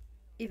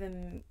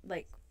even,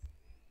 like,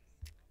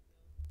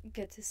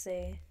 get to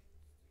say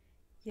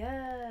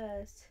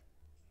yes.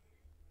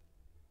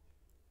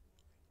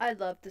 I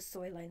loved the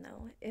storyline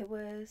though. It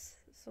was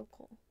so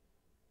cool.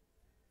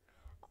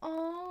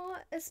 Aww,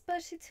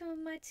 especially to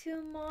my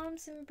 2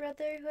 moms and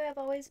brother who have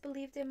always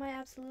believed in my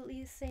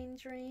absolutely insane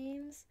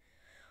dreams.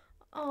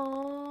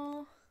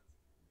 Aww.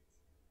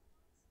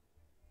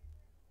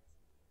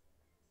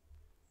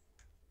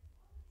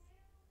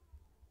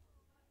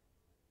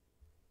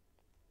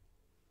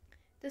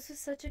 This was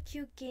such a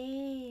cute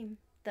game.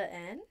 The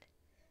end?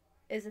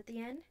 Is it the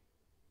end?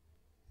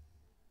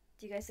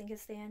 Do you guys think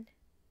it's the end?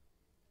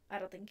 I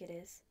don't think it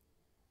is.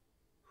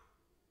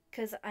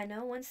 Cause I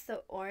know once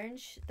the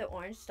orange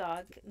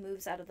dog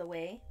moves out of the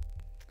way,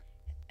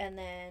 and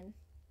then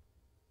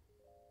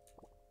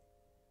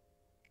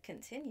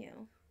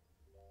continue.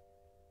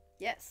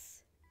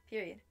 Yes.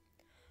 Period.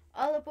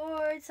 All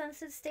aboard!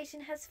 Sunset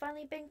Station has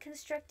finally been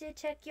constructed.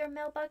 Check your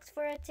mailbox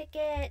for a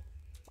ticket.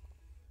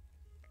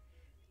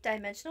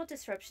 Dimensional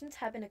disruptions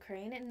have been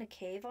occurring in a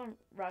cave on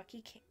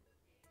Rocky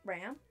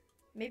Ram.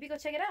 Maybe go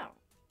check it out.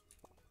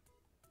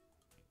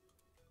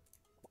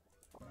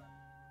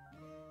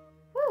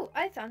 Woo!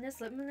 I found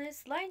this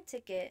limitless line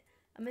ticket.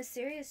 A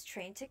mysterious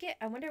train ticket?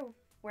 I wonder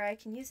where I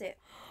can use it.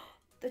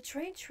 The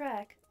train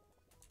track.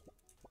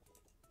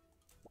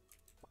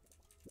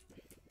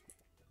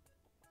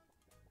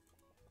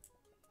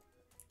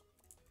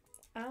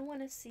 I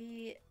want to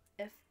see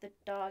if the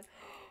dog...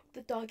 The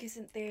dog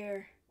isn't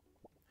there.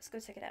 Let's go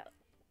check it out.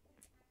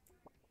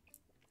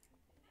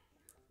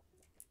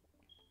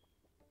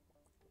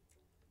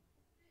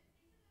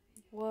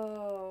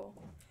 Whoa.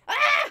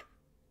 Ah!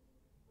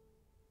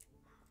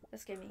 That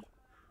scared me.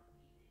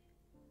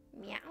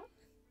 Meow.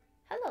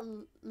 Hello.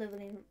 Hello,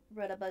 living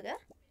rutabaga.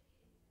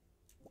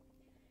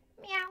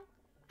 Meow.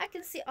 I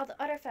can see all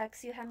the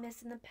artifacts you have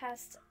missed in the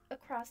past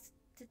across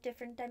the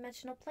different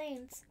dimensional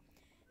planes.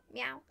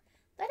 Meow.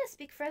 Let us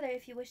speak further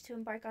if you wish to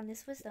embark on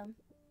this wisdom.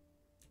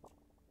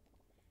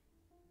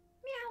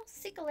 Meow.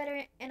 Seek a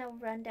letter in a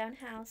rundown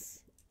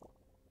house.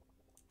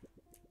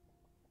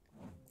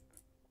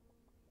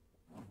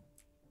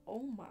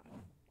 Oh my.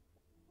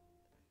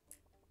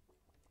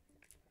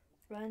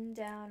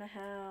 Rundown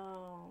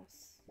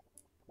house.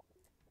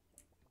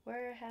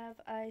 Where have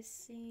I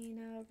seen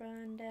a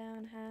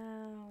rundown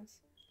house?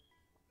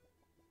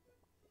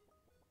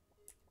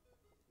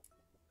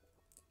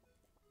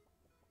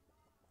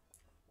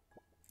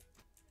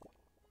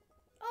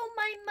 Oh,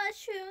 my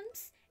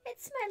mushrooms!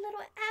 It's my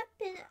little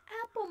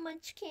apple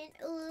munchkin.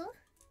 Ugh.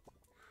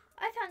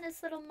 I found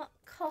this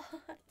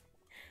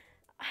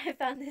I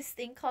found this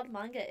thing called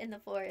manga in the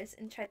forest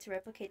and tried to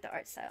replicate the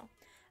art style.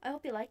 I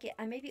hope you like it.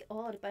 I may be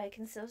old, but I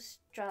can still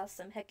draw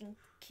some heckin'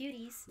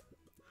 cuties.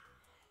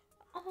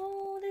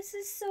 Oh, this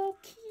is so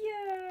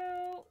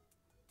cute.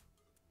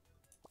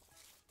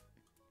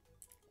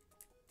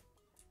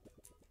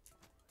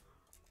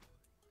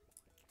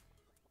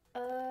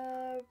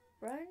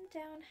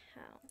 Rundown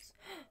house.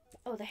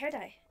 Oh, the hair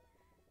dye.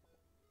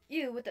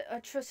 You with the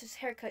atrocious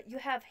haircut, you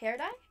have hair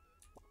dye?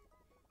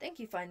 Thank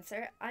you, fine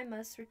sir. I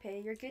must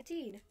repay your good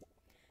deed.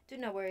 Do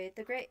not worry,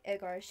 the great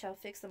Egar shall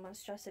fix the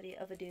monstrosity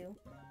of a do.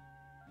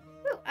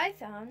 Ooh, I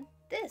found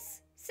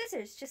this.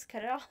 Scissors, just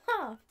cut it all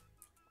off.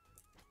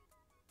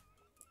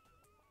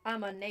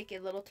 I'm a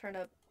naked little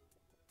turnip.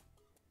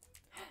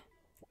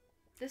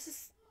 This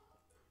is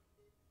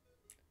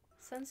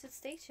Sunset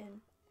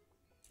Station.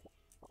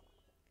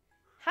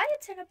 Hiya,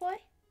 turnip boy.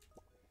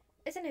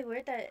 Isn't it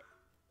weird that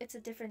it's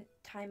a different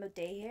time of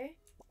day here?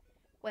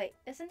 Wait,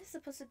 isn't this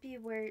supposed to be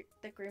where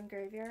the Grim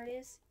Graveyard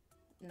is?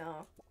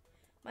 No.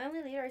 My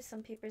only lead are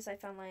some papers I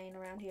found lying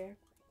around here.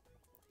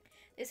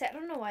 They say I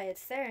don't know why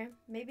it's there.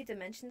 Maybe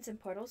dimensions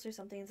and portals or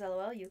something's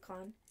LOL,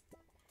 Yukon.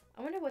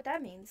 I wonder what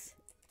that means.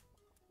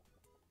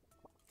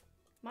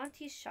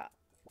 Monty's shop.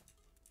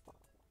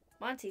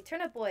 Monty,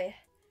 turnip boy.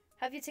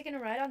 Have you taken a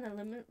ride on the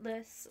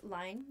Limitless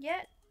line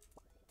yet?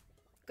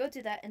 Go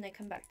do that and then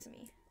come back to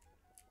me.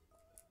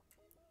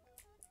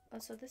 Oh,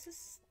 so this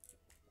is...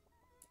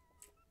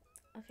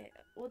 Okay,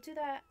 we'll do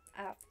that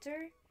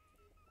after.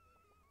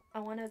 I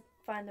want to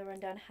find the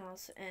rundown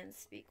house and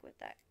speak with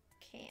that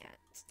cat.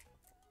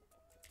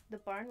 The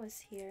barn was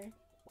here.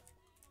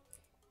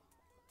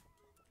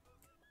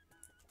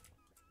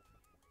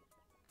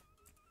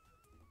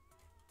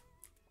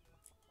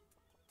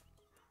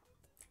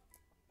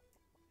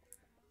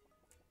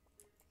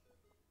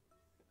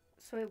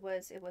 So it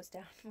was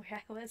down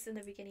where I was in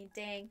the beginning.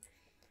 Dang.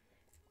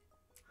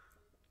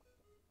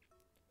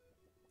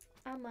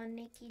 I'm a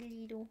naked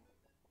little.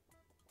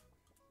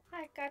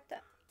 I got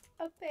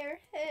a bare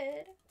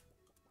head.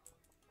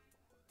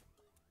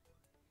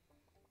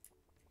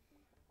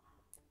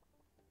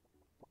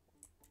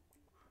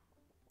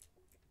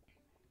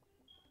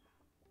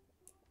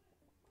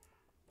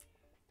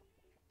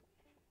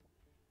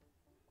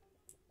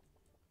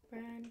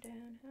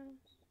 Rundown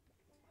house.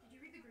 Did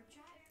you read the group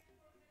chat?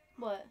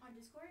 What? On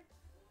Discord?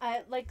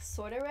 I like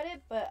sorta read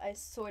it, but I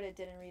sorta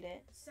didn't read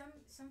it.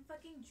 Some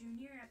fucking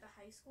junior at the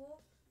high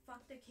school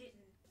fucked a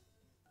kitten.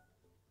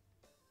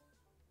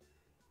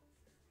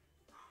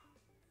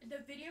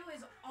 The video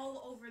is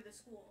all over the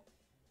school.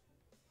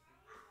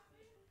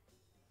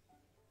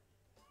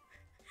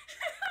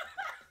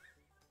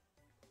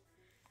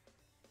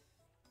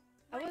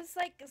 I was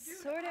like Dude,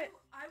 sorta.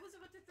 I was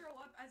about to throw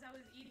up as I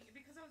was eating it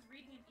because I was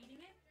reading and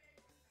eating it.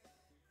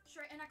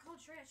 And I called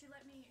Shreya. She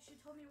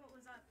told me what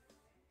was up.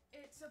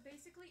 So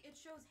basically it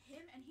shows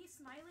him and he's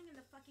smiling in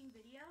the fucking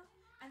video,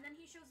 and then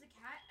he shows the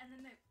cat, and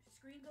then the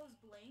screen goes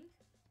blank,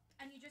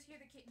 and you just hear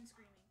the kitten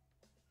screaming.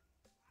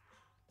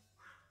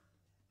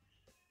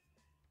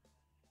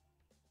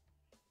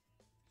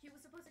 He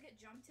was supposed to get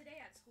jumped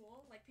today at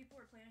school, like people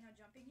were planning on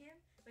jumping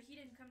him, but he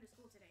didn't come to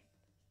school today.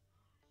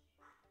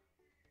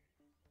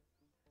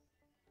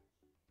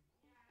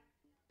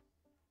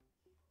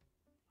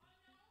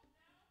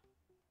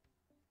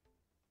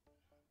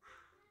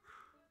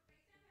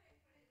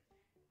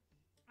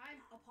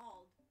 I'm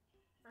appalled,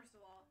 first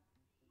of all.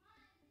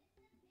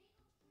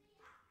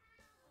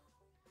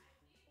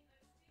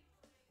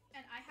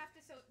 And I have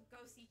to go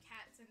see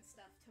cats and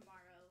stuff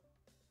tomorrow.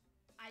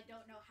 I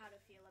don't know how to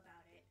feel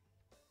about it.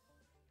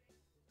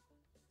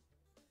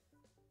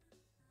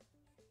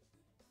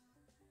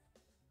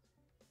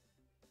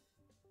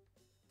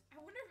 I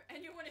wonder if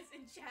anyone is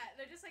in chat.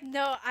 They're just like...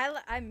 No,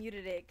 I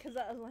muted it because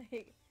I was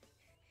like...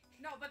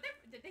 No, but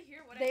did they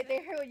hear what I said?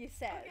 They heard what you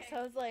said, Okay. so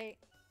I was like...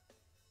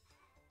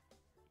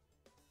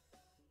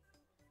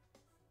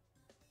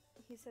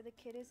 He said the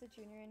kid is a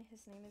junior and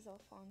his name is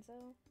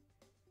Alfonso.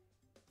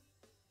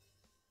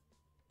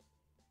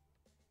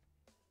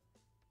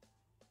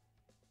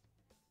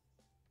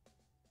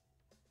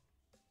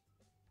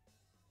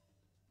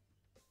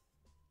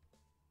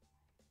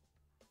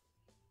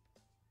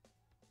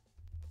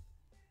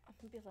 I'm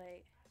gonna be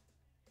like...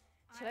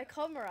 Should I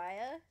call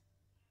Mariah?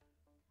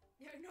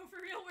 Yeah, no,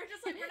 for real. We're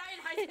just like, we're not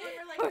in high school.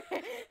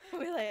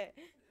 We're like,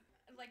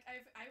 we're like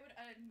I would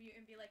unmute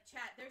and be like,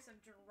 chat, there's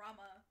some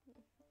drama.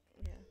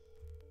 Yeah.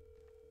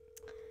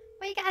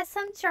 We got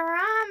some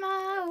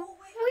drama. Oh,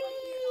 wait,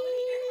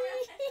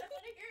 I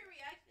want to hear a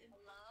reaction.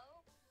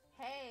 Hello?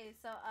 Hey,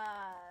 so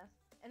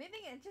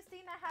anything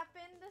interesting that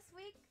happened this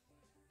week?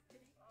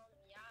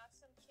 Yeah,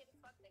 some kid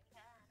fucked the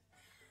cat.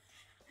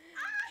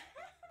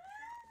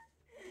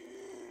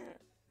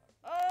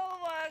 Oh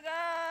my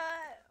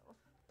god.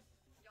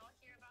 Y'all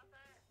hear about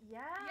that?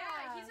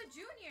 Yeah, he's a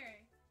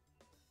junior.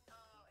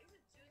 Oh, he's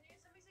a junior?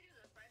 Somebody said he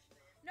was a freshman.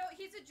 No,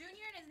 he's a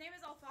junior and his name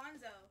is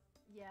Alfonso.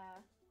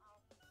 Yeah.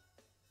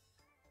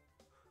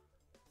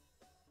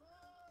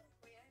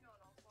 Wait, I know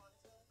an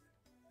Alfonso.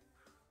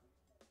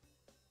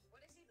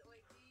 What is he?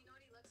 Wait, do you know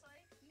what he looks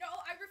like? No,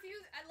 I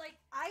refuse. I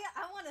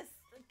want to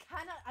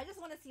I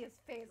just want to see his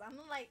face. I'm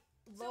like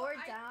lower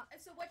down.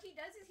 So what he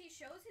does is he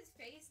shows his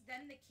face,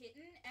 then the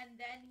kitten, and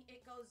then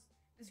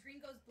the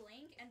screen goes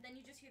blank, and then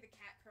you just hear the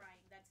cat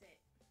crying. That's it.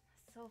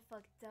 So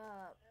fucked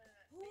up.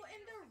 Who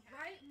in their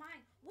right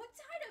mind? What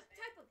type of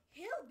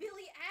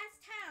hillbilly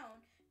ass town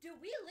do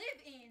we live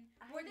in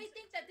where they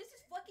think that this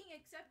is fucking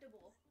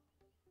acceptable?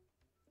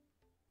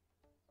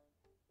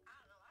 I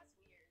don't know, that's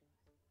weird.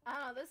 I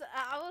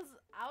don't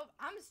know.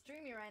 I'm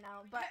streaming right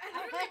now, but I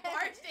literally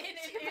barged in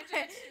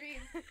Anjanette's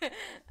stream.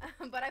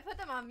 But I put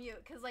them on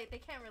mute because like we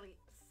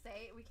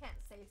can't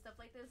say stuff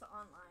like this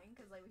online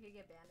because like we could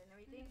get banned and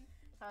everything.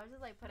 So I was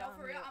just like put it on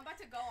For real, mute. I'm about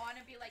to go on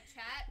and be like,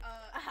 chat,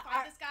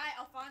 find this guy,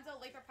 Alfonso,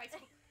 Lathrop High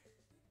School.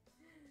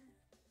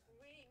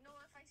 Wait, no,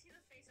 if I see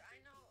the face,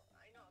 I know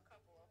a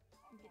couple of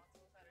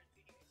Alfonsos that are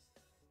juniors.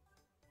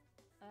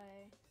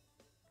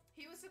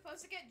 He was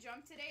supposed to get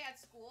jumped today at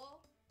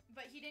school,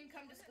 but he didn't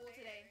come to school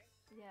today.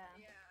 Yeah.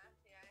 Yeah,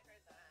 I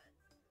heard that.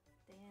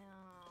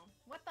 Damn.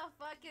 What the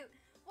fuck is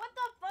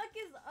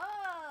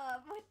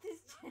up with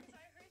this? No, because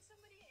I heard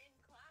somebody in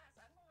class,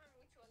 I don't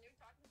remember which one, they were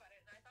talking about it,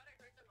 and I thought I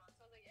heard them wrong,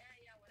 so I was like,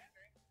 yeah, whatever.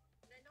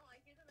 And then no, I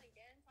hear them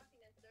again talking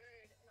in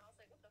third, and I was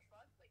like, what the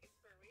fuck? Like, it's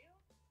for real?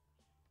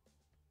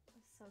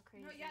 It's so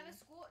crazy. No, yeah, the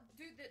school,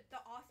 dude, the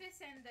office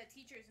and the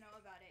teachers know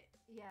about it.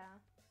 Yeah.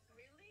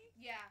 Really?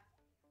 Yeah.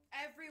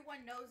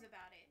 Everyone knows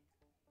about it.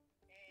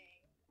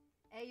 Dang.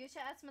 Hey, you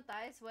should ask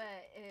Matthias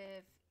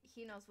if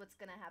he knows what's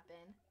gonna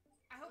happen.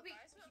 I hope he...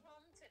 I went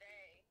home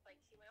today. Like,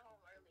 he went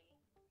home early.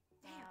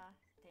 Damn.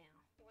 Damn.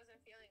 He wasn't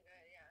feeling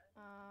good, yeah.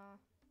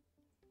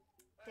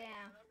 But,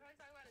 Damn. I'll probably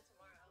talk about it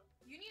tomorrow.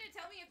 You need to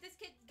tell me if this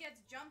kid gets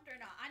jumped or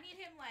not. I need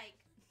him, like,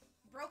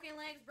 broken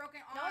legs,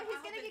 broken arms. No,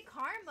 he's gonna get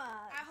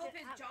karma. I hope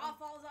his jaw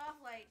falls off,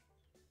 like...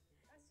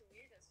 That's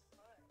weird as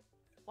fuck.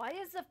 Why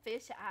is the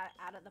fish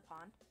out of the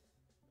pond?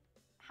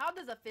 How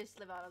does a fish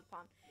live out of the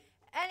pond?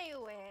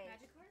 Anyway.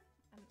 Magic cord?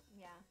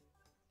 Yeah.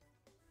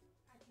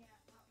 I can't.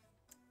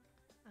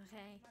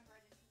 Okay. My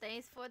brain is...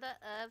 Thanks for the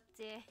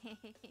update.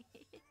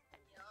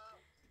 Yup.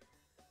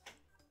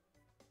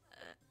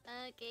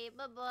 Okay,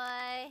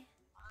 bye-bye.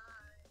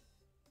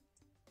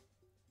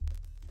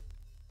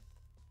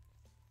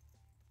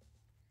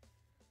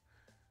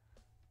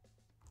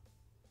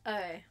 Bye.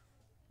 Okay.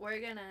 We're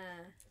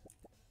gonna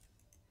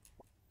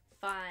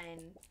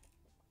find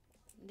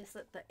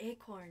the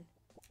acorn.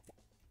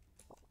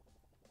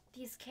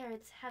 These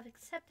carrots have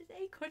accepted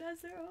acorn as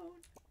their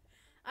own.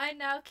 I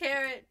now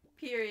carrot,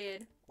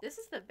 period. This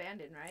is the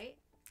abandoned, right?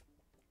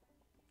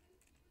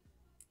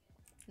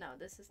 No,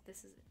 this is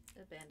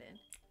abandoned.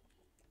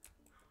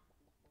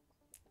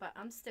 But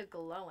I'm still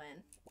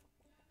glowing.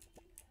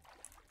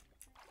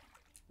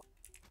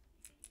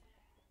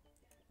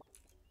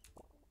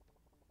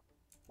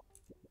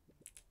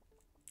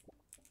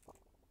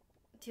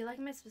 Do you like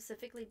my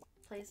specifically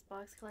placed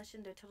box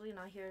collection? They're totally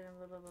not here.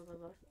 Blah, blah, blah, blah,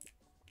 blah.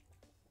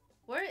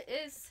 Where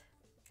is...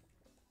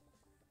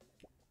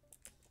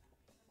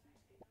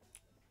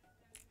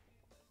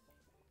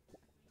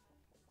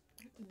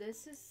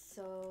 This is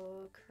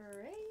so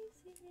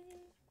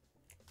crazy.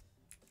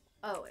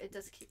 Oh, it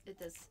does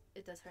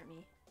hurt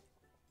me.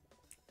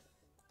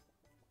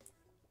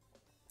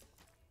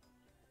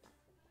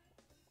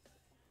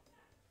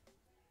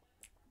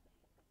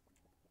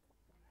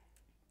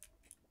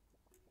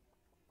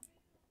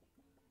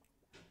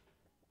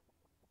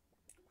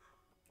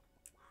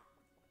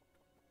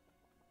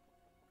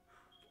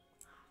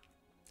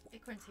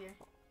 Acorn's here.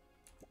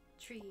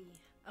 Tree.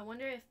 I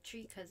wonder if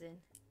tree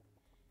cousin.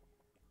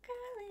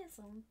 Girl is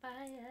on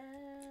fire.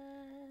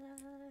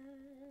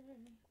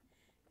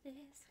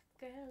 This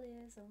girl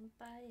is on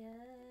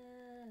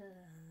fire.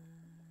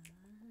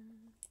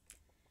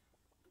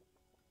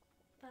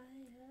 Fire.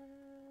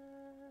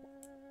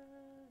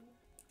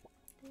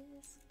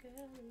 This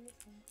girl is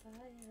on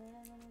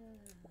fire.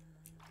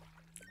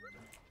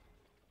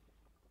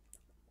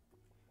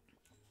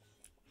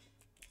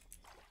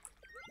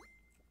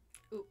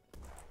 Oop.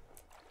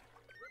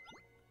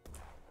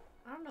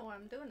 I don't know why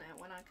I'm doing that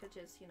when I could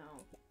just, you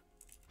know,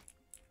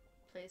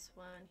 place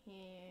one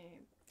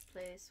here,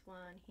 place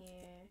one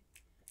here.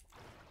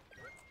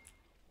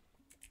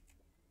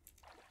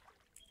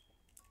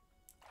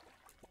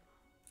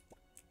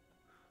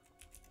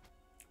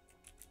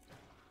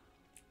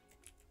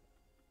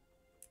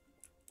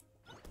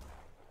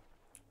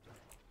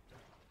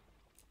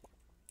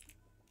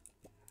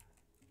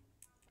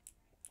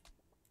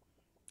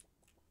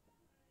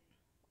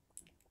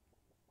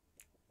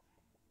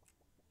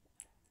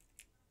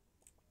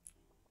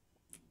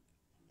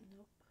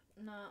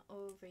 Not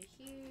over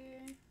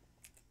here.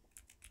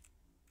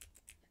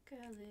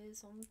 Girl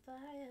is on fire.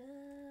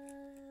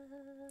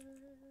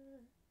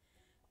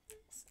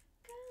 This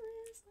girl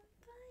is on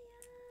fire.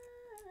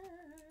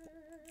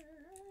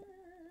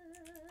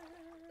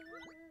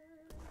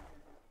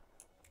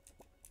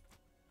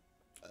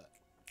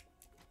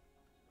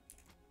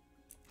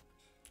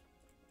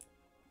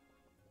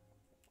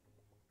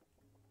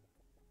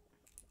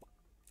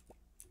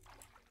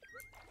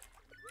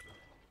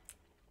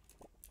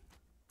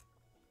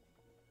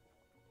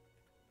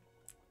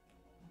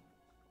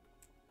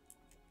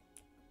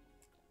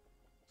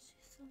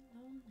 She's a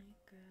lonely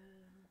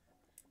girl.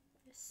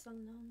 It's a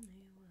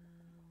lonely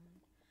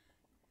world.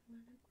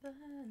 Wanna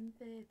burn,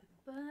 baby,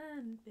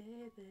 burn,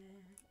 baby.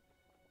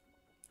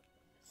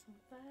 It's on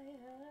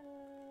fire.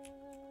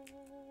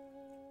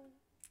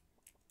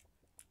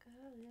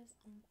 Girl is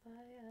on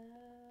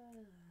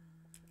fire.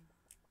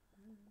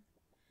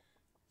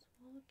 It's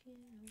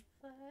walking on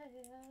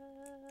fire.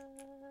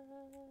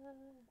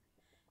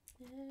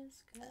 This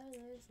girl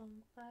is on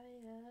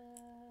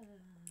fire.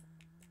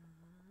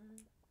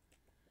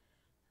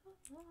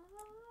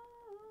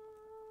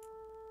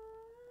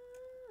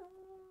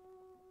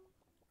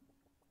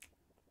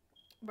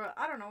 Bro,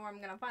 I don't know where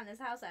I'm gonna find this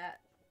house at.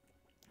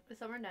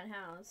 It's a rundown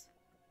house.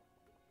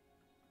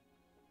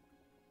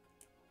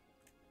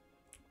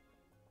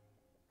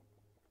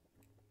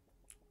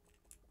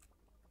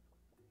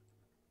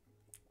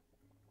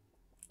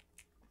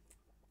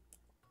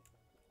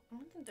 I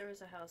don't think there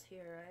was a house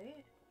here,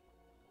 right?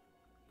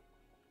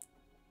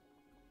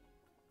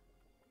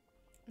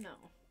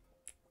 No.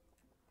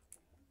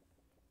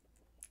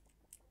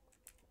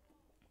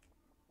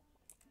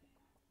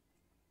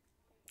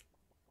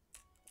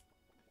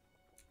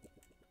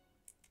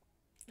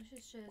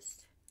 This is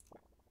just...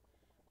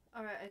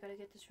 Alright, I gotta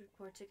get this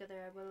report together.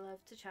 I would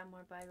love to chat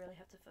more, but I really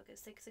have to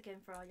focus. Thanks again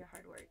for all your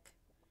hard work.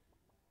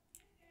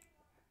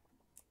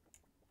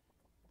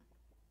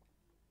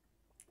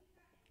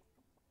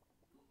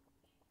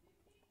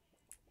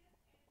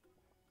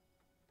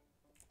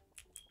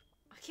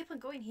 I keep on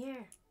going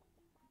here.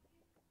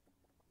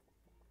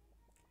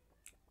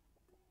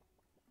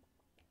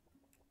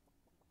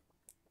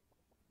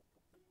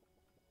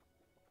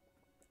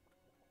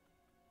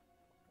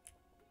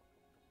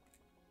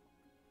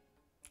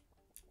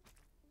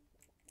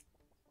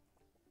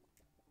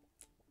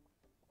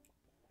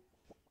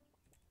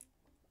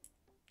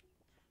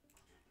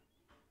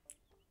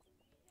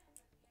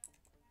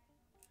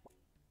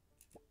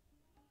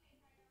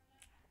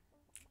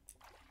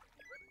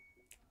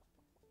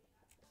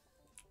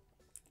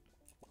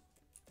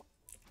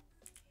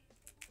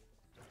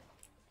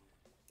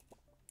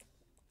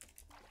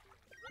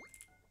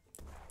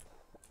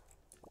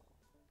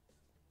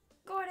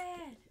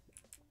 Gordon!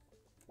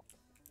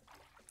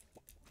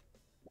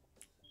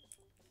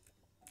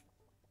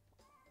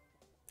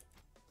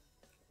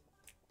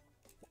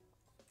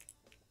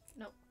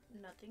 Nope,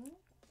 nothing.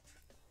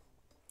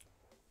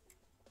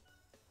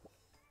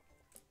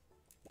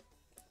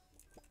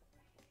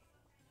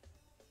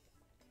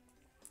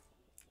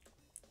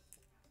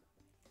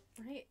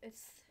 Right,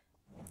 it's...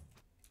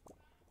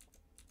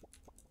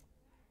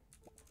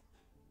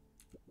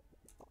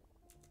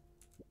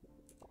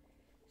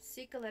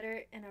 Seek a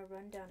letter in a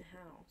rundown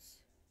house.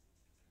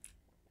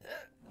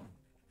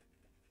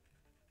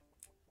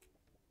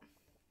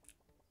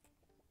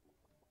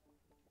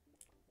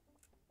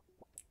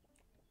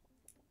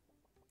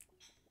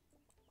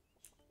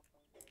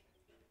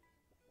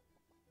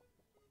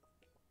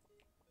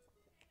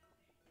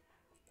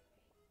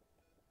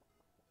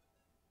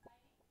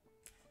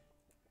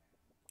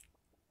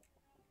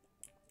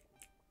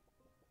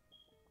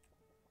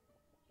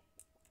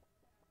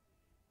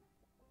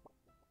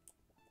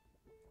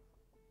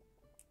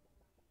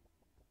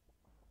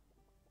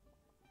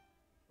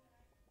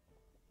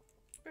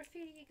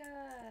 Graffiti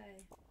guy!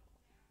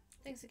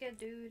 Thanks again,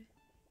 dude.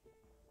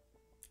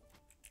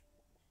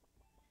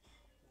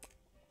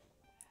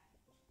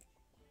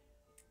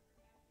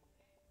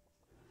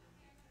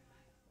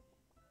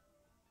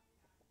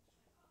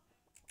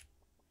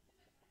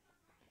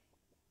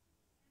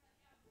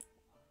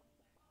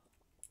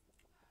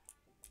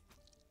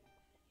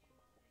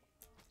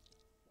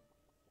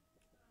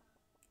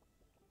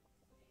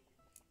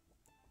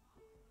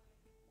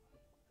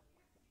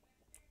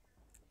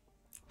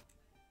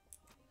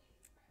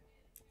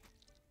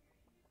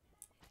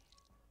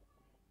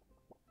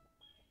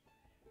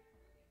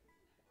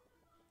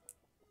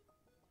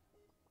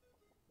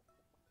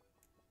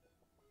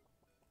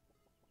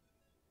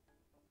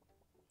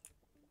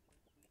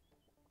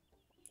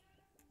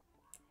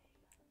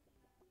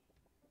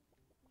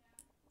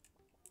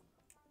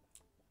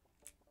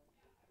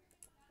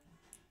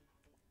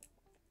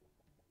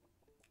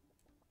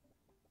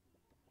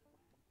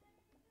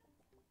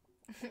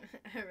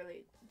 I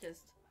really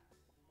just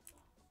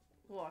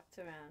walked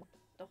around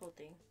the whole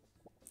thing.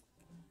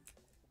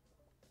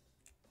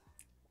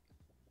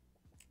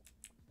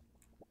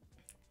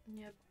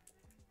 Yep.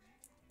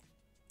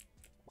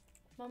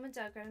 Mom and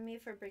Dad grounded me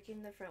for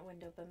breaking the front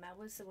window, but Matt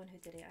was the one who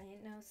did it. I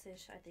ain't no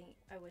sish. I think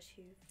I wish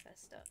he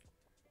fessed up.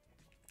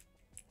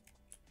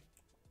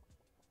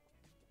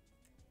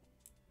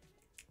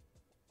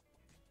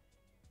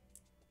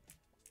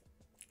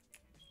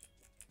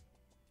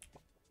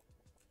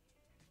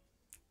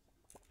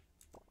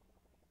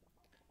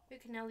 We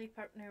can now leave,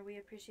 partner. We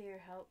appreciate your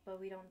help, but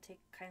we don't take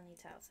kindly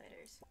to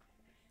outsiders.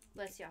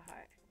 Bless your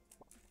heart.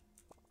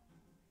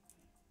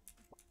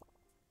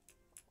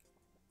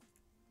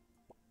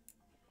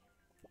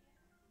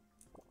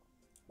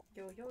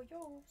 Yo, yo,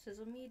 yo.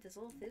 Sizzle me,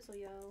 dizzle, fizzle,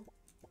 yo.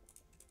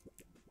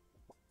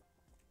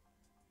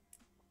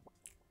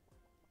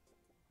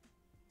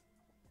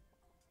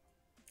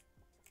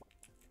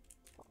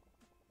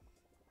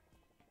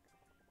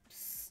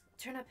 Psst,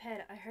 turn up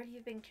head. I heard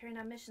you've been carrying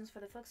out missions for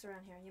the folks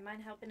around here. You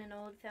mind helping an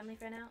old family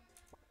friend out?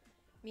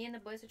 Me and the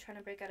boys are trying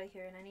to break out of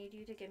here, and I need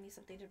you to get me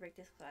something to break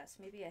this glass.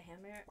 Maybe a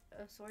hammer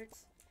of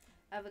sorts?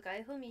 I have a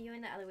guy who'll meet you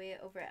in the alleyway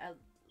over at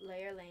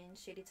Layer Lane,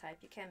 shady type.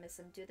 You can't miss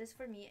him. Do this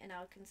for me, and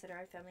I'll consider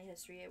our family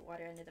history at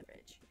water under the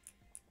bridge.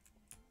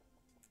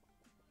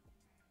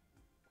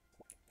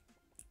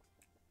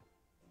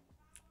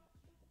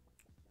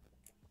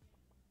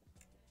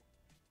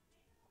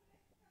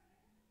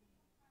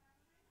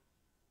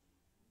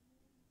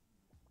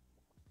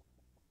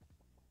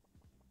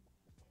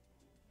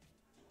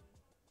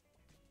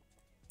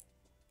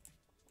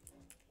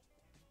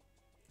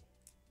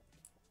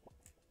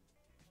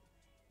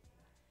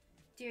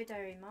 Dear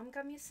Diary, Mom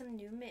got me some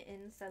new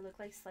mittens that look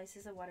like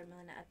slices of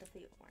watermelon at the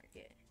flea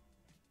market.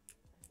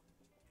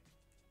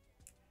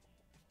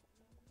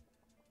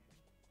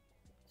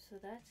 So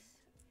that's...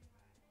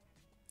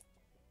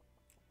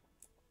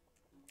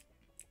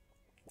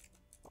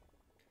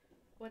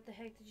 What the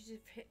heck did you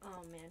just hit?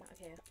 Oh man,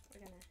 okay,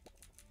 we're gonna...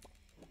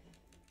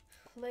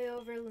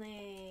 Layover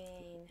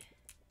lane.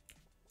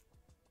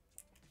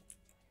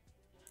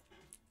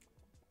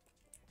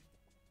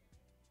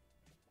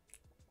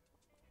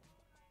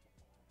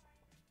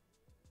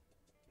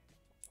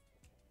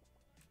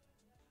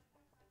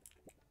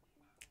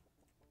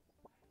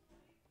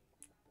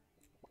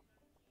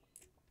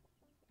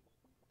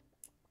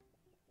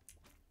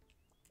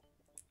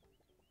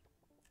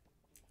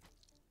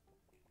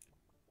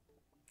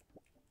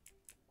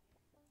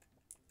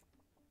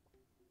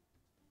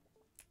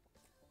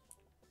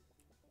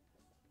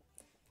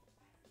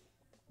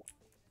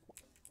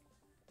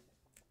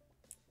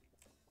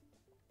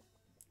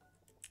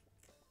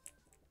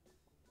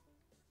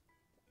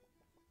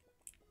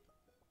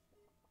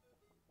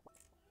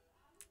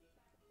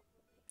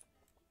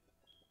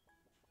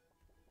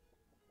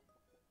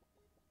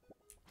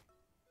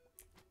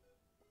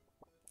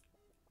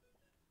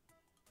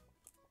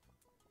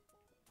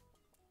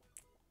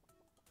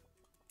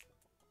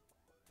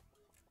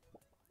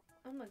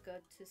 I'm gonna go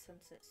to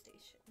Sunset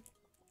Station.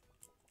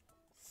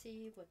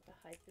 See what the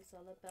hype is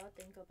all about,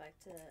 then go back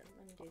to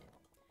London.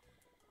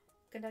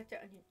 Conductor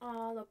Onion,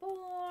 all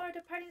aboard!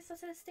 Departing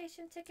Sunset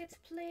Station tickets,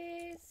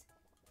 please!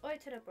 Oi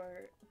to the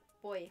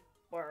boy.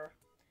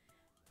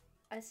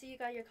 I see you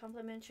got your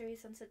complimentary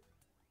Sunset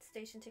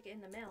Station ticket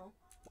in the mail.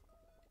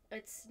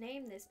 It's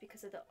named this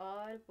because of the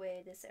odd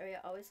way this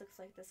area always looks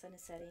like the sun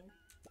is setting.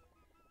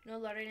 No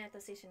loitering at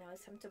the station now,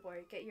 it's time to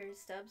board. Get your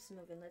stubs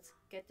moving, let's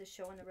get the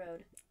show on the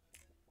road.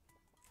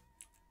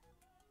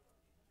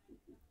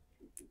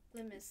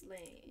 Limis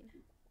Lane.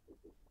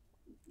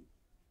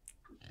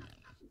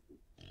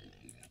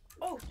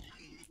 Oh!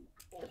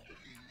 Oh!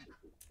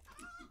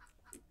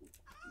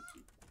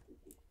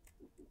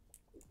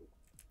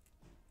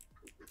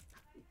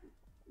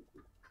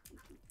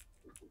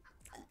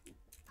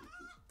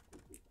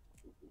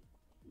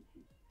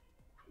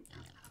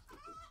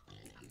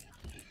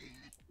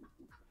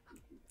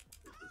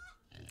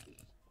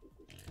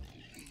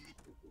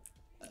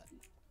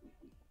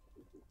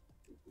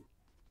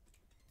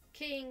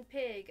 King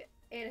Pig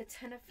ate a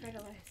ton of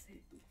fertilizer.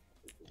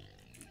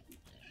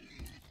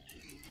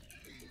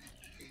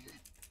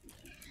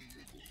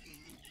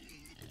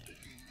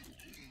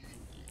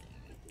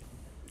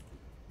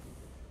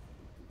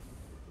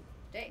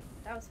 Dang,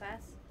 that was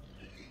fast.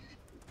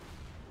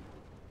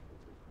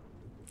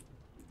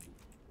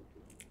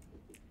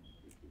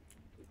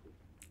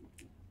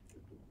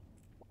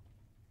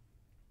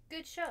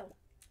 Good show.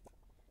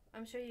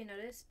 I'm sure you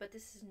noticed, but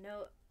this is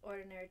no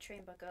ordinary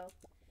train, bucko.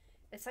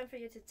 It's time for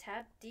you to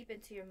tap deep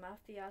into your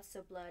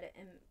mafioso blood,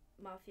 and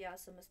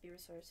mafioso must be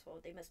resourceful.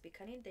 They must be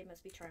cunning, they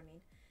must be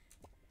charming.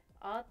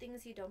 All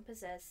things you don't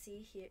possess, see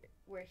here,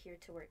 we're here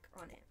to work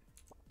on it.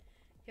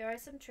 Here are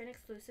some train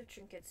exclusive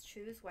trinkets.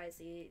 Choose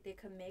wisely. They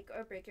can make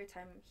or break your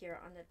time here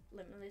on the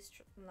limitless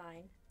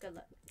line. Good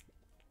luck.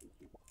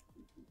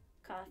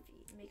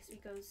 Coffee. Makes me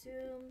go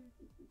zoom.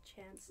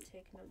 Chance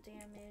take no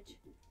damage.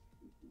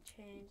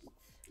 Change.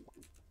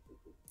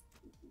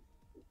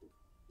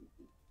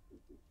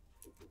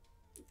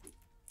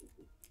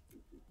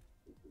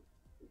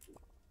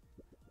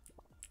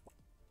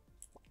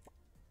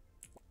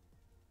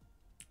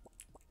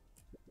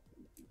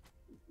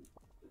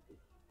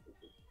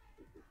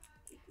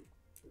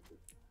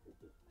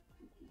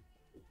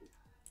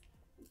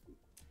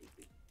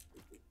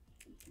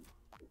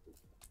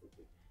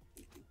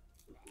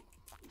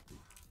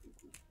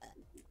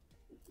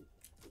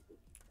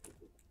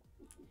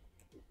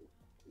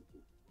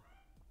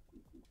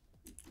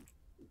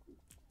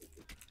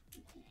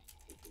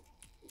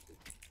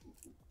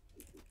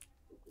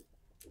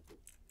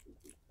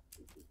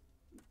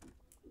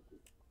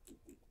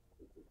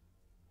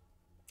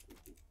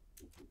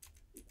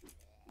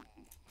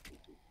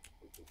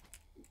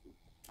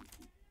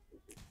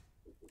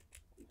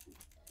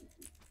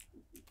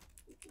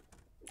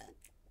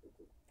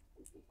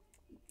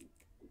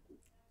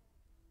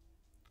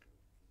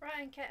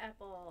 Ryan Cat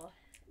Apple.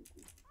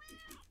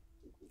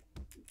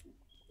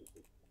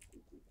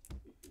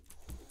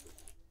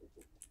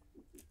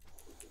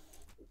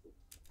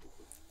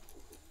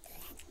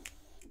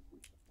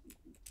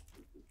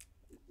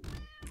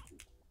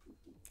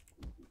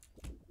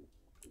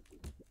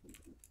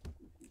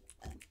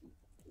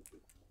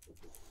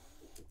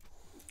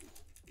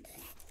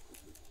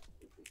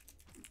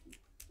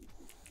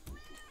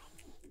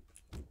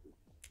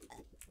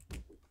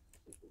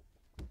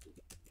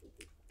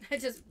 I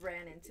just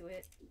ran into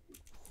it.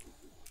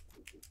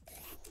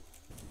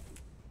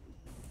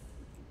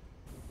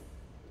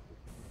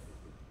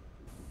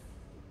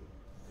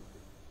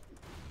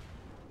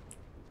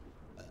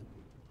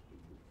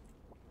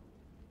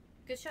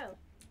 Good show.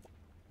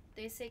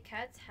 They say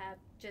cats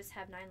just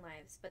have 9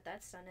 lives, but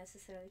that's not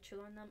necessarily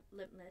true on the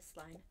Limitless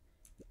line.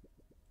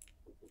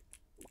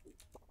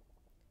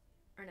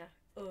 Or not.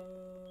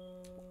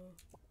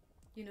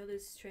 You know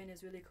this train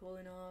is really cool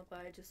and all, but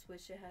I just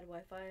wish it had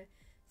Wi-Fi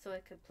so I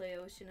could play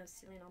Ocean of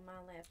Ceiling on my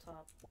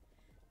laptop.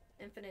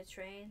 Infinite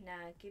train?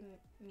 Nah, give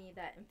me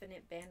that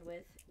infinite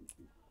bandwidth.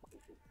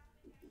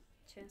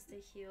 Chance to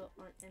heal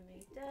on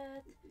enemy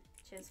death.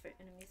 Chance for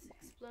enemies to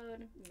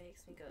explode.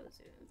 Makes me go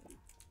zoom.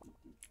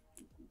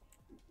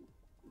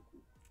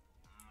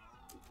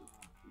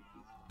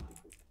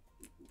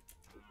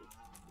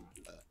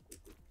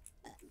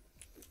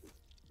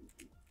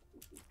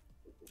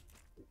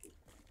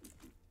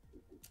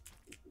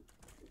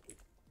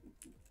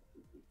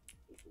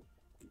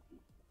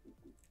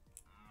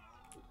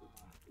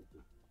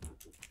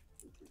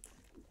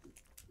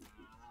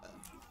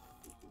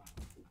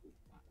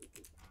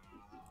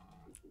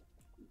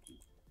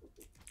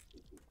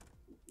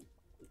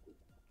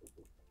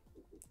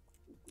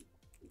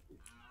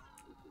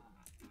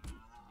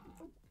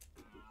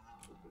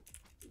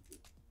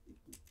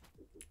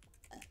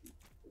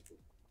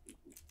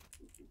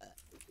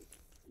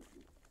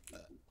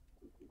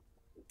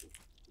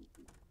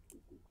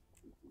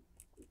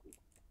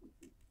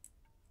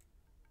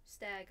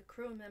 Stag, a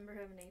cruel member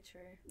of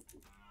nature.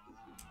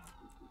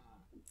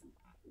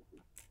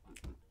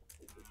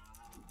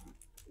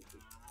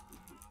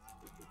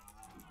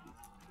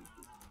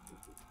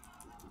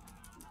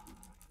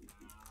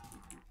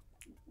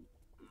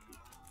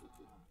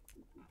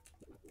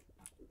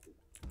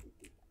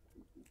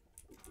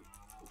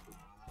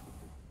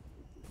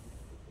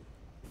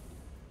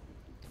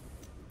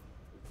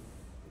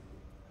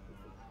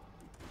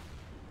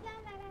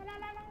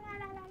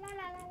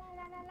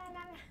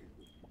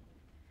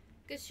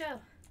 Good show.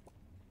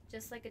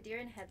 Just like a deer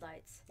in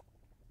headlights.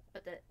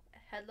 But the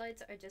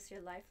headlights are just your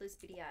lifeless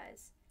beady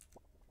eyes.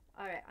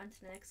 Alright, on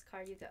to the next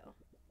car you go.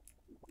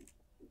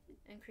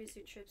 Increase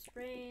your trip's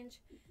range.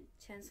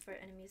 Chance for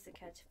enemies to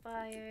catch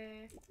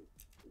fire.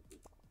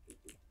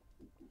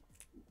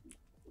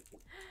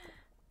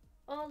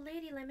 Oh,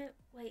 lady limit.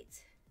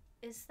 Wait,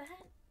 is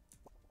that?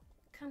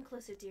 Come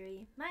closer,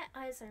 dearie. My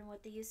eyes aren't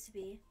what they used to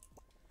be.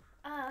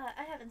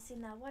 I haven't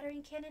seen that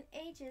watering can in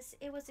ages.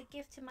 It was a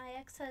gift to my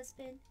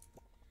ex-husband.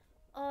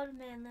 Old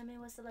man Lemon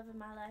was the love of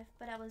my life,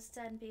 but I was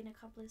done being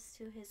accomplice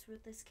to his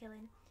ruthless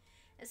killing.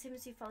 It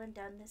seems you've fallen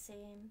down the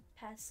same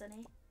path,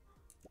 Sonny.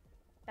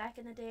 Back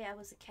in the day, I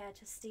was a cat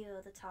to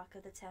steal the talk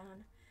of the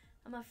town.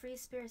 I'm a free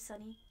spirit,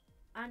 Sonny.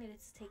 I needed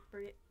to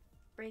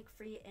break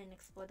free and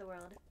explore the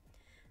world.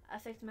 I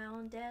faked my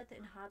own death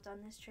and hopped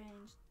on this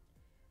train.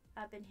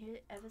 I've been here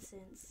ever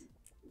since.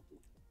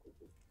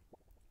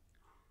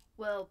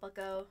 Well,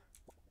 bucko,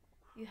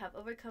 you have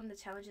overcome the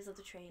challenges of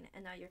the train,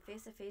 and now you're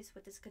face to face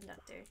with this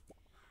conductor.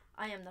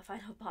 I am the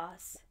final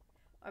boss.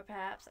 Or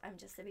perhaps I'm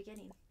just the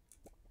beginning.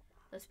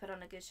 Let's put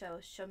on a good show.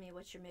 Show me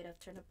what you're made of,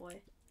 turnip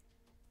boy.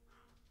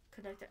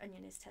 Conductor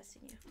Onion is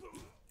testing you.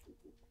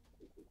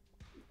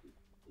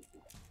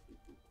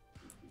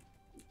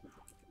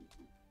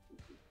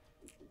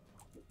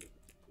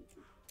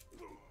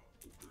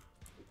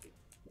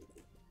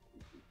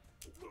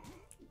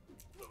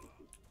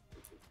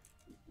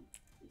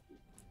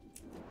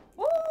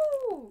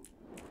 Woo!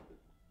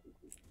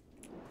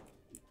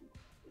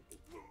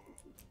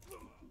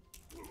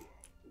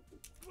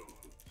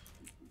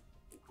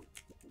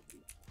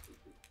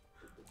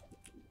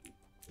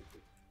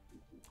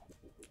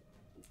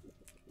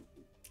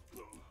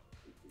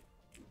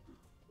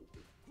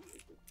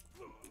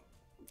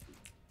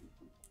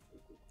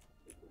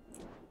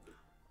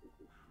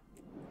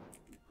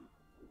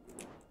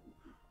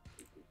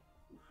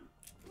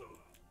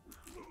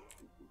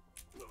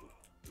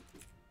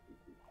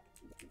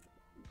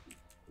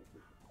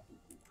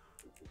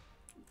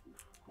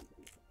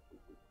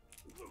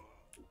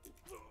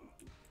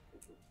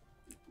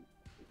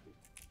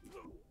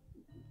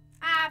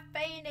 I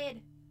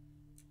fainted!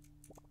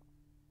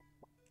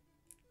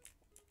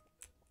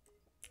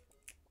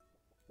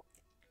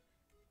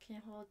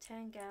 Can hold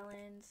 10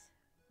 gallons.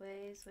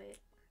 Wait.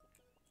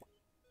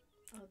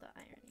 Oh, the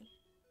irony.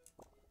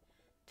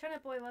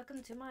 Turnip boy,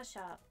 welcome to my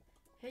shop.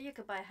 Here you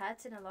could buy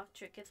hats and unlock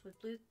trinkets with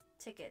blue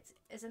tickets.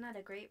 Isn't that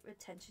a great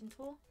retention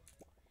tool?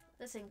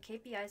 Listen,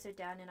 KPIs are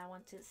down and I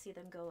want to see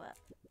them go up.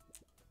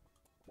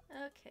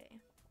 Okay.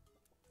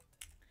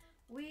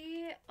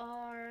 we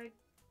are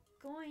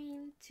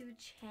going to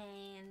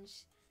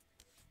change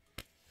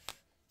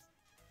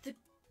the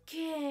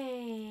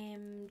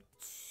game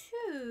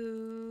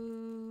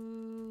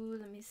to,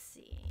 let me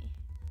see.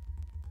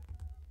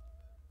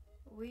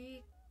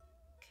 We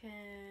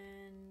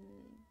can,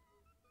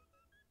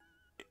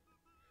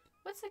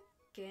 what's a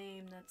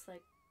game that's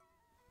like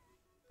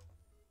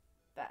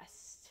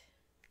best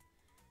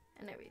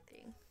and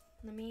everything?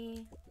 Let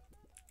me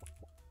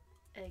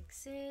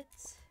exit,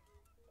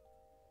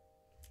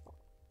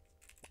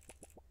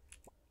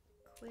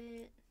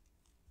 quit.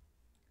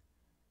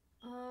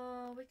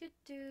 We could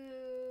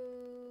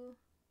do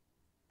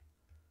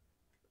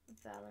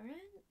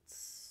Valorant.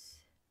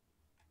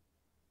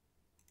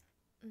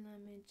 Let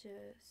me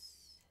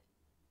just,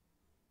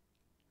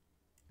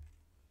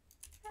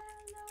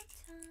 hello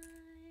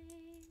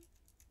time.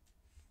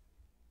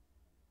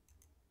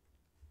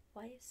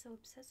 Why are you so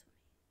obsessed with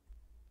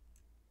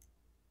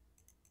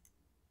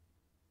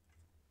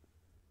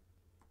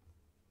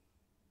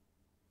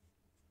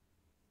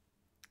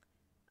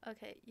me?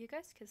 Okay, you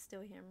guys can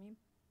still hear me,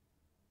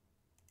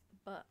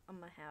 but I'm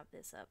gonna have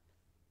this up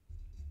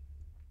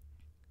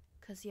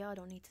because y'all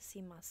don't need to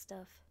see my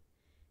stuff,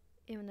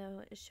 even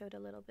though it showed a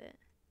little bit.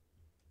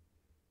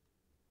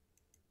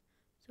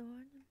 So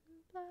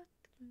black,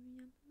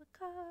 my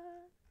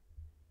car.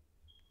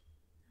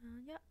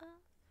 Yeah.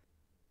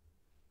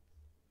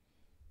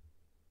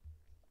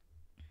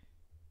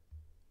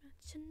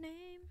 What's your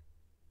name?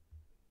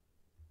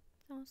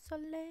 Don't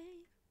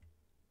soleil.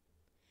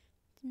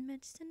 Didn't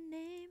match the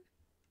name.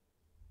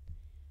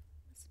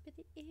 Must be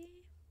the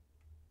E.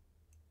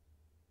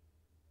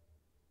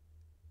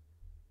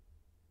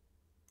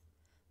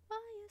 Why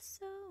you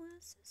so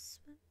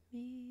obsessed with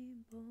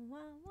me? Boy,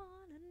 I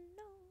wanna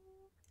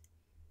know.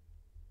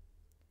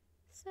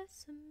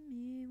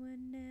 Sesame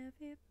when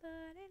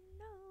everybody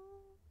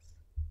knows.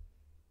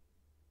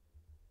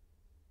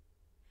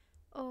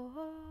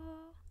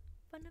 Oh,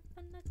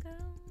 funna go.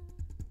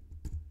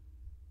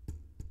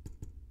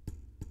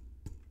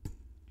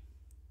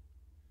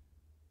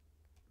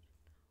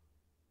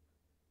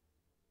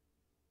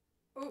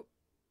 Oh,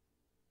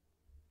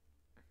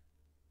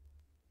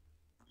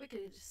 we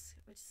just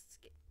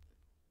skip.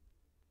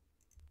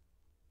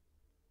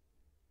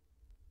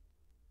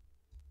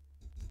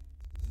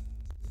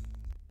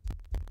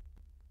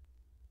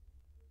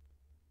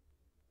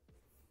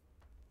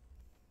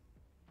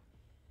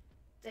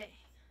 Dang.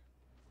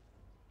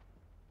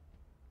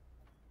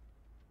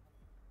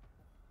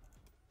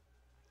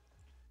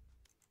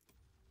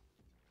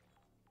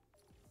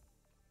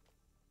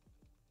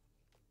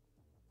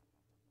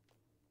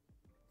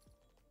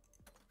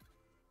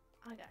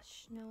 I got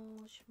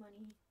no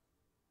money.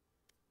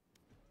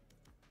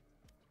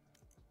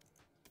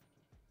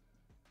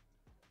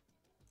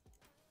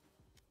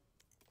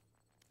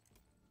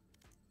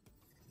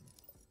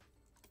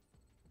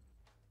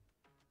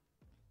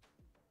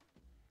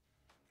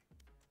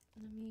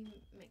 Let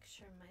me make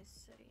sure my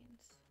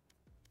settings.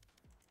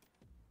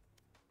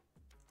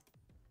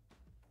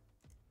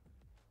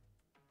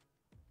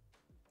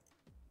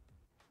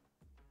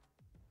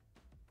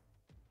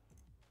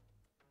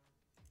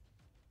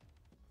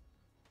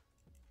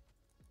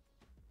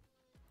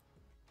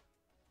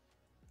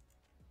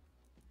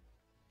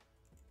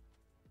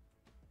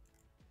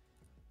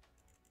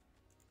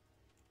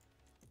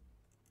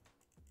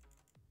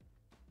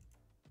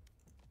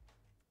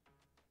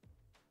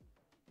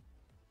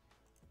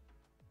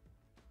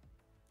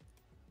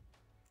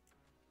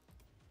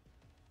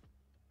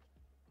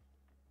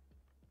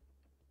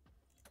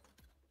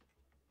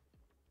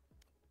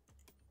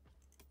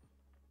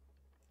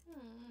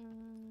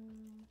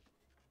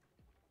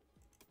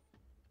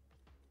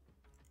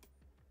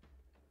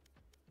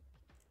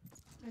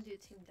 I do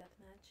team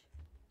deathmatch.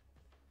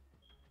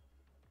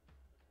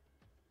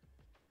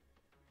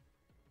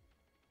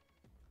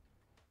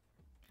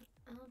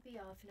 I'll be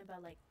off in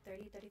about like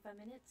 30-35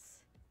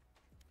 minutes.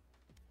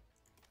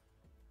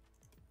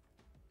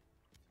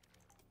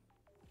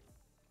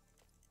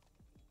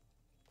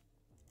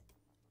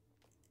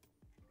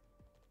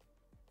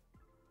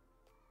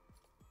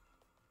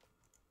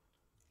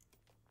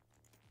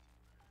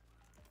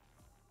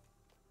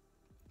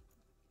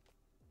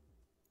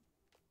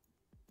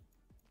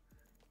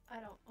 I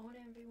don't own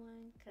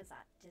everyone because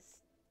I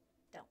just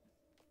don't.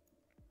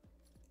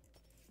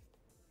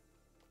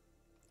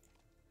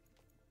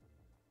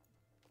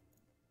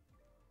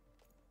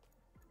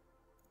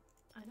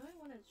 I know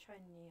I wanted to try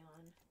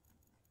neon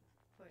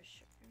for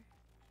sure.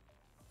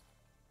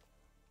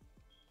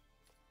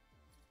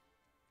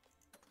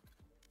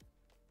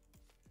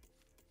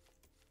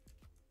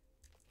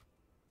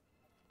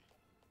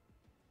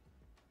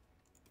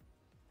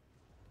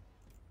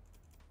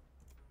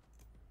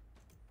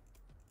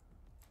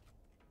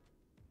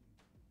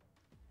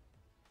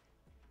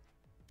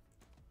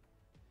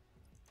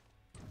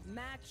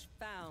 Match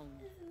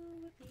found.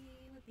 Ooh,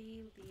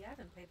 whoopee. I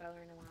haven't played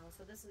Valorant in a while,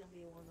 so this is gonna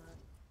be a warm-up.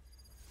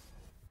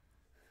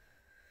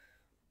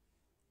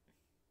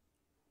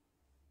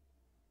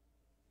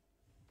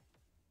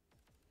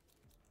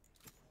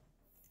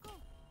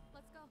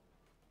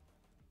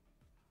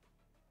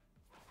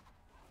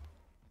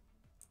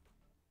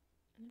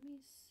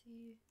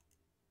 see.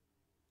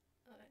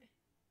 Okay.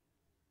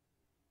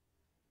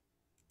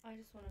 I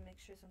just want to make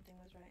sure something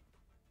was right.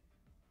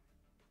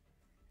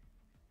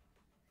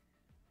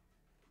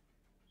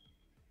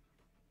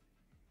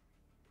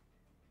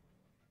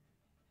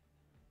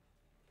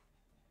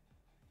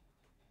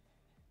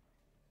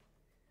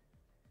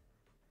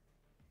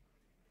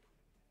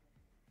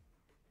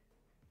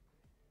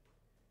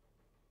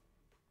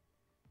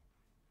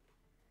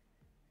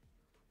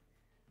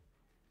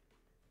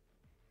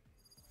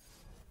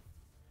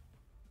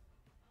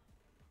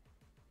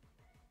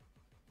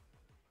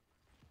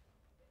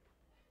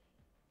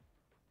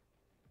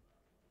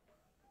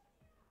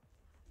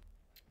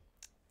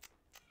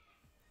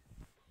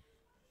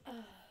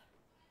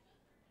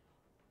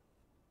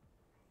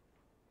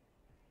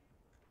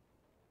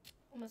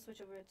 I'm gonna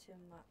switch over to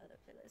my other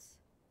playlist.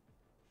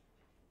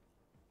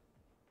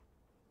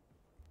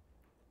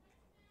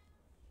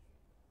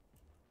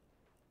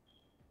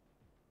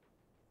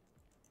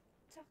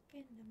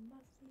 Talking in my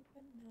sleep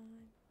at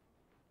night.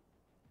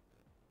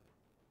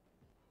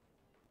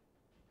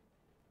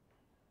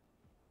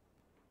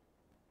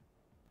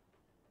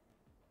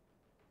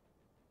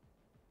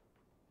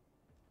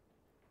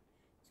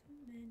 Too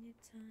many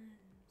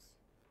times.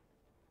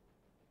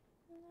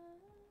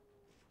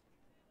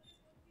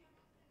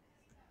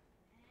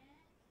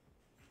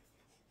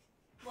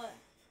 What?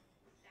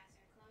 That's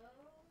her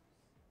clothes.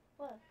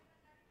 What?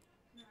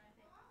 No,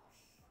 nothing.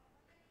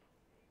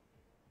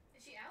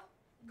 Is she out?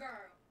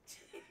 Girl.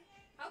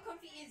 How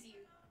comfy is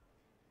you?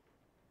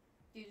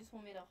 Do you just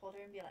want me to hold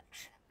her and be like,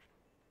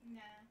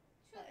 Nah.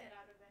 She'll get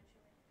out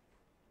eventually.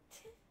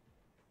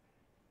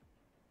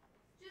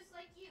 Just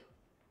like you.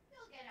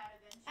 You'll get out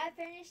eventually. I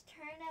finished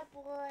Turnip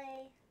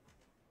Boy.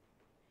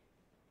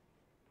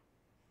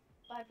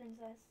 Bye,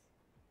 princess.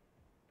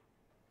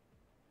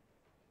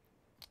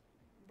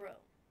 Bro,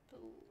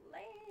 please.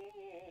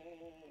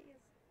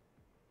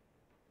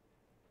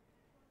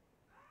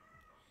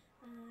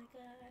 I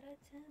gotta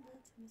tell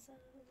it to myself.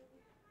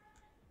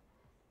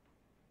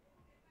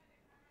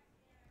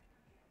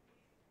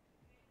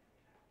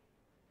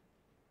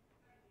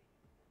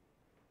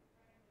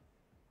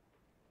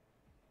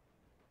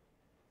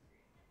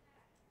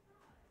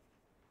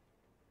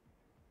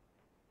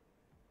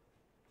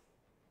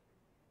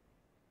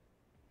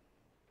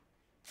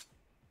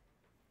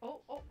 Oh,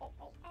 oh, oh,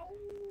 oh,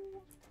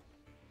 oh.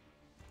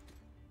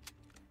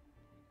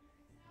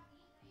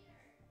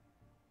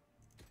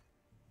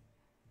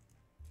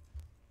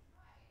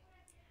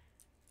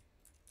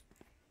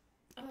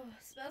 Oh,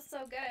 smells so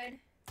good.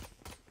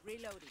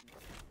 Reloading.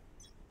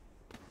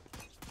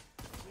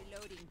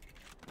 Reloading.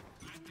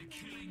 Let the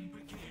killing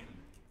begin.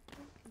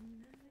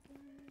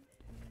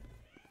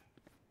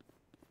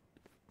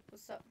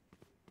 What's up?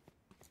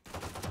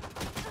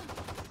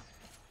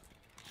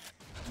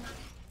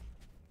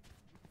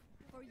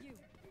 For you.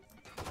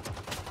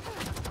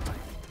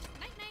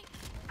 Night night.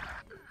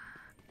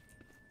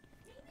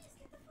 Babies,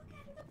 get the fuck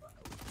out of the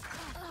boat.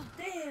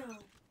 Damn.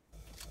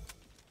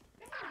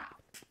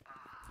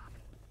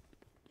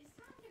 It's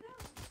time to go.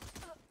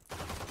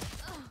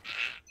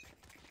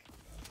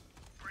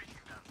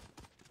 Breaking them.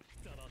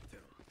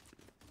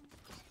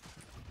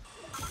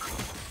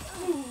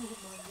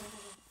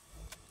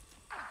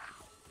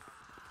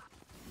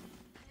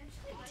 I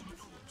actually like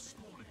this one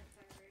more than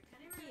favorite.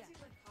 Kind of reminds me of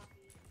like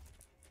coffee.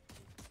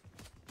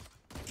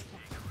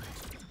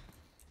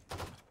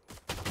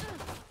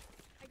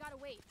 I gotta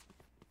wait.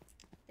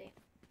 Damn.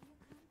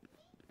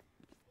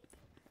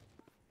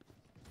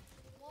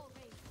 Wall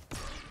raised.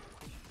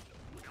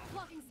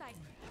 Blocking sight.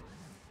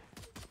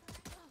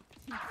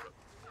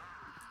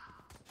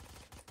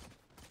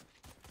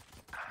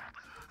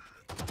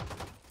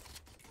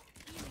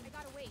 I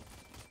gotta wait.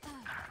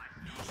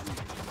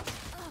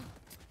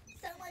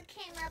 Someone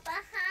came up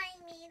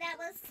behind me. That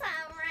was so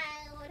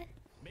rude.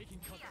 Making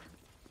cover.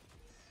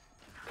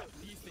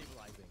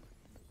 Destabilizing.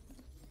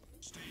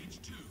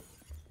 Stage 2.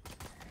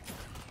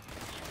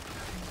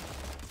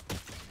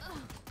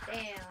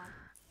 Damn.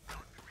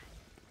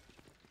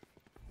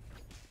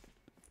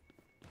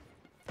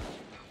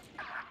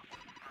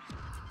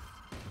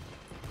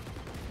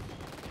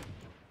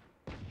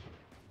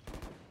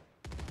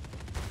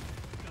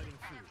 Cutting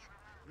through.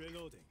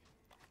 Reloading.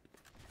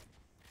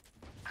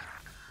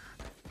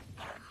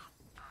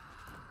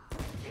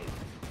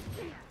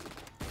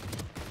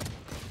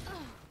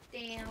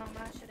 Damn,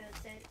 I should have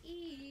said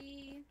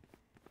E.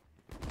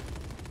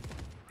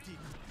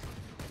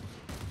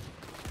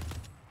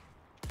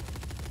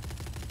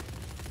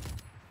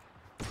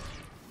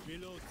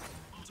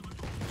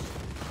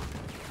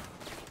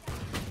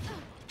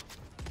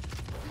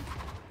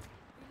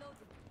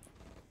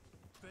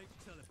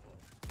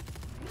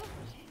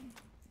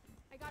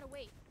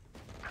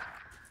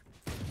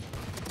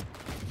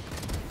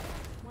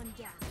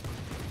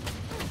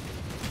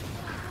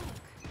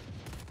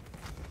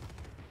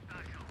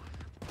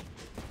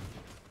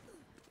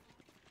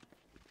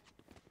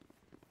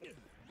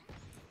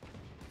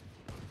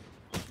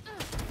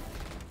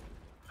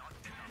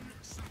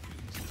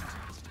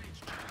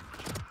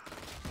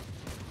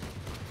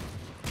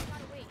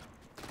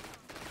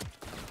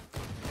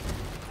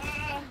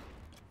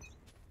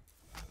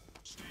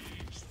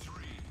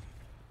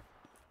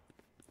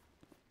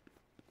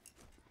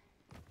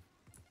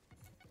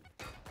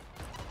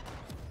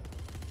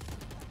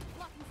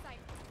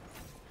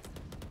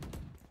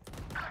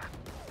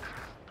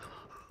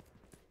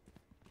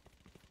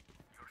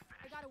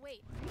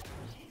 wait.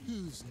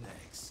 Who's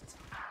next?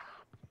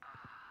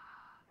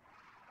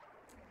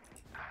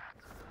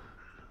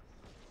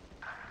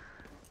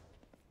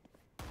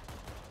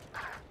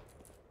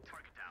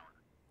 Target down.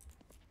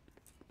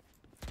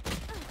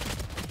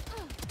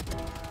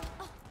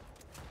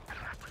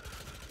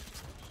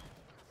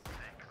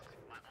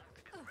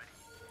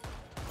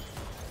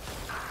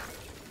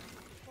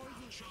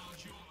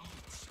 Charge your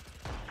ults.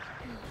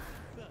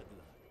 Bad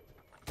luck.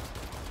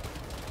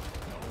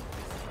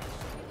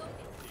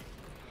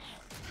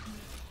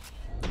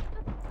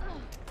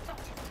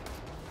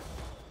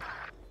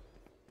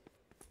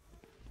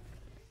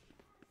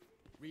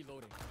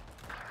 Reloading.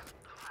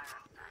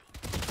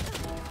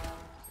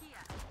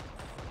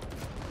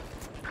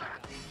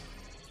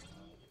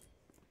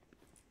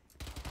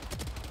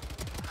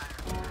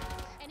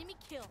 Enemy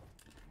kill.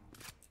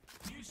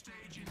 New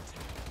stage in 10.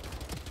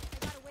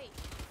 I gotta wait.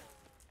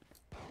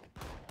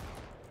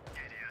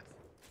 Idiot.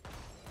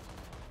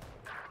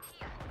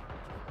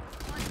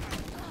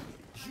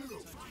 You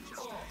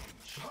are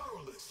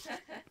powerless. So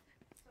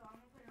I'm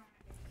gonna put it on my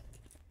face.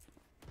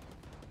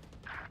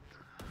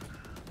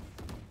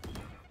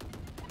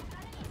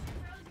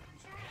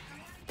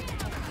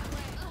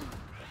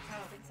 I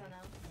don't think so, no.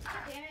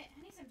 God damn it! I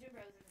need some Jim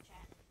Bros in the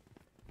chat.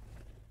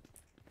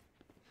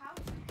 How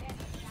to get that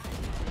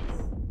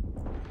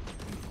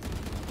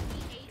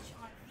PH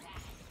on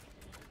fat?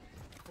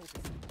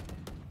 Focus.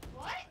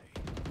 What?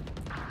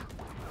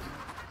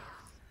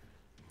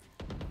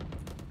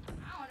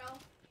 I don't know.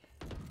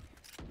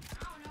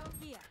 I don't know.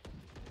 Here.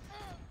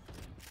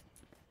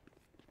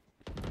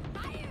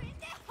 Fire in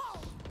the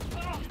hole!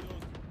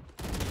 Reload.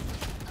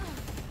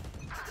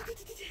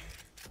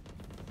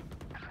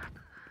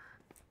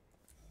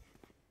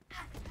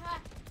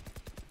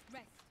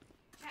 Rest.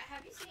 Chat,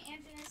 have you seen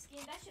Anjanette's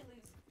skin? That shit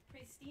looks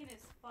pristine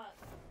as fuck.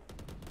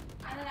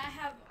 And then I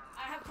have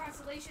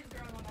constellations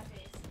growing on my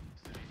face.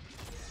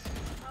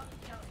 Oh,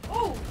 yo.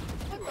 Oh!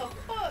 What the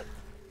fuck?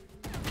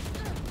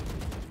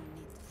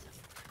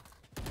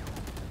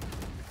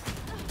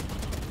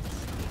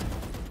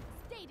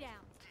 Stay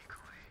down.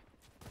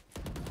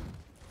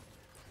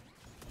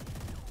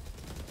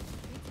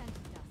 Return to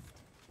dust.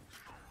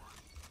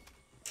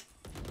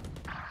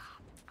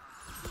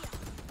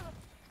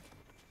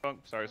 Oh,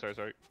 sorry.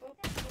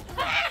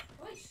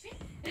 Holy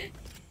shit.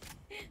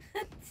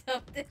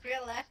 Something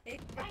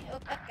realized. Bro,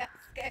 I got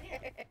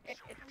scared.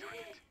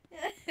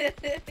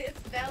 It's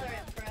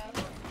Valorant, bro.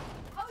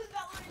 How is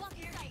that one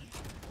scary?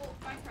 Well,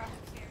 Minecraft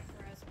is scary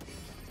for us.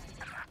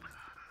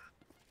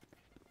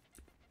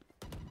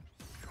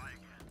 Try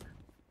again.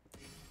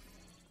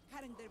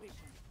 Cutting their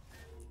vision.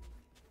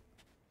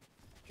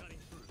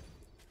 Cutting through.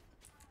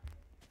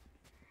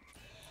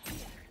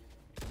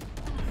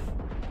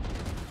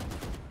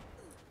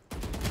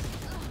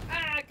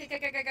 Ah!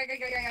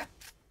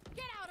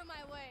 Get out of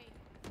my way.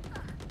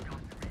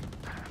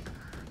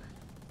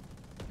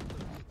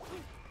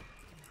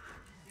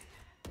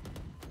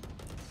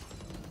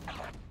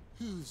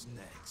 Who's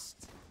next?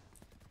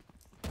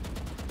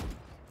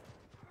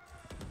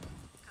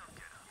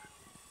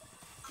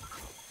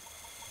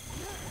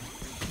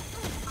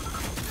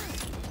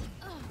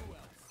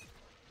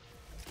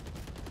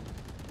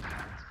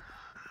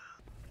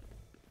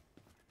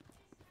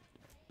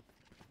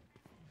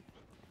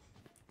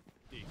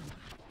 Deep.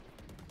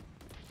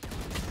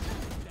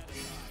 That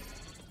aside.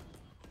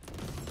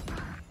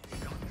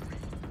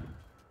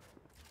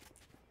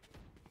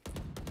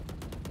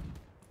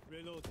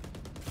 Reload.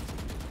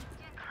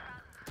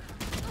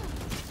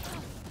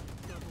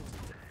 Double.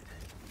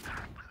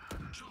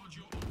 Charge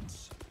your ults.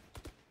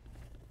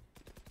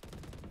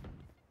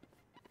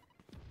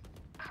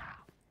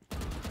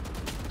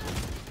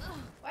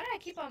 Why do I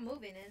keep on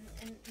moving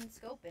and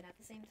scoping at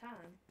the same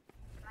time?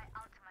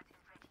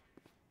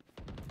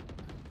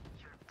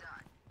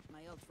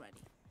 My ult ready.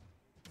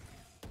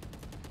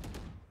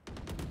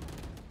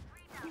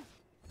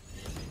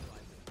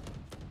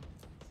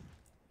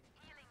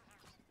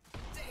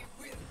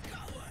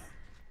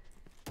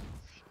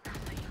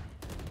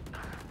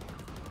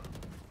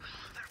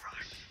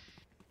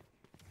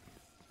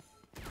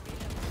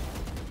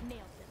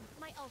 Nailed them.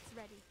 My ult's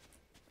ready.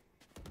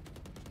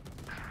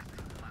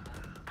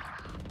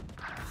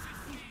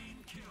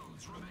 15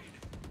 kills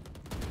remaining.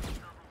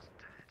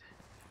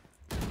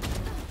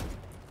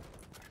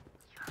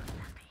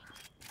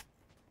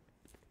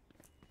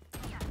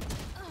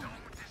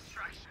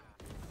 Distraction.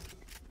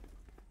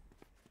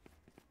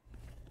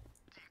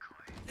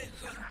 Decoy. The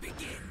hunt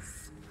begins.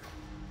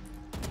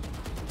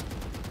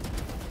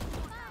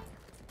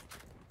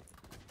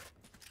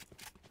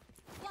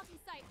 Blocking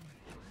sight.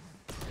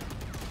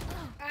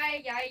 Ay,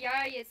 ay,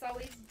 ay, it's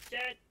always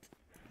jet.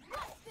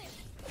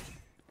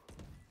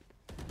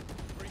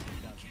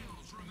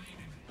 Kills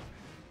remaining.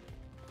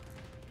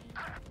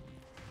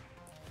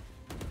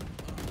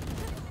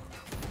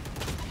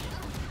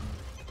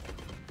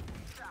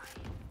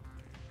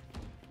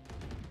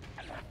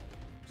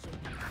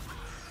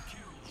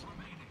 Kills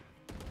remaining.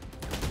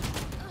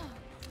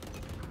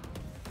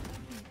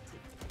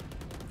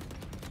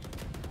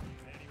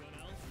 Anyone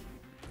else?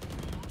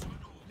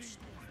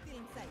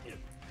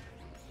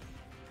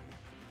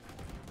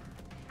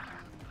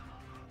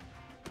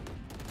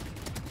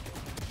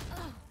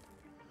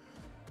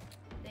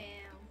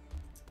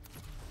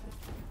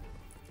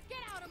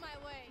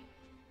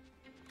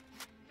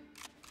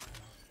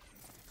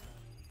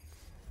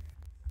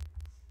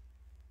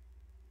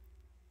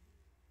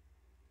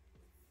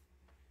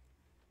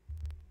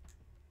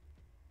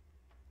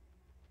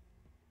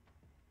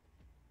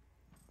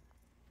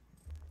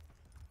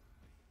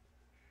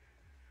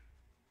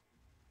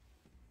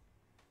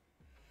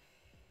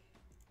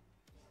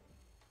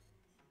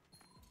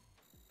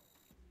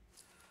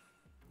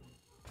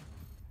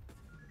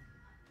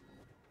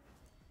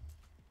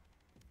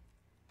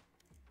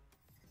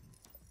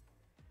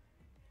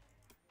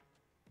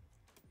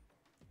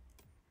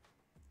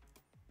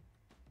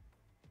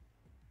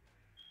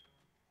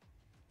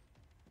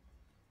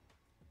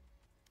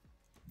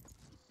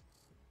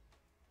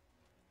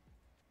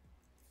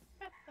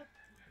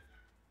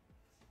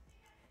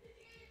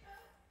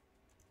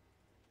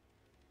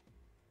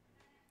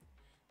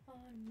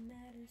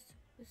 automatic,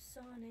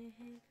 supersonic,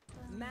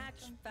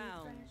 Match funky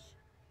found. fresh.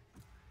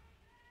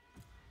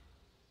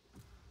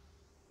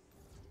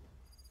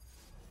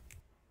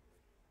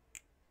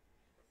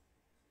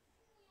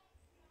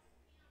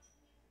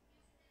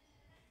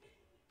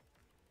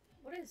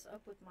 What is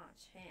up with my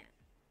chant?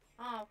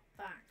 Oh,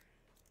 fuck.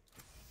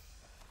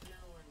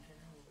 No one can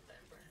hold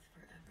their breath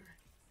forever.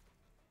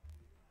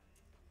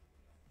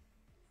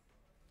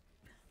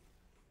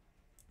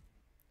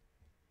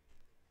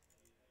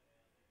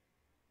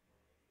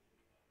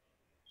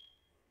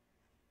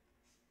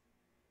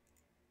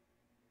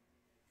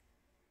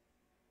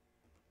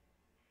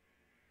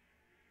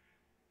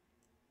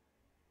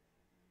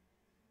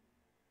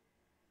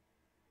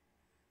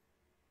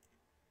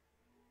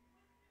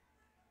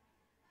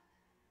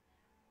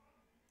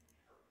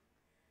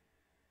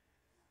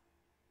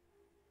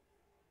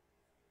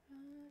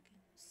 I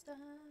can't stop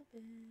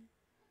it.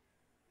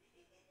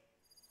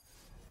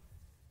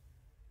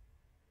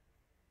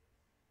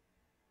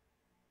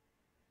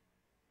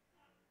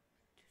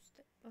 Two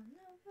step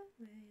another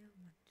way, I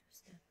want to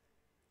step.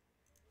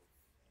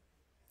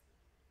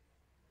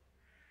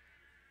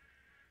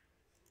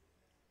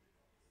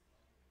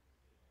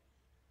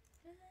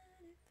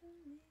 Ready for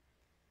me,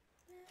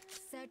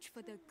 Search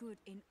for the good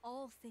in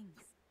all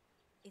things.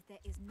 If there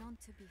is none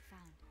to be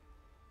found,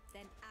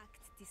 then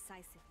act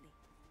decisively,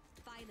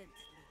 violently.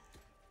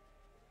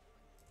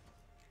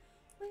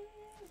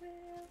 we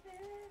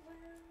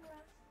will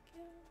rock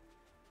you.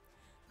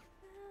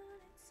 Now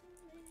it's a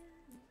minute,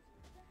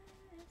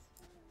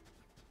 that's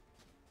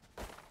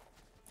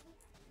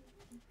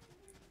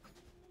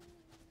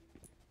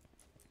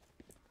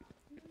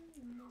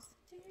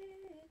Mr.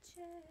 DJ.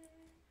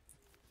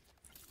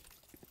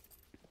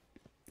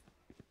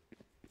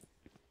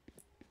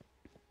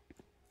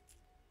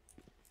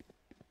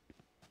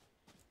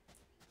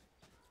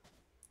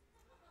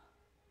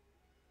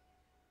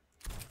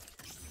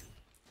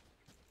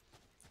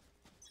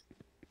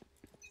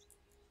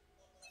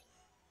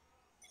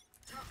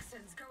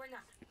 Toxins going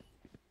up.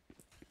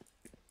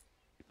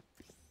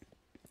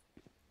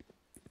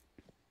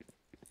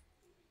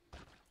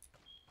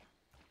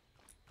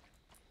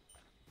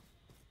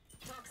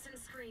 Toxin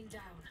screen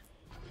down.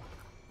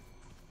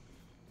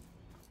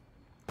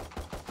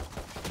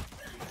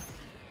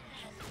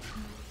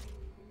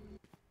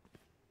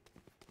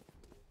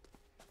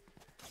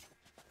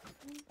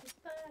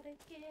 Everybody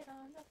get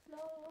on the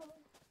floor.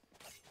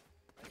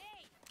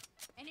 Hey!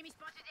 Enemy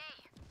spotted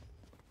A!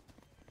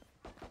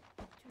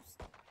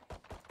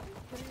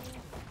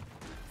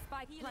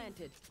 Spike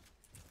planted.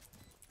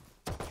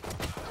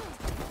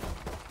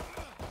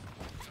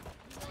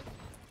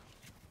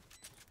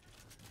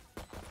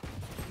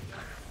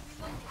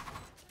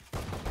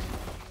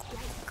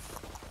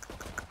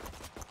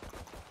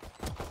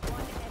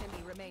 One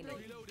enemy remaining.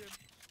 Reload him.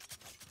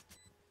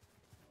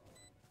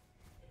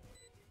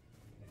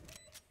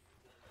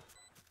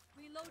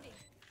 Reloading.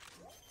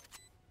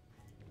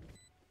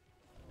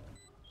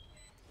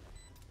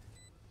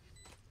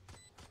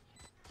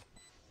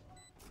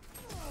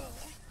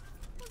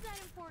 Was that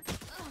important?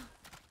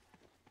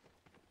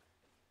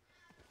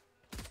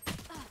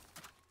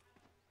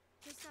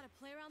 Just gotta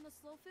play around the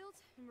slow field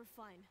and we're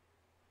fine.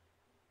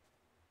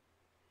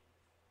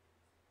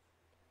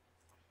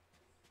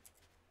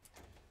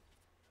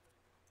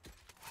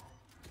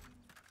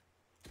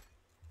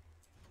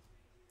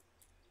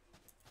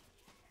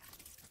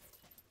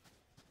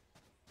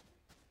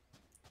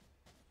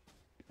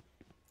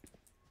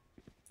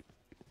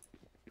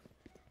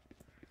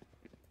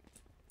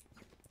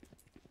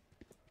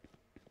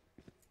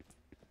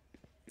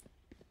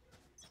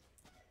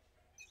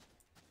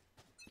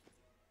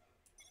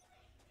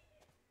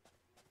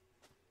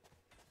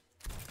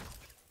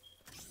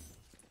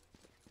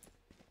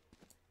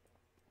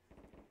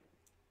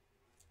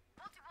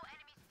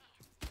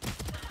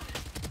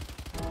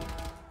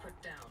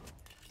 Put down.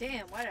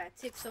 Damn, why did I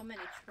take so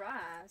many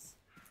tries?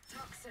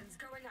 Toxins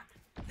going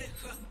up. The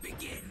hunt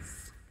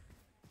begins.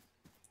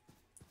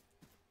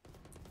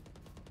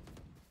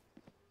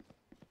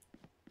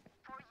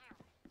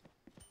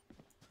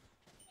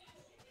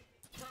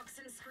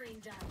 Toxin screen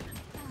down.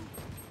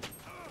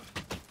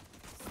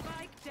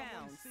 Spike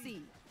down.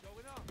 C.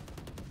 Going up.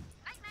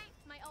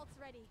 My ult's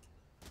ready.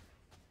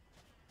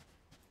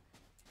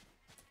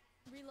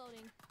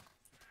 Reloading.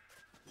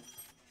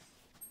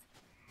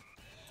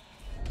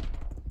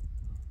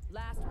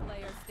 Last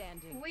player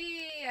standing.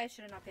 I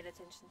should have not paid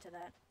attention to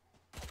that.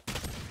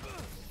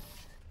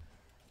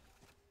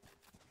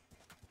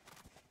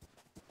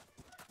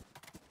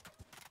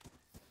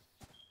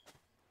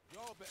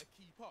 Y'all better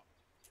keep up.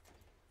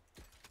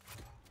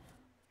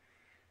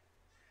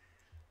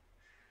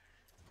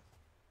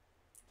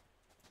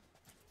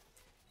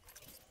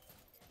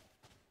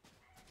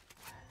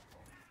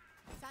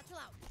 Satchel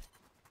out.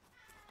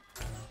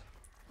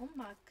 Oh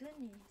my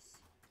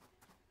goodness.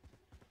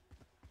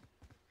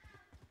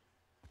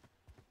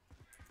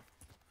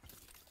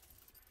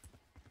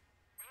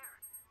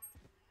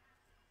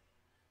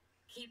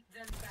 Keep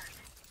them back.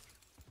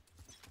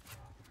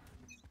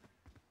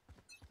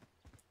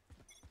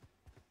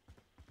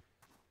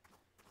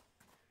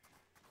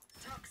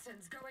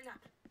 Toxins going up.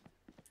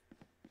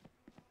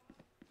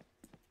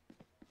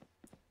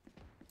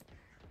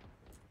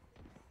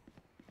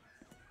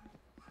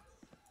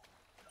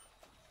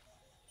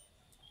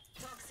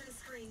 Toxin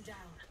screen down.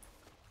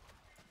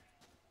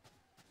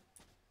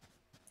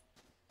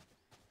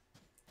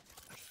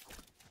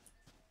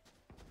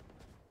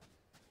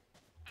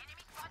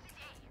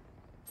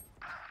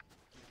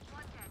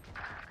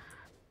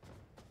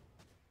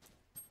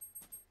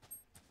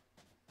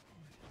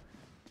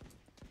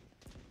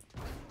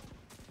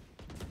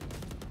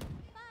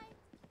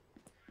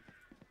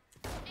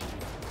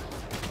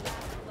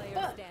 Last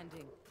player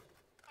standing.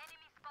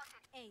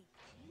 A.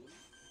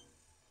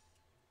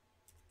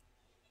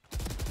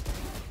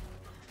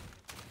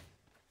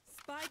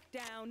 Spike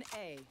down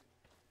A.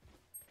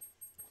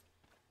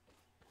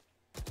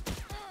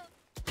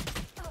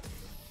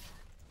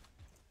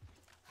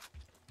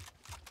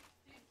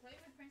 Dude,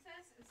 playing with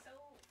Princess is so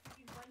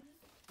freaking fun.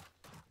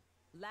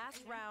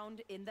 Last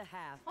round in the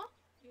half.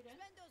 You done?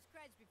 Spend those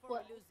creds before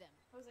What? we lose them.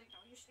 I was like,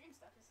 oh, your stream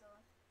stuff is still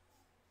on.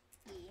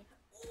 Yeah.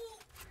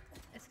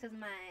 It's because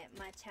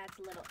my chat's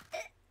a little.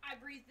 I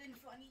breathed in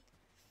funny.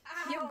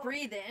 Ow! You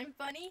breathe in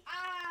funny.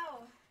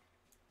 Ow!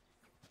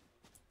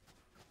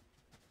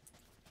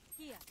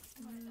 Here.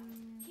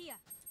 Here.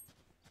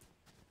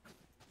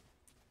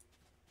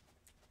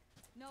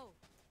 No.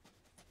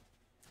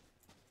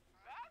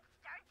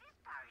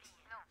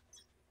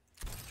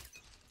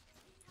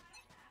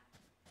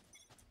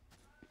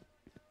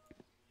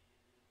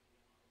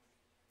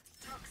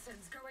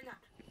 Toxins going up.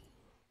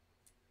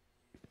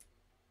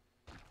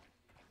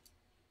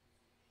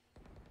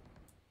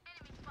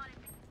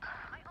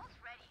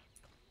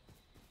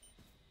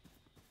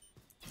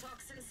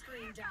 Toxin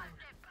screen down.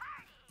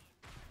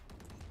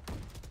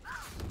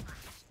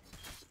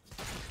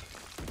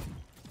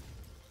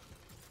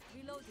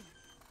 Reloading.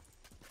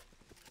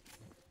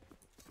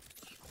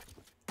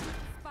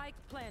 Spike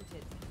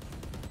planted.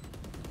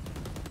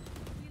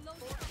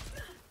 Reloading.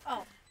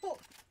 Oh.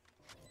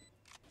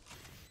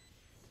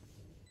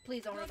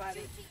 Please don't Your revive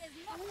me. duty is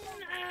not over.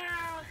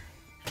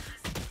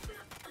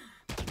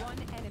 One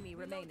enemy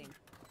remaining.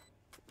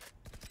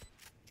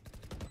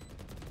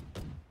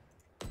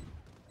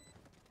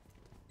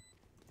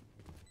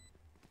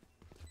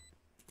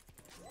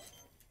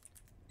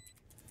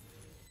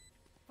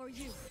 For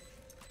you.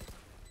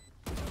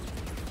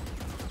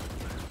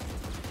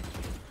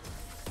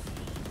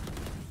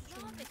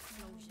 Love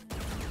explosion.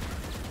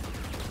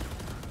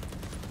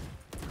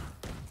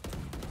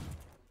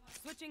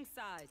 Switching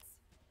sides.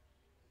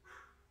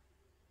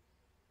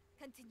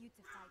 Continue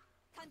to fight.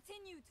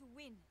 Continue to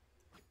win.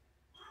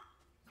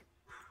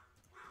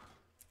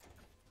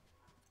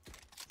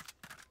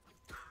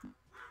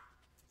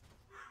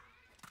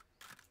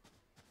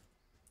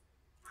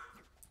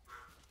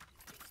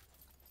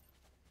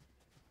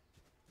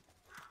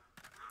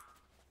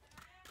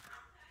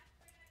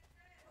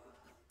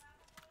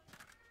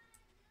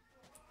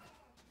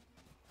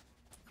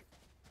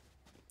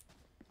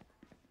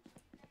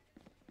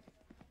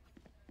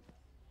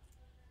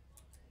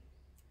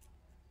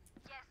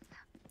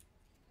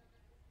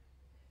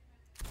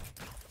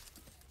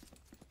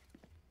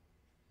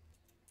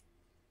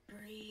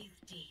 Breathe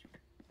deep.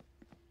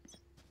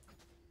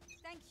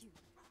 Thank you.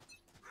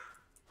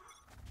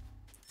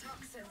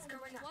 Toxins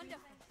going up.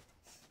 Wonderful.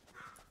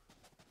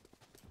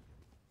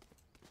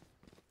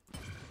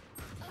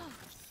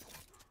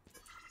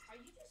 Are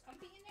you just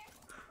comfy in there?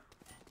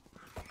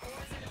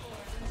 Poison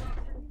ores and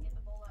toxins. Get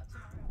the bowl out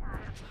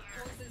tomorrow.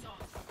 Poison's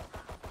off.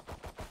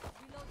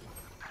 Reloading.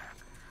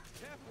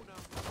 Careful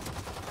now.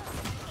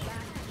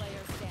 Last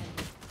player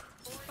standing.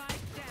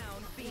 Spike down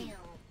B.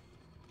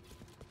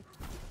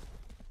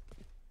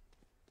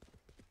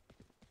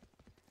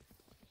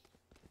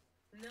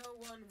 No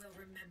one will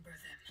remember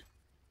them.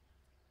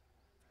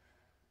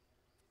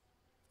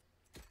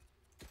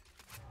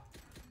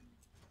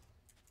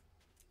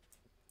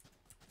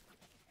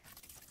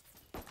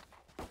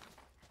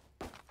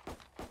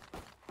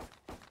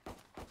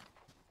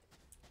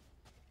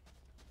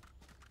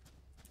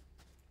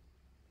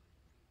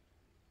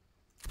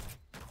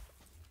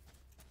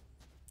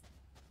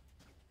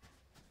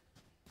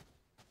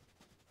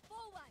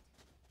 Forward.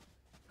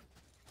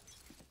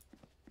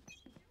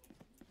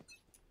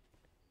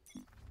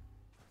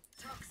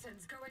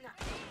 Toxins going up.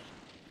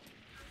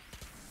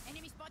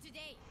 Enemy spotted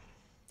A.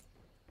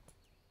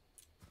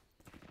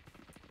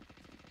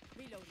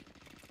 Reloading.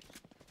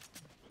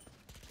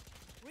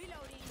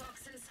 Reloading.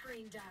 Toxin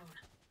screen down.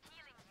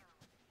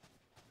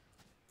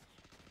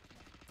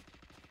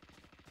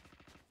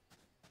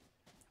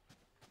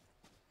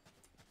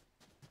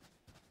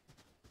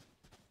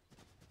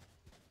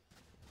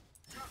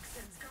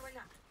 Toxins going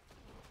up.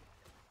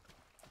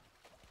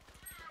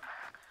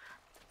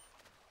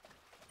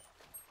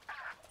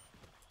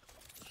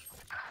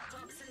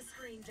 Toxin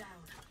screen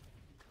down.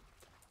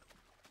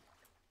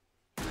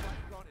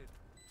 Granted.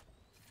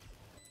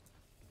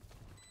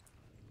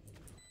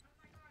 Oh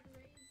my god,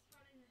 Ray's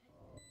spotted in the...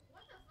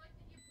 What the fuck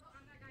did you put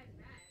on that guy's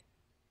bag?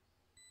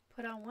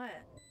 Put on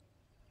what?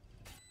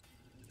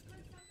 You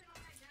put something on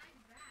that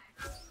guy's bag.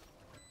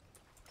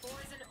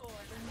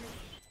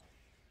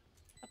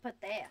 put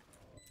there.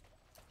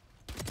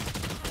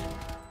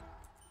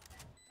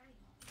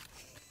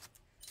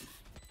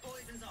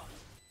 Poison's on.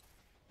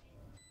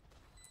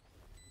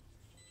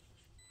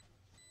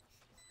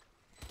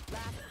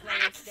 Last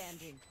player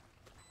standing.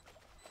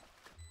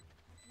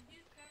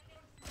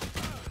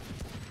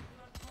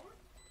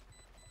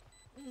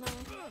 No.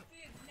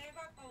 Kids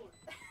never old.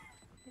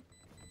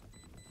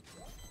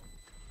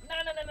 No.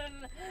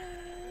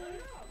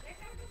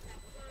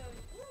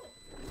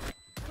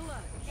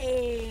 Clutch.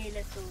 Hey,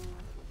 let's go.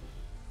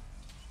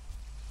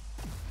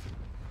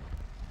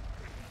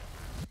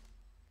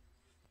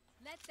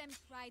 Let them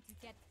try to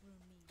get through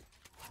me.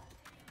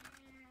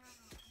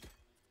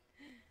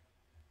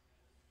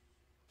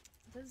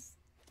 Does...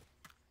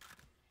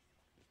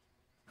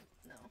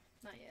 No,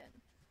 not yet.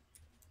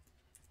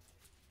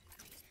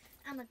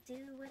 I'ma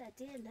do what I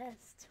did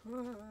last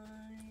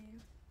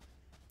time.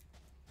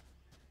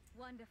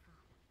 Wonderful.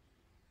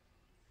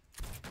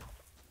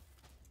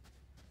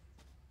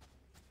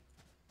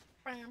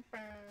 Bam,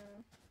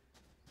 bam.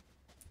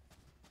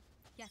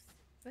 Yes.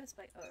 Where's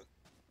my... Oh.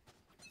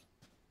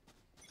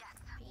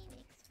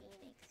 Phoenix.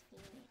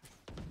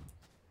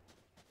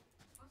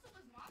 Also,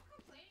 was Mom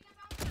complaining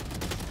about that?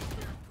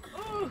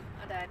 Ooh!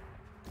 I died.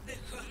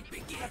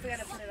 I forgot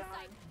to put it on.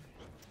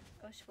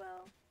 Gosh,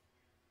 well.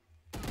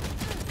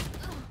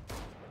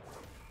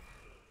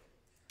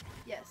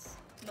 Yes,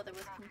 mother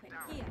was complaining.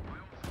 Here.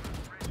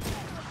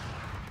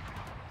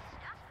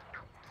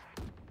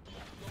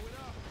 Going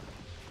up.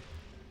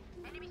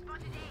 Enemy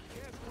spotted A.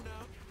 Careful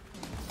now.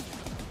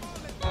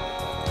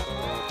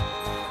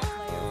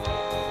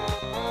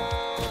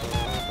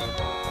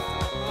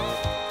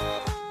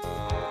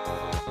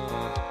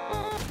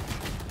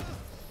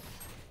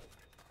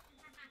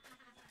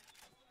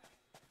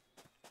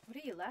 What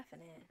are you laughing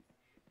at?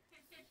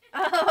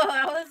 Oh,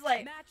 I was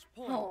like, Match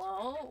point.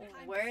 hello? Time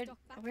to Where, stock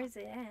back where's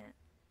it at?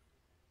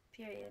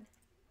 Period.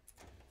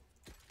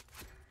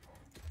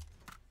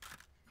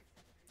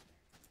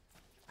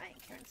 I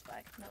ain't Karen's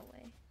back, no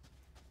way.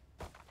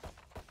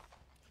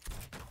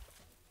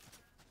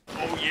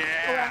 Oh Oh, we're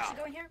yeah! actually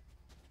going here?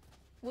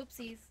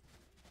 Whoopsies.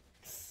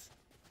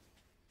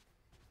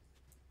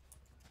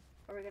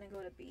 Or we're gonna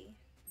go to B.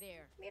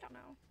 There. We don't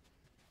know.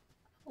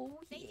 Oh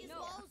Satan's yeah.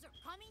 walls are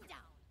coming down.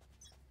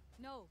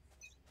 No.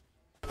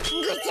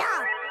 Good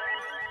job!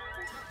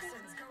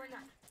 Toxins going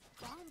up.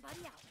 Bomb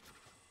buddy out.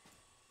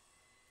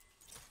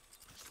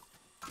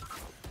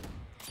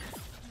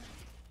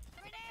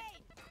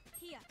 Grenade!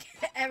 Here.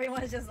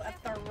 Everyone's just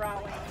throwing.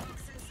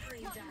 Toxin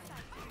screen down.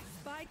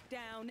 Spike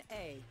down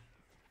A.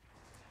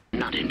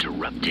 Not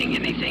interrupting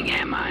anything,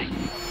 am I?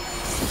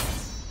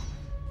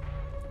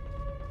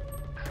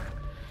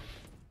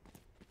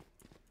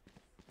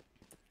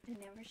 I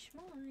never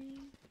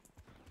schmoy.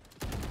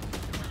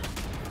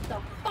 The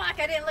fuck!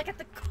 I didn't look at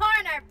the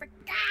corner! I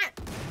forgot!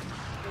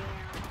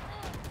 Damn.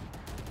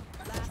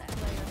 Last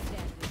player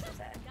standing. So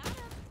sad.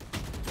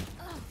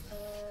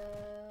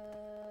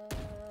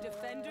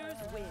 Defenders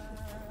win.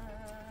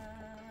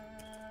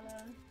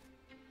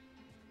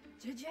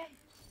 JJ?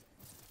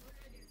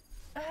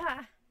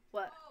 Ah!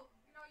 What? Oh,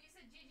 no, you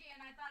said GG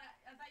and I thought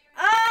you were.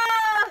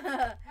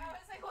 Ah! I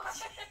was like, what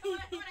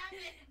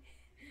happened?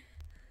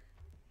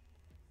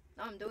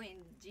 No, I'm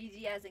doing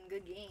GG as in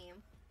good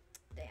game.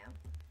 Damn.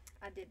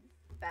 I did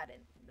bad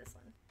in this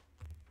one.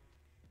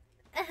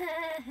 That's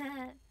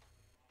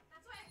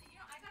why,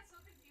 I got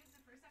so confused the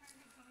first time I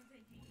heard someone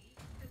say GG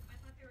because I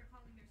thought they were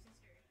calling their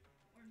sister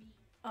or me.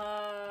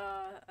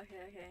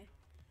 Okay.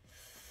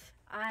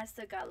 I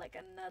still got like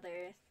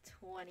another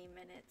 20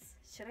 minutes.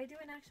 Should I do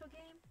an actual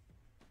game?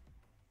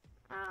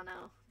 I don't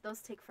know.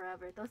 Those take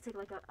forever. Those take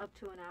like up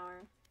to an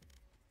hour.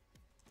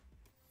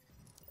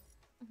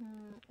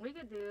 We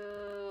could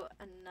do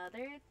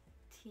another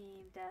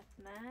team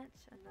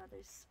deathmatch,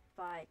 another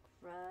spike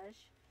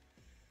rush.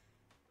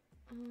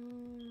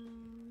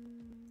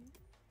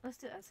 Let's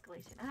do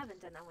escalation. I haven't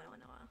done that one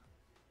in a while.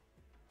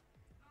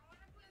 I want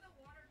to play the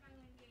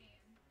watermelon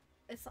game.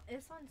 It's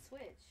on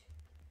Switch.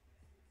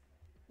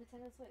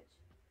 Nintendo Switch.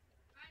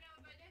 I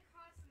know, but it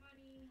costs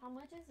money. How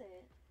much is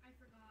it? I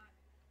forgot.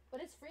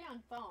 But it's free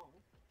on phone.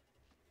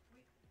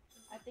 Wait,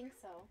 I think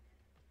so.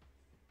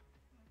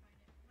 I'm gonna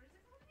find it. What is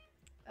it called again?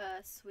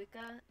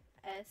 Suika.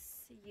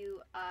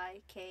 Suika.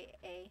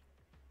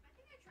 I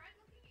think I tried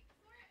looking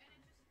for it and it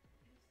just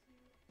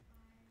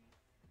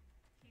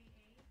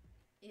S-U-I-K-A.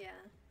 Yeah.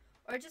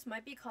 Or it just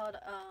might be called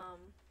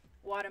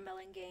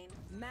watermelon game.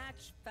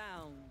 Match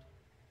found.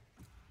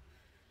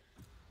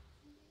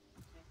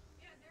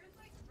 Yeah, there's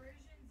like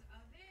versions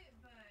of it,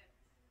 but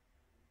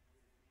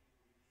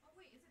oh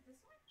wait, is it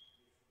this one?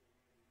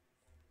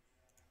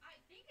 I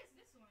think it's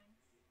this one.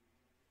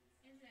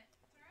 Isn't it?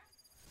 Sarah?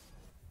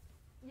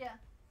 Yeah.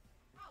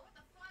 Oh, what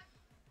the fuck?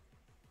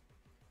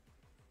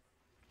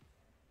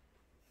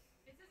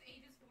 It says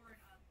ages 4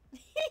 and up.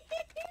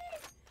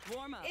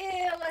 Warm up. Ew,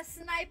 a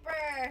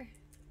sniper!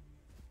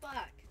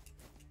 Fuck.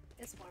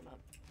 It's warm up.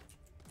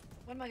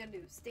 What am I gonna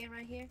do? Stand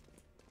right here?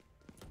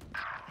 I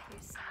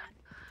hear someone.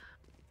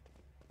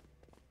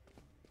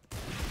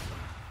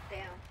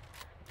 Damn.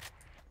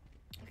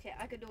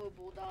 I could do a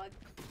bulldog.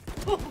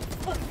 Oh,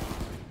 fuck.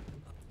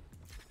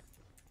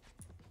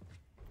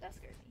 That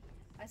scared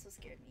me. Iso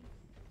scared me.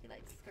 He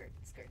like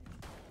skirt me.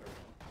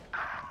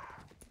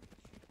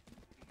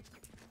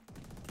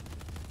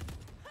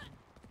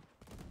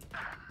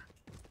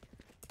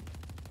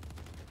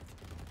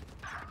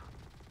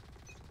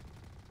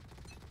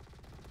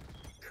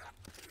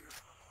 For real.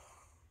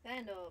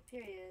 Vandal,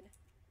 period.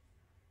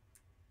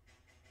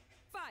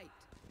 Fight!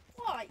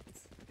 Fight!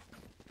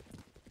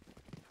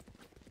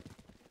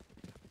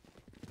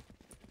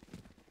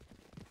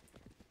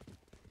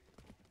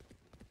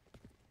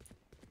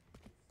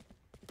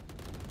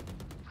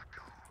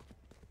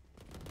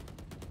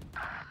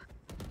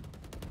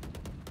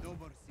 No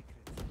more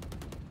secrets.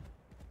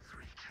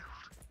 3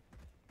 killed.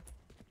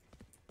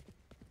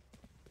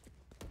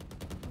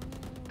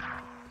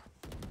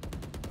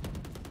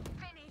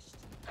 Finished.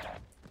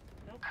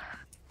 Nope.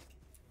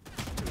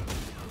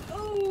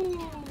 Oh!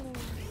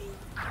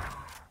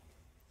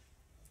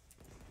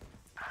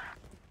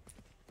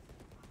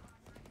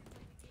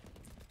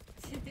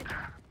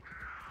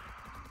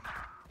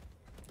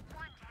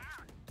 One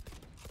down.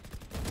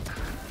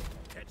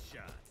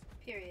 Headshot.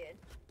 Period.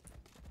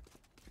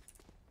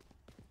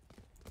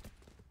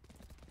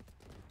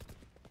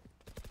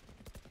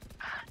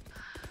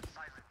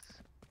 Silence.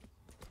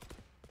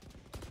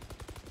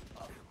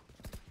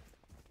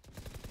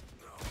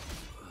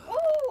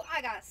 Oh,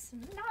 I got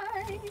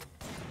sniped.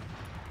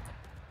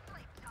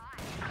 Flip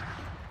time.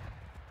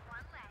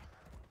 One less.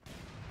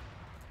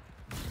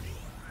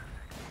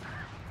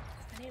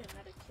 I need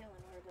another kill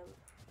in order to.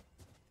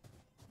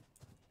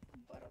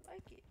 But I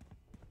like it.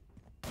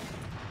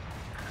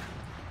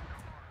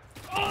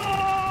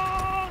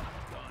 Oh!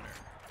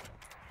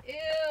 Ew,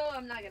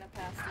 I'm not gonna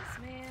pass this,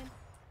 man.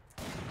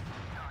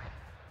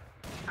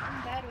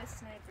 I'm bad with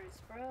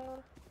snipers,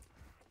 bro.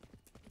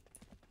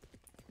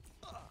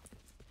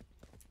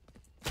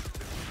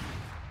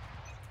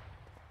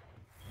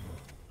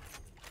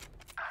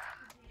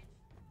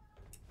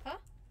 Huh?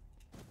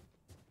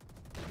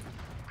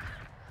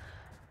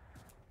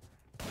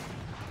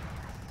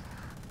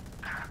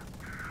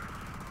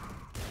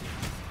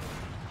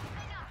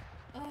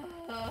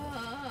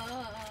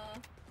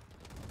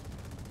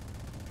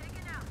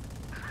 Taken out.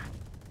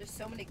 There's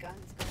so many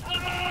guns going.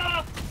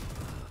 Ah!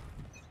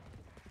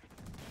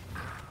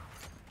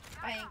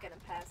 I ain't gonna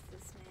pass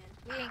this, man.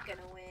 We ain't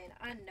gonna win.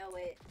 I know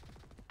it.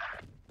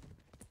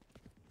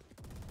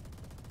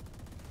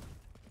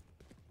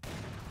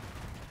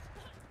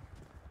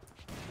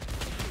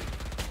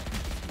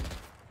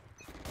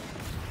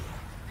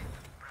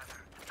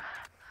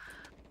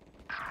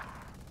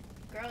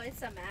 Girl,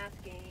 it's a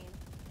math game.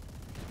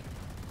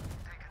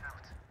 Taken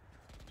out.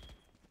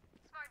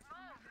 Smart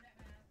move.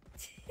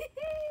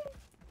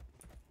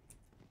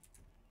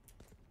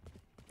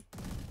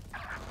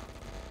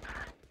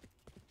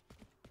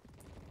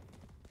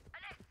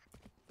 Alex.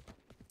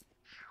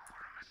 You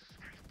are a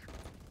mistake.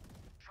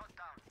 Shot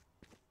down.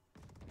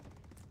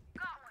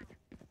 Got one.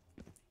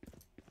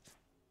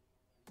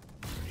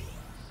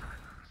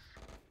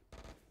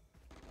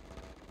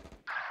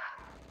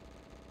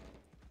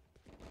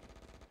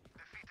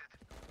 Defeated.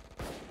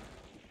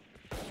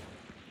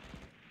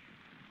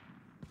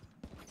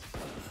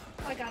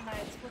 I got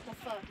knives. What the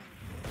fuck?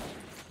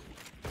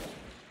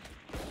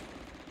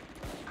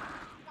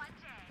 One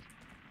dead.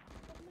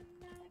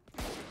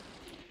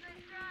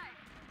 Let's drive.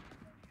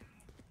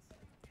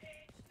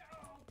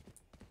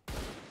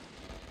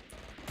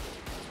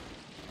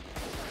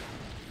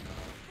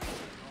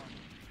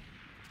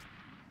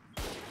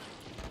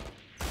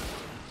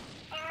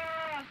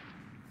 Ah!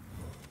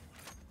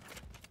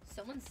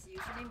 Someone's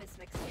username is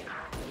Mexican.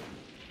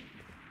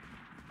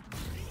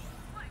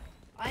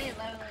 I ain't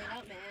leveling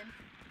up, man.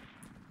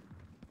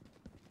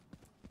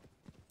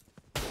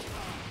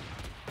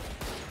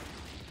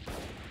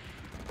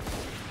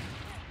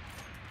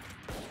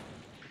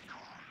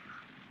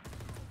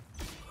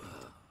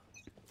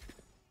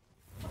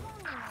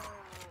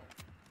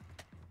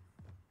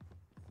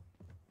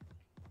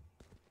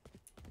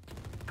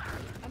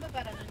 I'm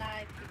about to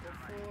knife people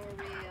for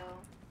real.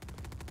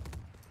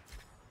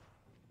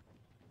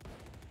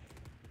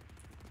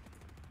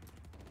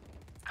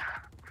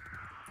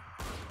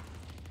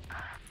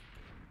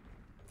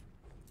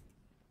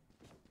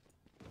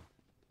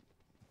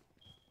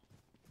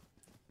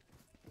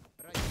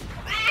 Right.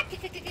 Ah!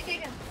 Kick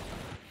him!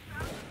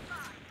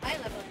 I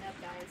ain't leveling up,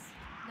 guys.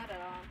 Not at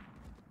all.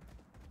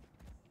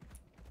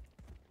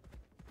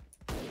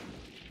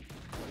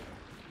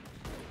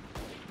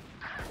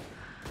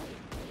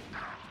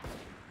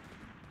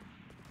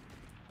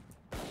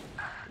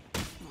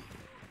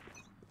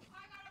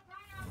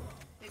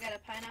 We got a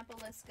pineapple,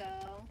 let's go.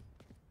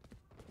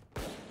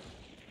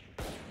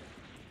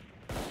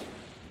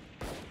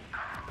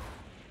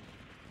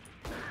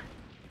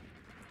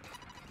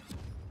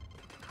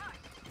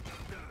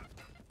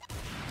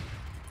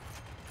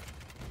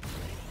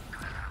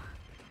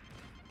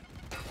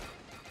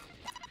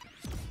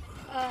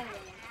 Oh,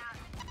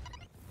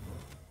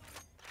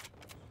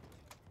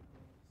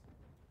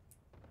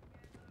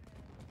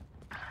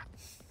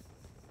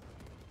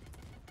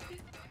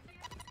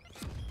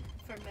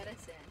 For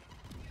medicine.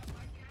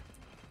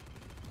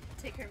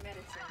 Take her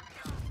medicine.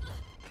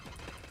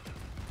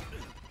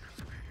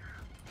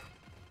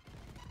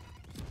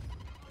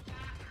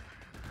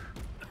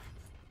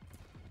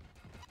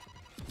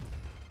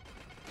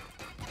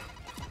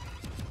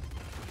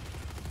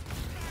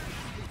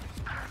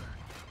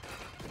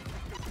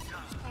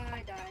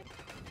 I died.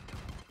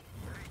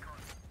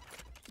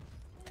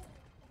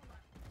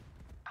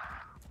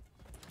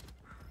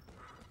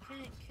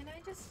 Can I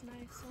just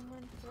knife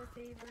someone for a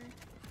favor?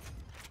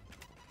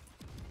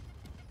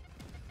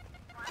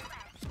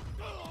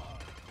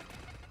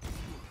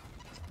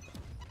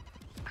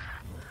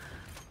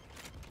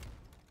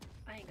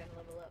 I ain't gonna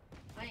level up.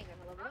 I ain't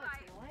gonna level up,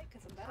 you know why?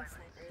 Because I'm bad at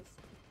snipers.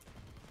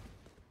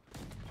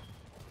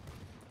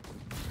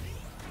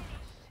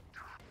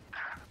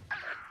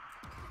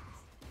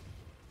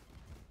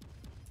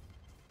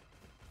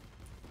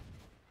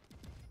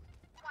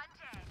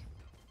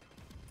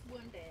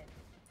 One dead.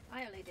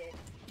 I only did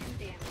 2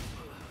 damage.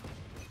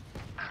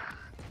 I'm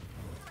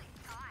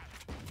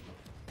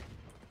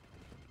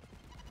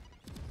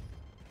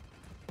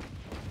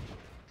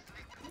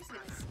just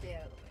gonna stay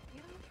out of the way.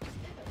 You know,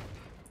 stay out of the way.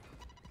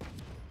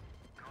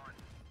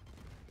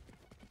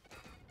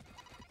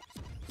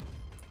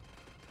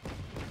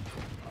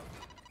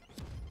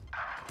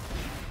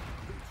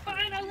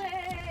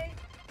 Finally!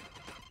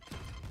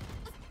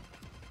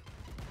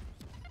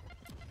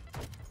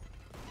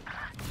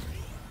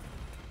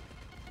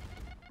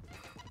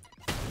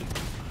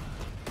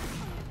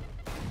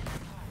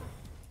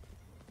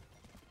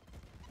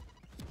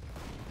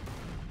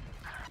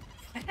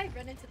 Why did I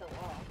run into the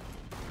wall?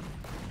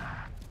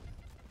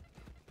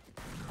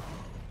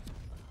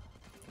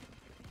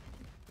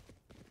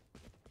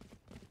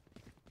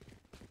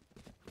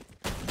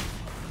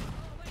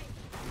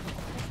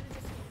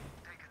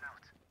 Taken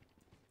out.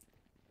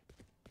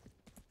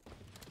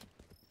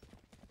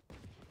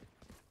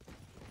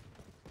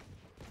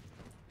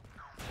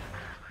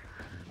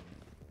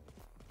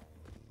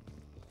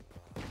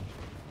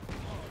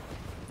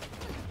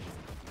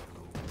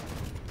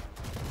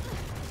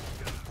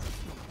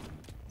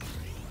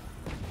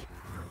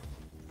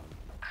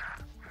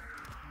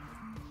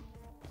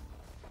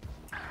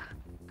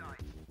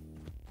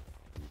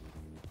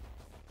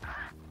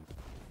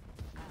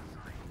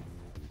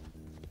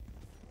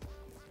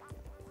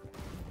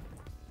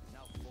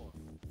 Now 4.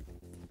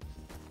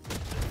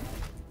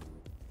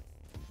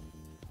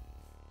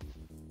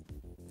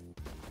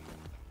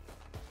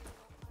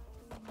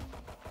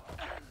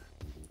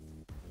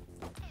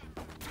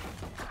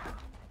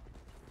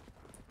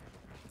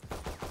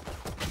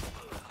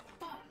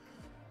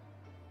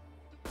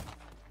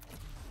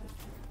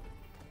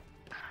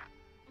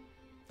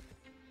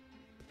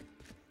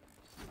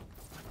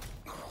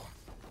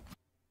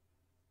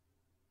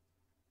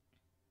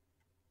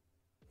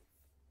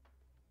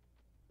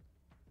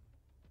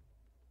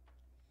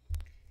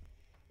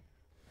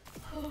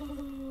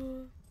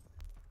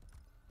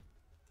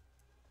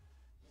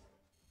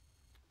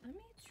 Let me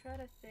try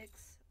to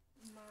fix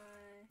my...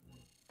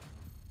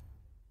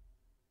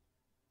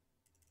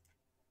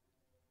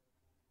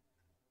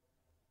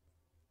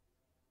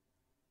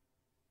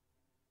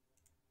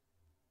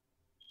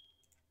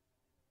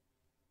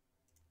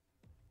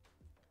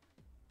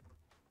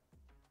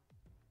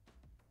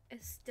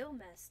 It's still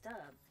messed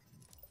up.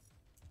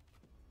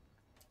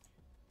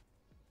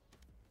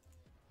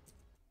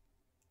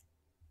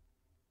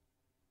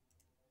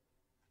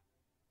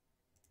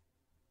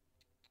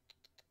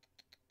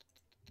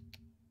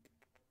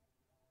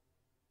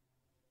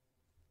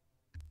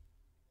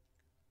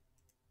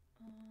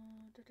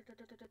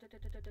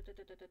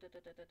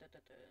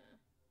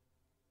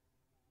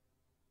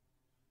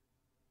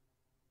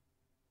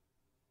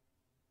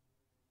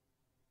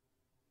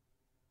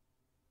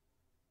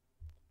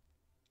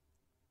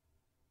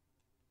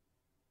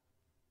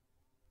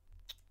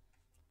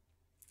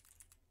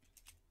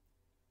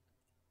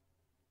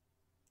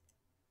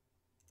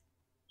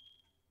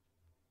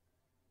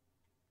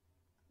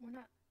 We're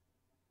not...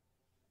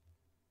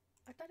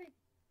 I thought I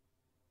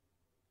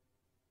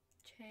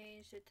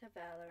changed it to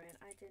Valorant.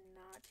 I did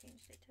not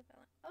change it to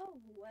Valorant. Oh,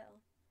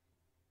 well.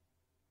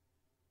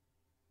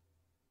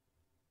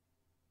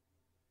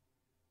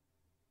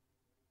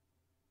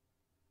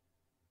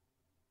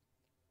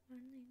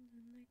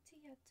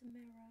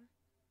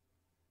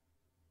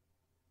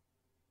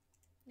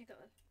 You go.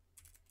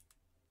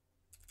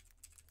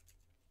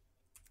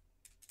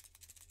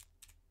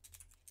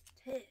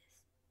 Tis.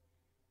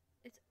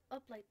 It's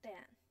up like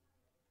that.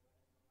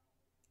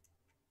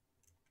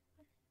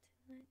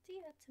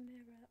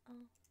 Tamara.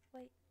 Oh,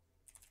 wait.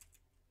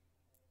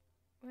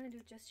 We're gonna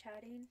do just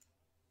chatting.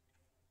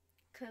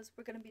 Because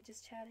we're gonna be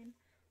just chatting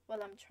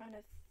while I'm trying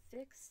to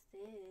fix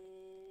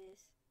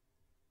this.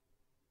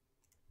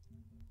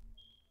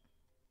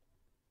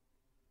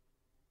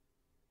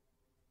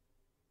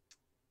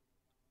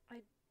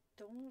 I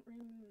don't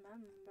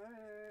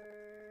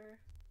remember.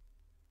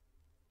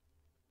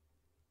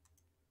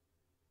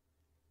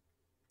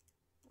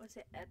 Was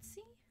it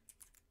Etsy?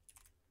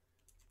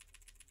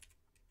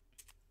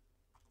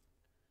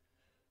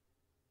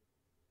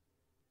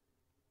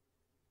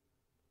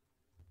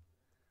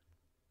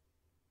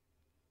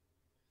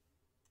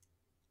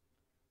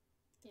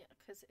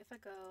 Because if I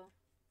go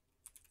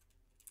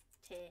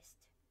test,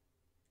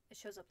 it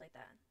shows up like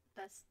that.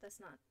 That's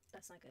not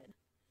good.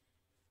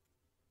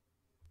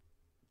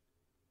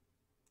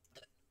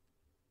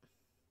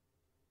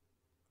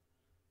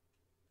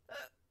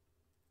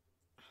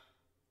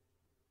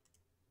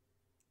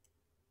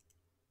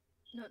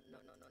 No, no,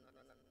 no, no, no,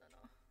 no, no, no,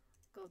 no.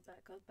 Go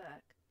back, go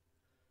back.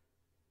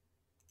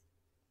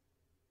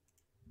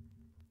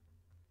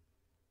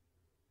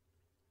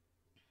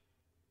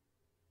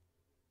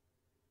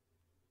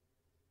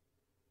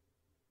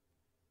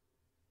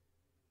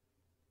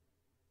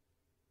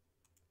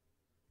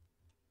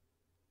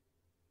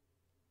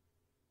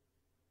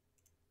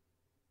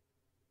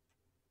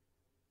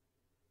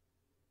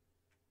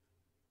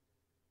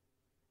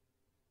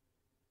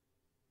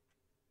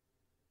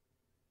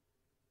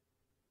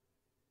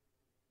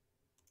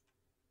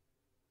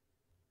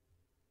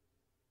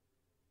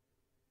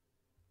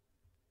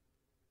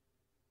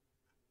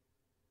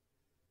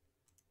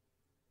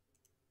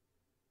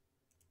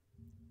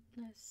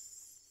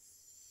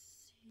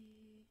 Let's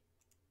see.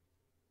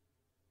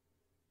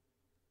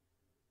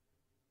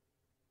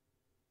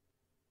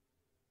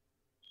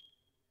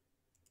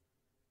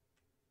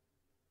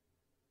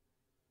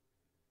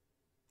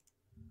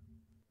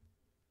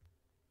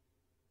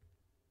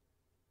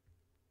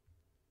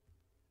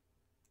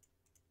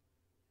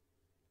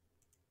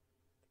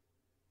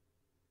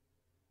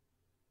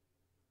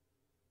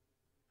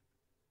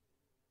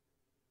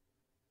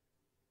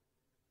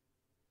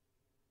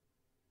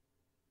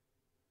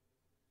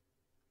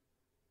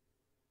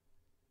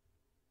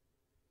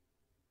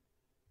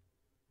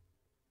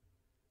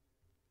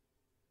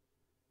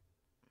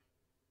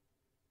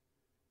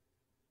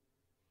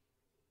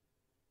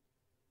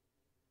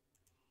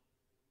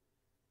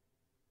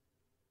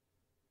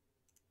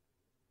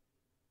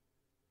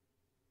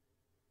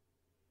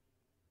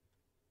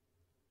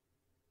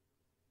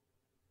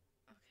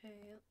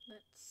 Okay,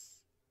 let's.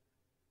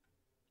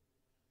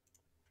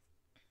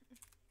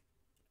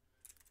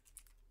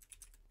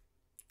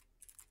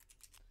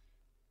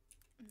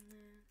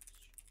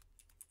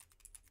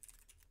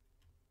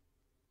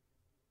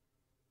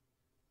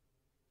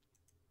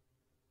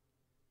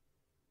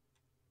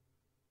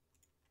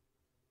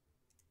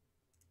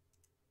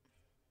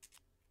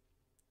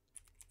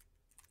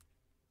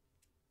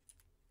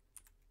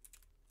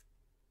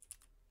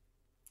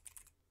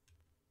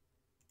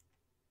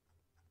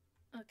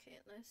 Okay,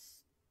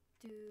 let's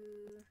do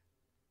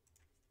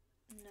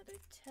another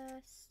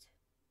test.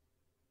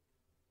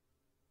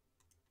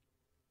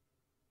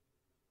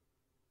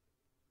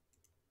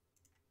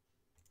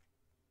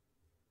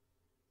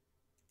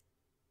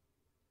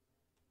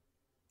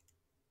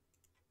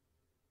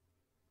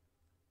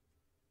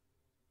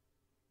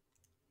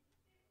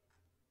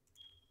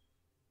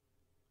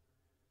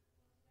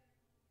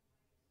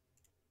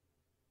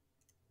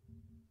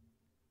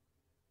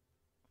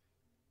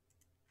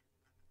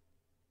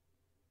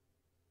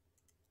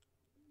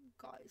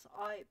 Guys,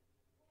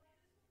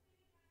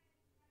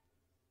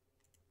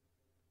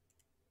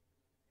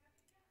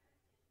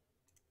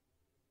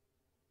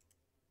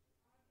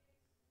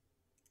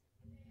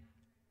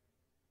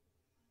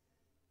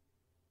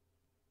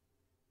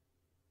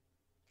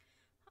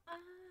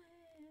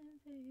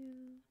 envy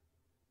you.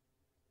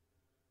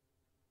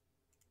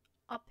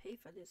 I'll pay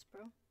for this,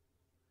 bro.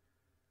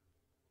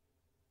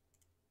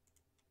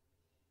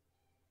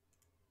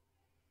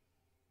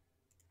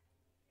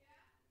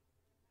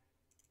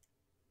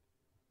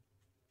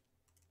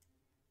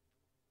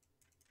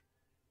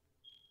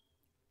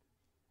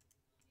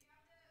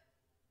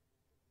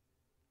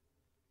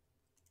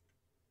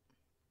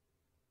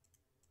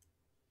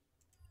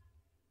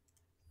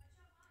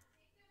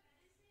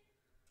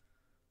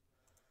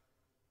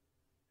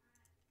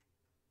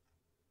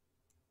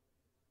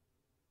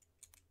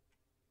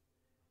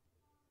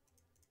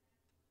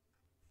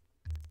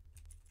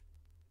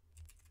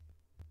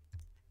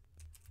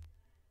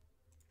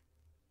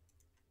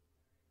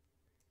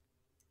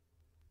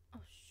 Oh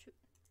shoot.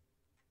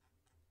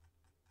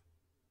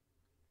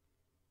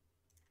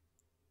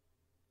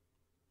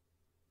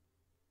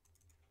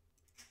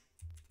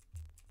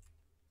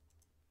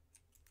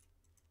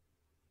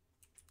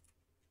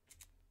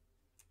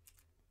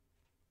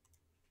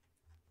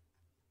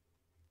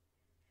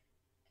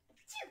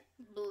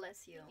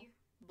 Bless you.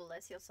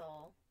 Bless your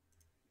soul.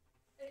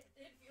 It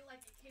did feel like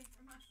it came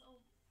from my soul.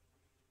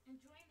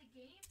 Enjoying the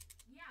game?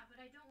 Yeah, but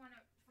I don't want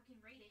to fucking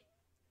rate it.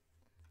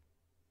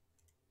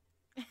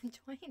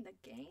 Enjoying the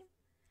game?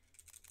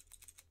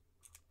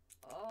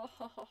 Oh,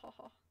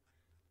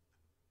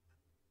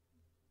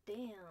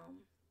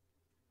 damn.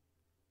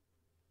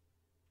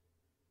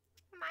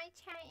 My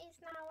chat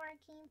is not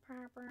working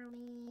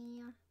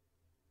properly.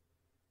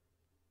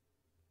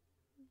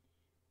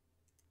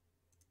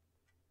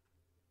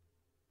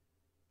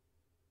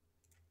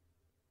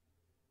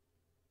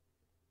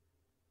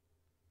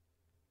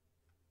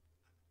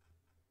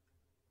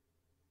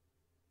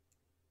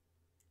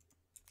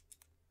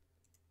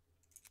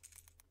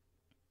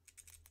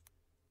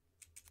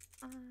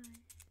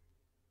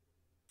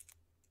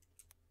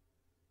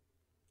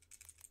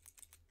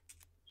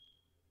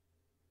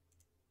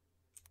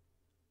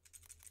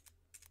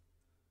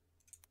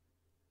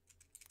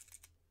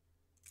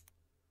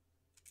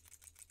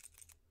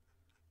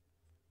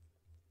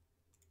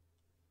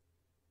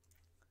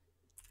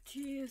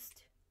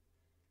 Just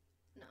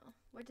no.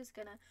 We're just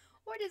gonna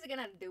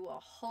do a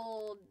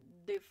whole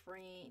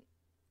different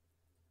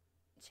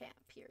chat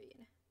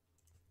period.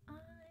 I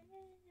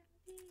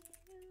envy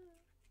you.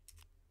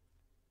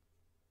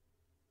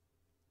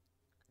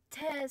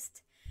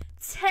 Test.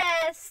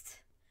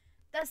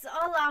 That's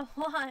all I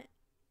want.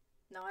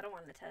 No, I don't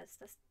want to test.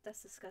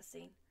 That's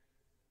disgusting.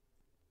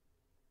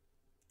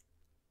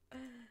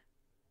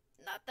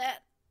 Not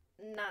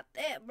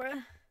that,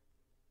 bruh.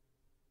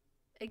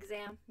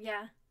 Exam,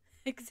 yeah,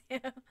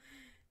 exam.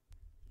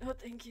 Oh,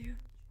 thank you.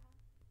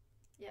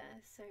 Yeah,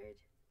 Surge.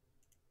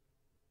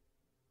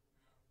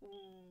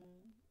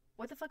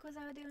 What the fuck was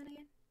I doing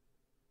again?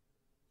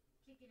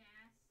 Kicking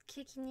ass.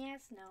 Kicking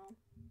ass? No.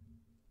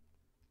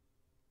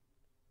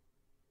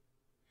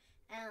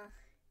 Oh,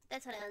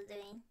 that's what I was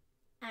doing.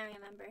 I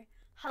remember.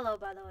 Hello,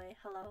 by the way.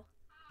 Hello.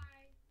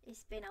 Hi.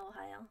 It's been a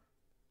while.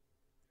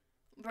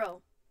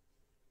 Bro.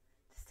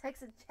 Just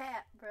text and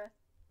chat, bruh.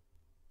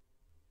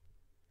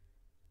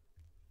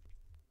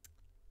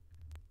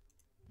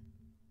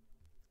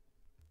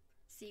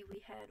 See,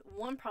 we had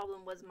one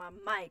problem was my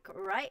mic.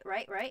 Right?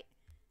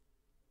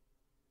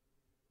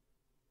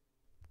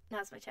 Now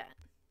it's my chat.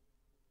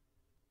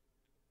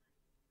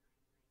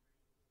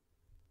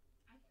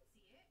 I can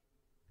see it.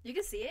 You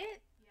can see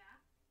it?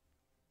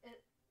 Yeah.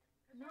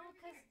 No,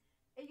 because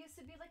it used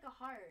to be like a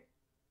heart.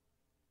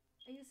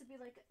 It used to be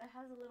like, it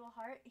has a little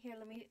heart. Here,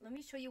 let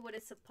me show you what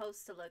it's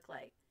supposed to look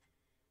like.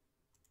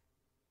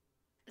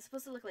 It's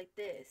supposed to look like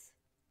this.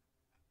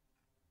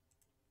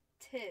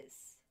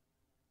 Tis.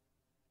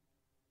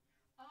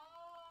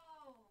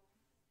 Oh.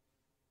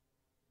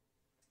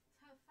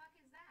 So the fuck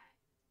is that?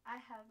 I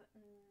have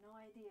no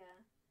idea.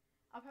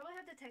 I'll probably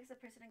have to text the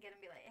person again and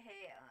be like,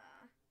 hey,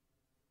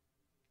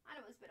 I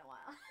know it's been a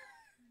while.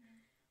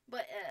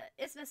 But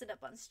it's messing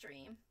up on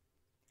stream.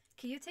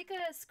 Can you take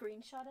a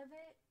screenshot of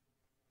it?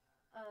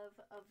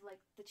 Of like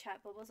the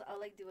chat bubbles? I'll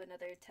like do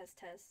another test.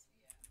 Yeah.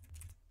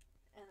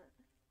 And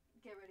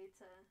get ready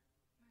to.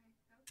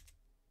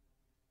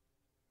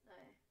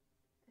 Okay.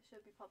 It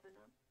should be popping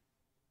up.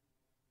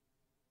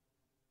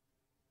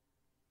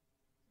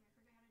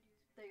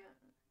 There you go.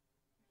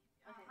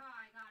 Okay.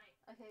 I got it.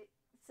 Okay,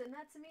 send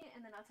that to me,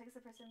 and then I'll text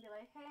the person and be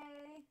like,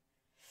 hey.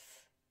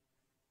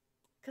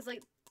 Cause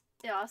like,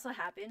 it also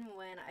happened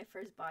when I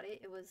first bought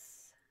it. It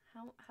was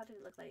how did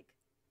it look like?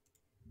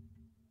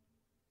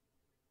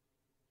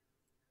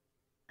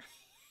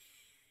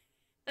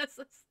 That's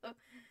so.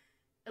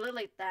 It looked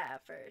like that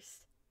at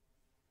first.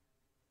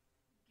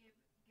 Give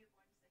 1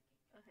 second.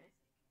 Okay.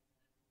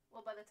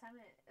 Well, by the time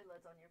it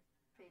loads on your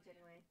page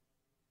anyway.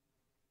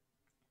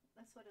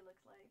 That's what it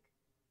looks like.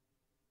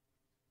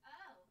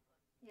 Oh.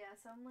 Yeah,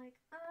 so I'm like,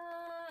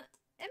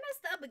 it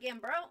messed up again,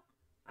 bro.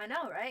 I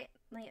know, right?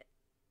 Like,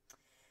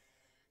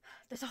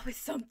 there's always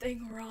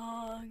something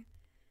wrong.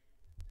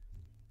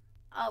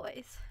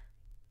 Always.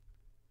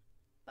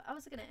 But I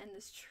was gonna end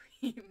the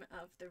stream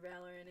after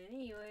Valorant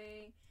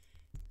anyway.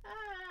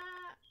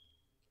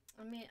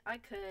 I mean, I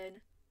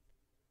could.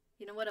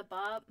 You know what a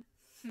Bob?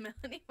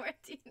 Melanie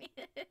Martinez.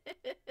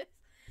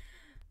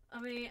 I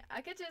mean,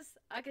 I could just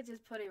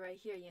put it right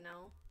here, you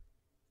know?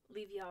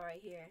 Leave y'all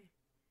right here.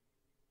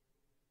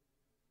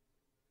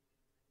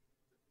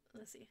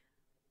 Let's see.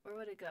 Where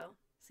would it go?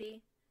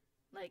 See?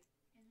 Like,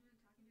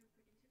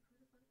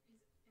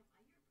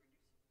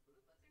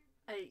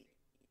 I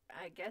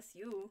guess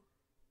you.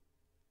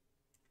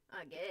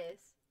 I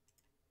guess.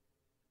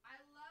 I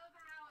love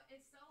how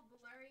it's so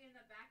blurry in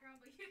the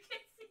background, but you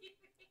can see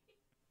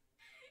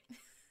me.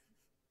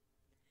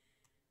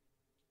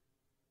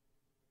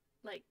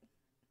 Like,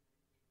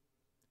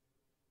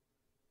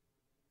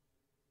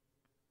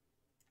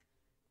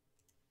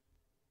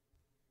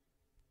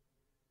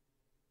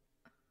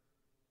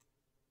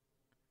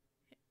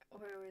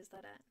 where is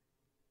that at?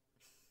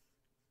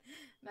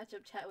 Match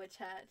up chat with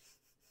chat.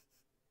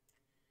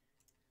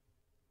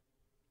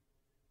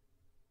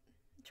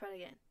 Try it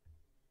again.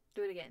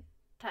 Do it again.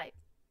 Type.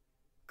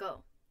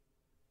 Go.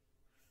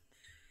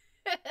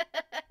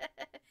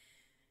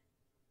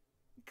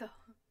 Go.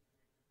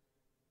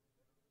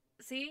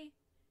 See?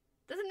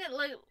 Doesn't it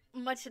look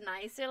much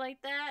nicer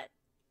like that?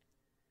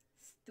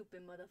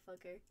 Stupid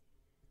motherfucker.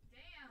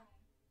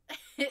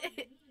 Damn.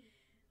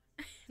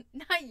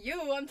 Not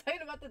you. I'm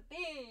talking about the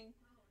thing.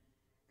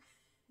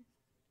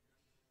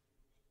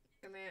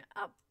 I mean,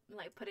 I'll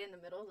like put it in the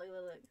middle. Like,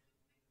 look.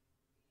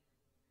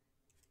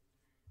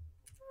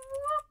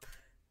 Whoop.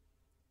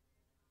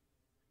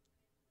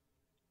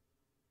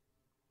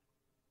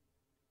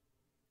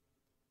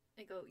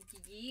 I go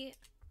yeet.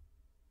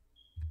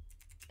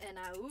 And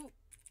I oop.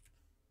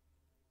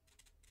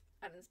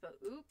 I didn't spell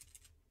oop.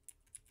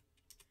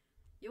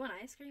 You want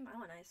ice cream? I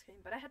want ice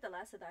cream, but I had the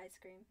last of the ice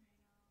cream.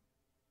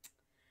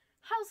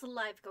 How's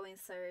life going,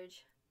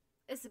 Surge?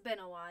 It's been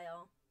a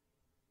while.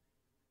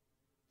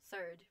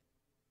 Surge.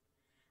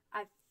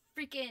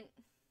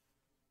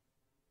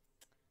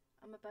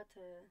 I'm about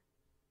to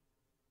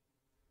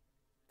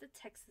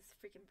text this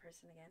freaking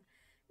person again.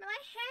 I'm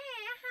like, hey,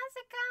 how's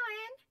it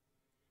going?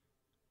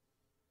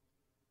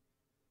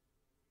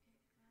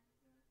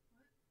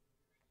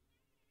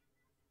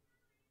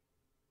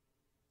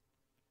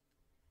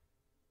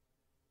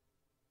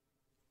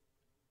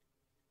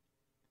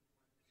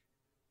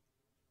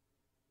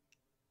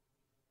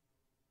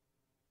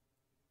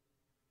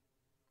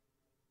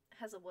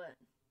 Has a what?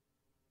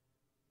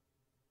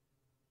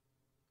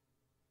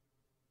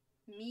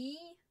 Me?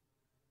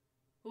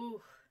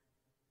 Ooh.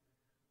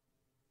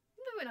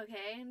 I'm doing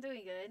okay. I'm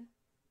doing good.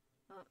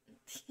 Oh.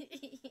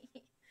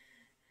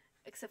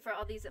 Except for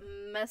all these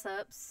mess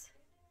ups.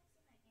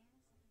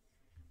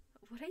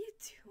 What are you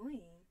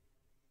doing?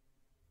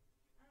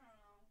 I don't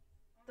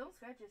know. Don't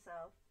scratch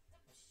yourself.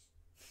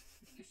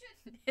 You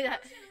should. Yeah,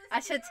 You should I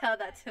listen should to tell your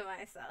that to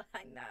myself.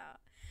 I know.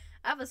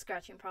 I have a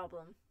scratching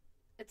problem.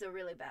 It's a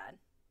really bad.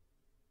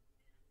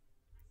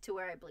 To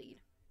where I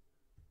bleed.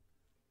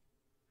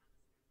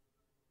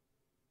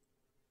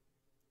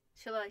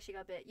 She looked like she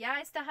got bit. Yeah,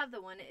 I still have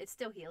the one. It's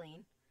still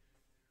healing.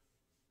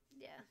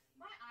 Yeah.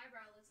 My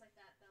eyebrow looks like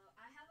that though.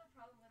 I have a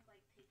problem with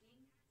like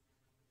picking.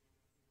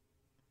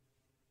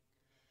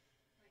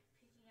 Like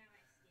picking at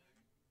my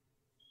skin.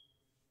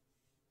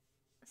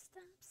 A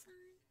stop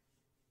sign.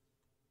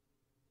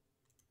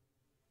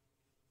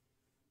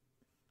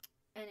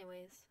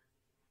 Anyways,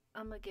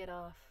 I'm gonna get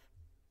off.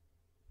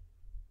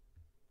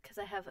 Because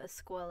I have a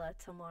escuela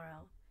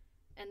tomorrow.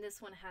 And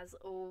this one has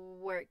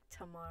work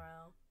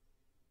tomorrow.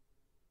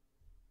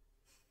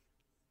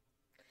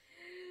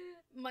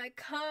 My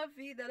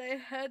coffee that I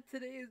had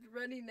today is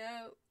running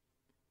out.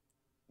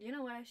 You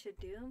know what I should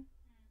do?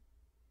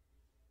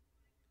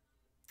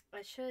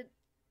 I should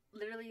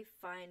literally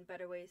find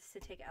better ways to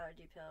take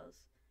allergy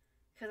pills.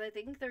 Because I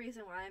think the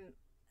reason why I'm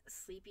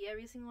sleepy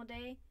every single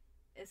day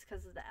is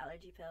because of the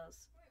allergy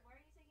pills. Wait, why are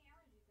you taking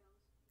allergy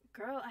pills?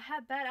 Girl, I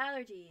have bad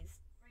allergies.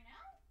 Right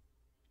now?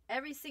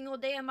 Every single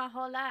day of my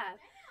whole life.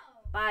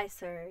 Damn. Bye,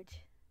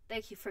 Serge.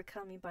 Thank you for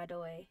coming, by the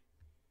way.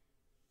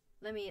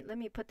 Let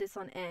me put this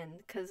on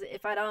end, cause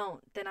if I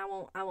don't, then I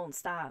won't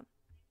stop.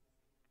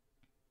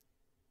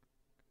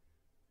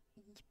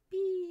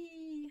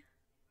 Yippee.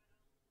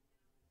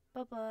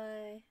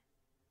 Bye-bye.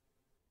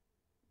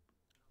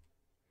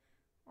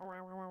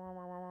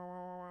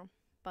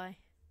 Bye.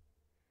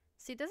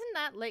 See, doesn't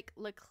that like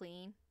look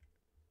clean?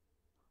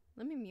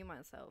 Let me mute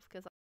myself,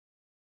 cause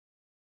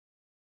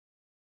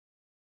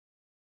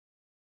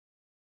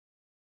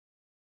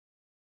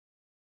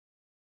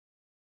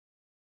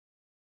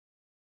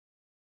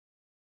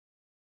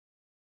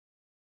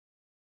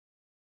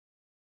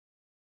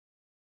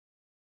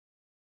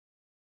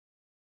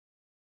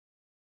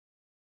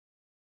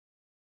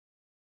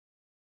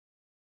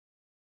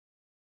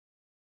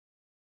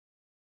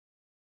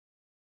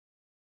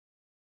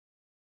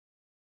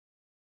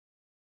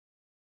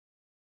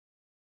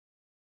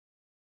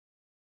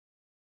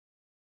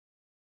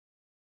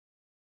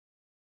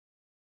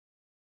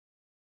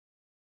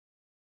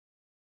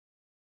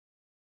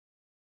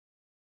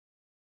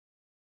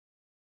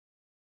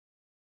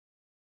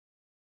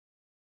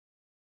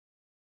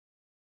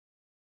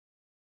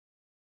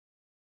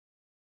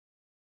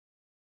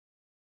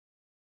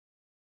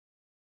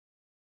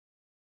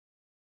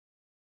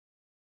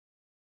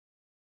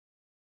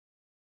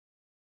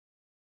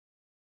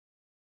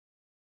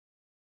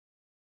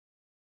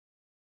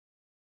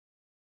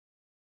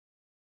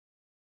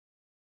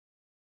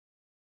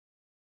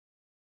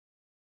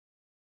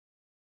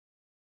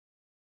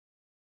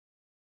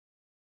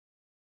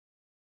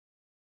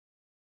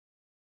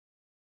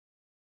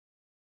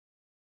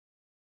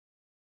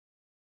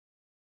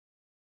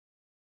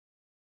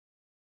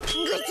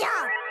Good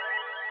job!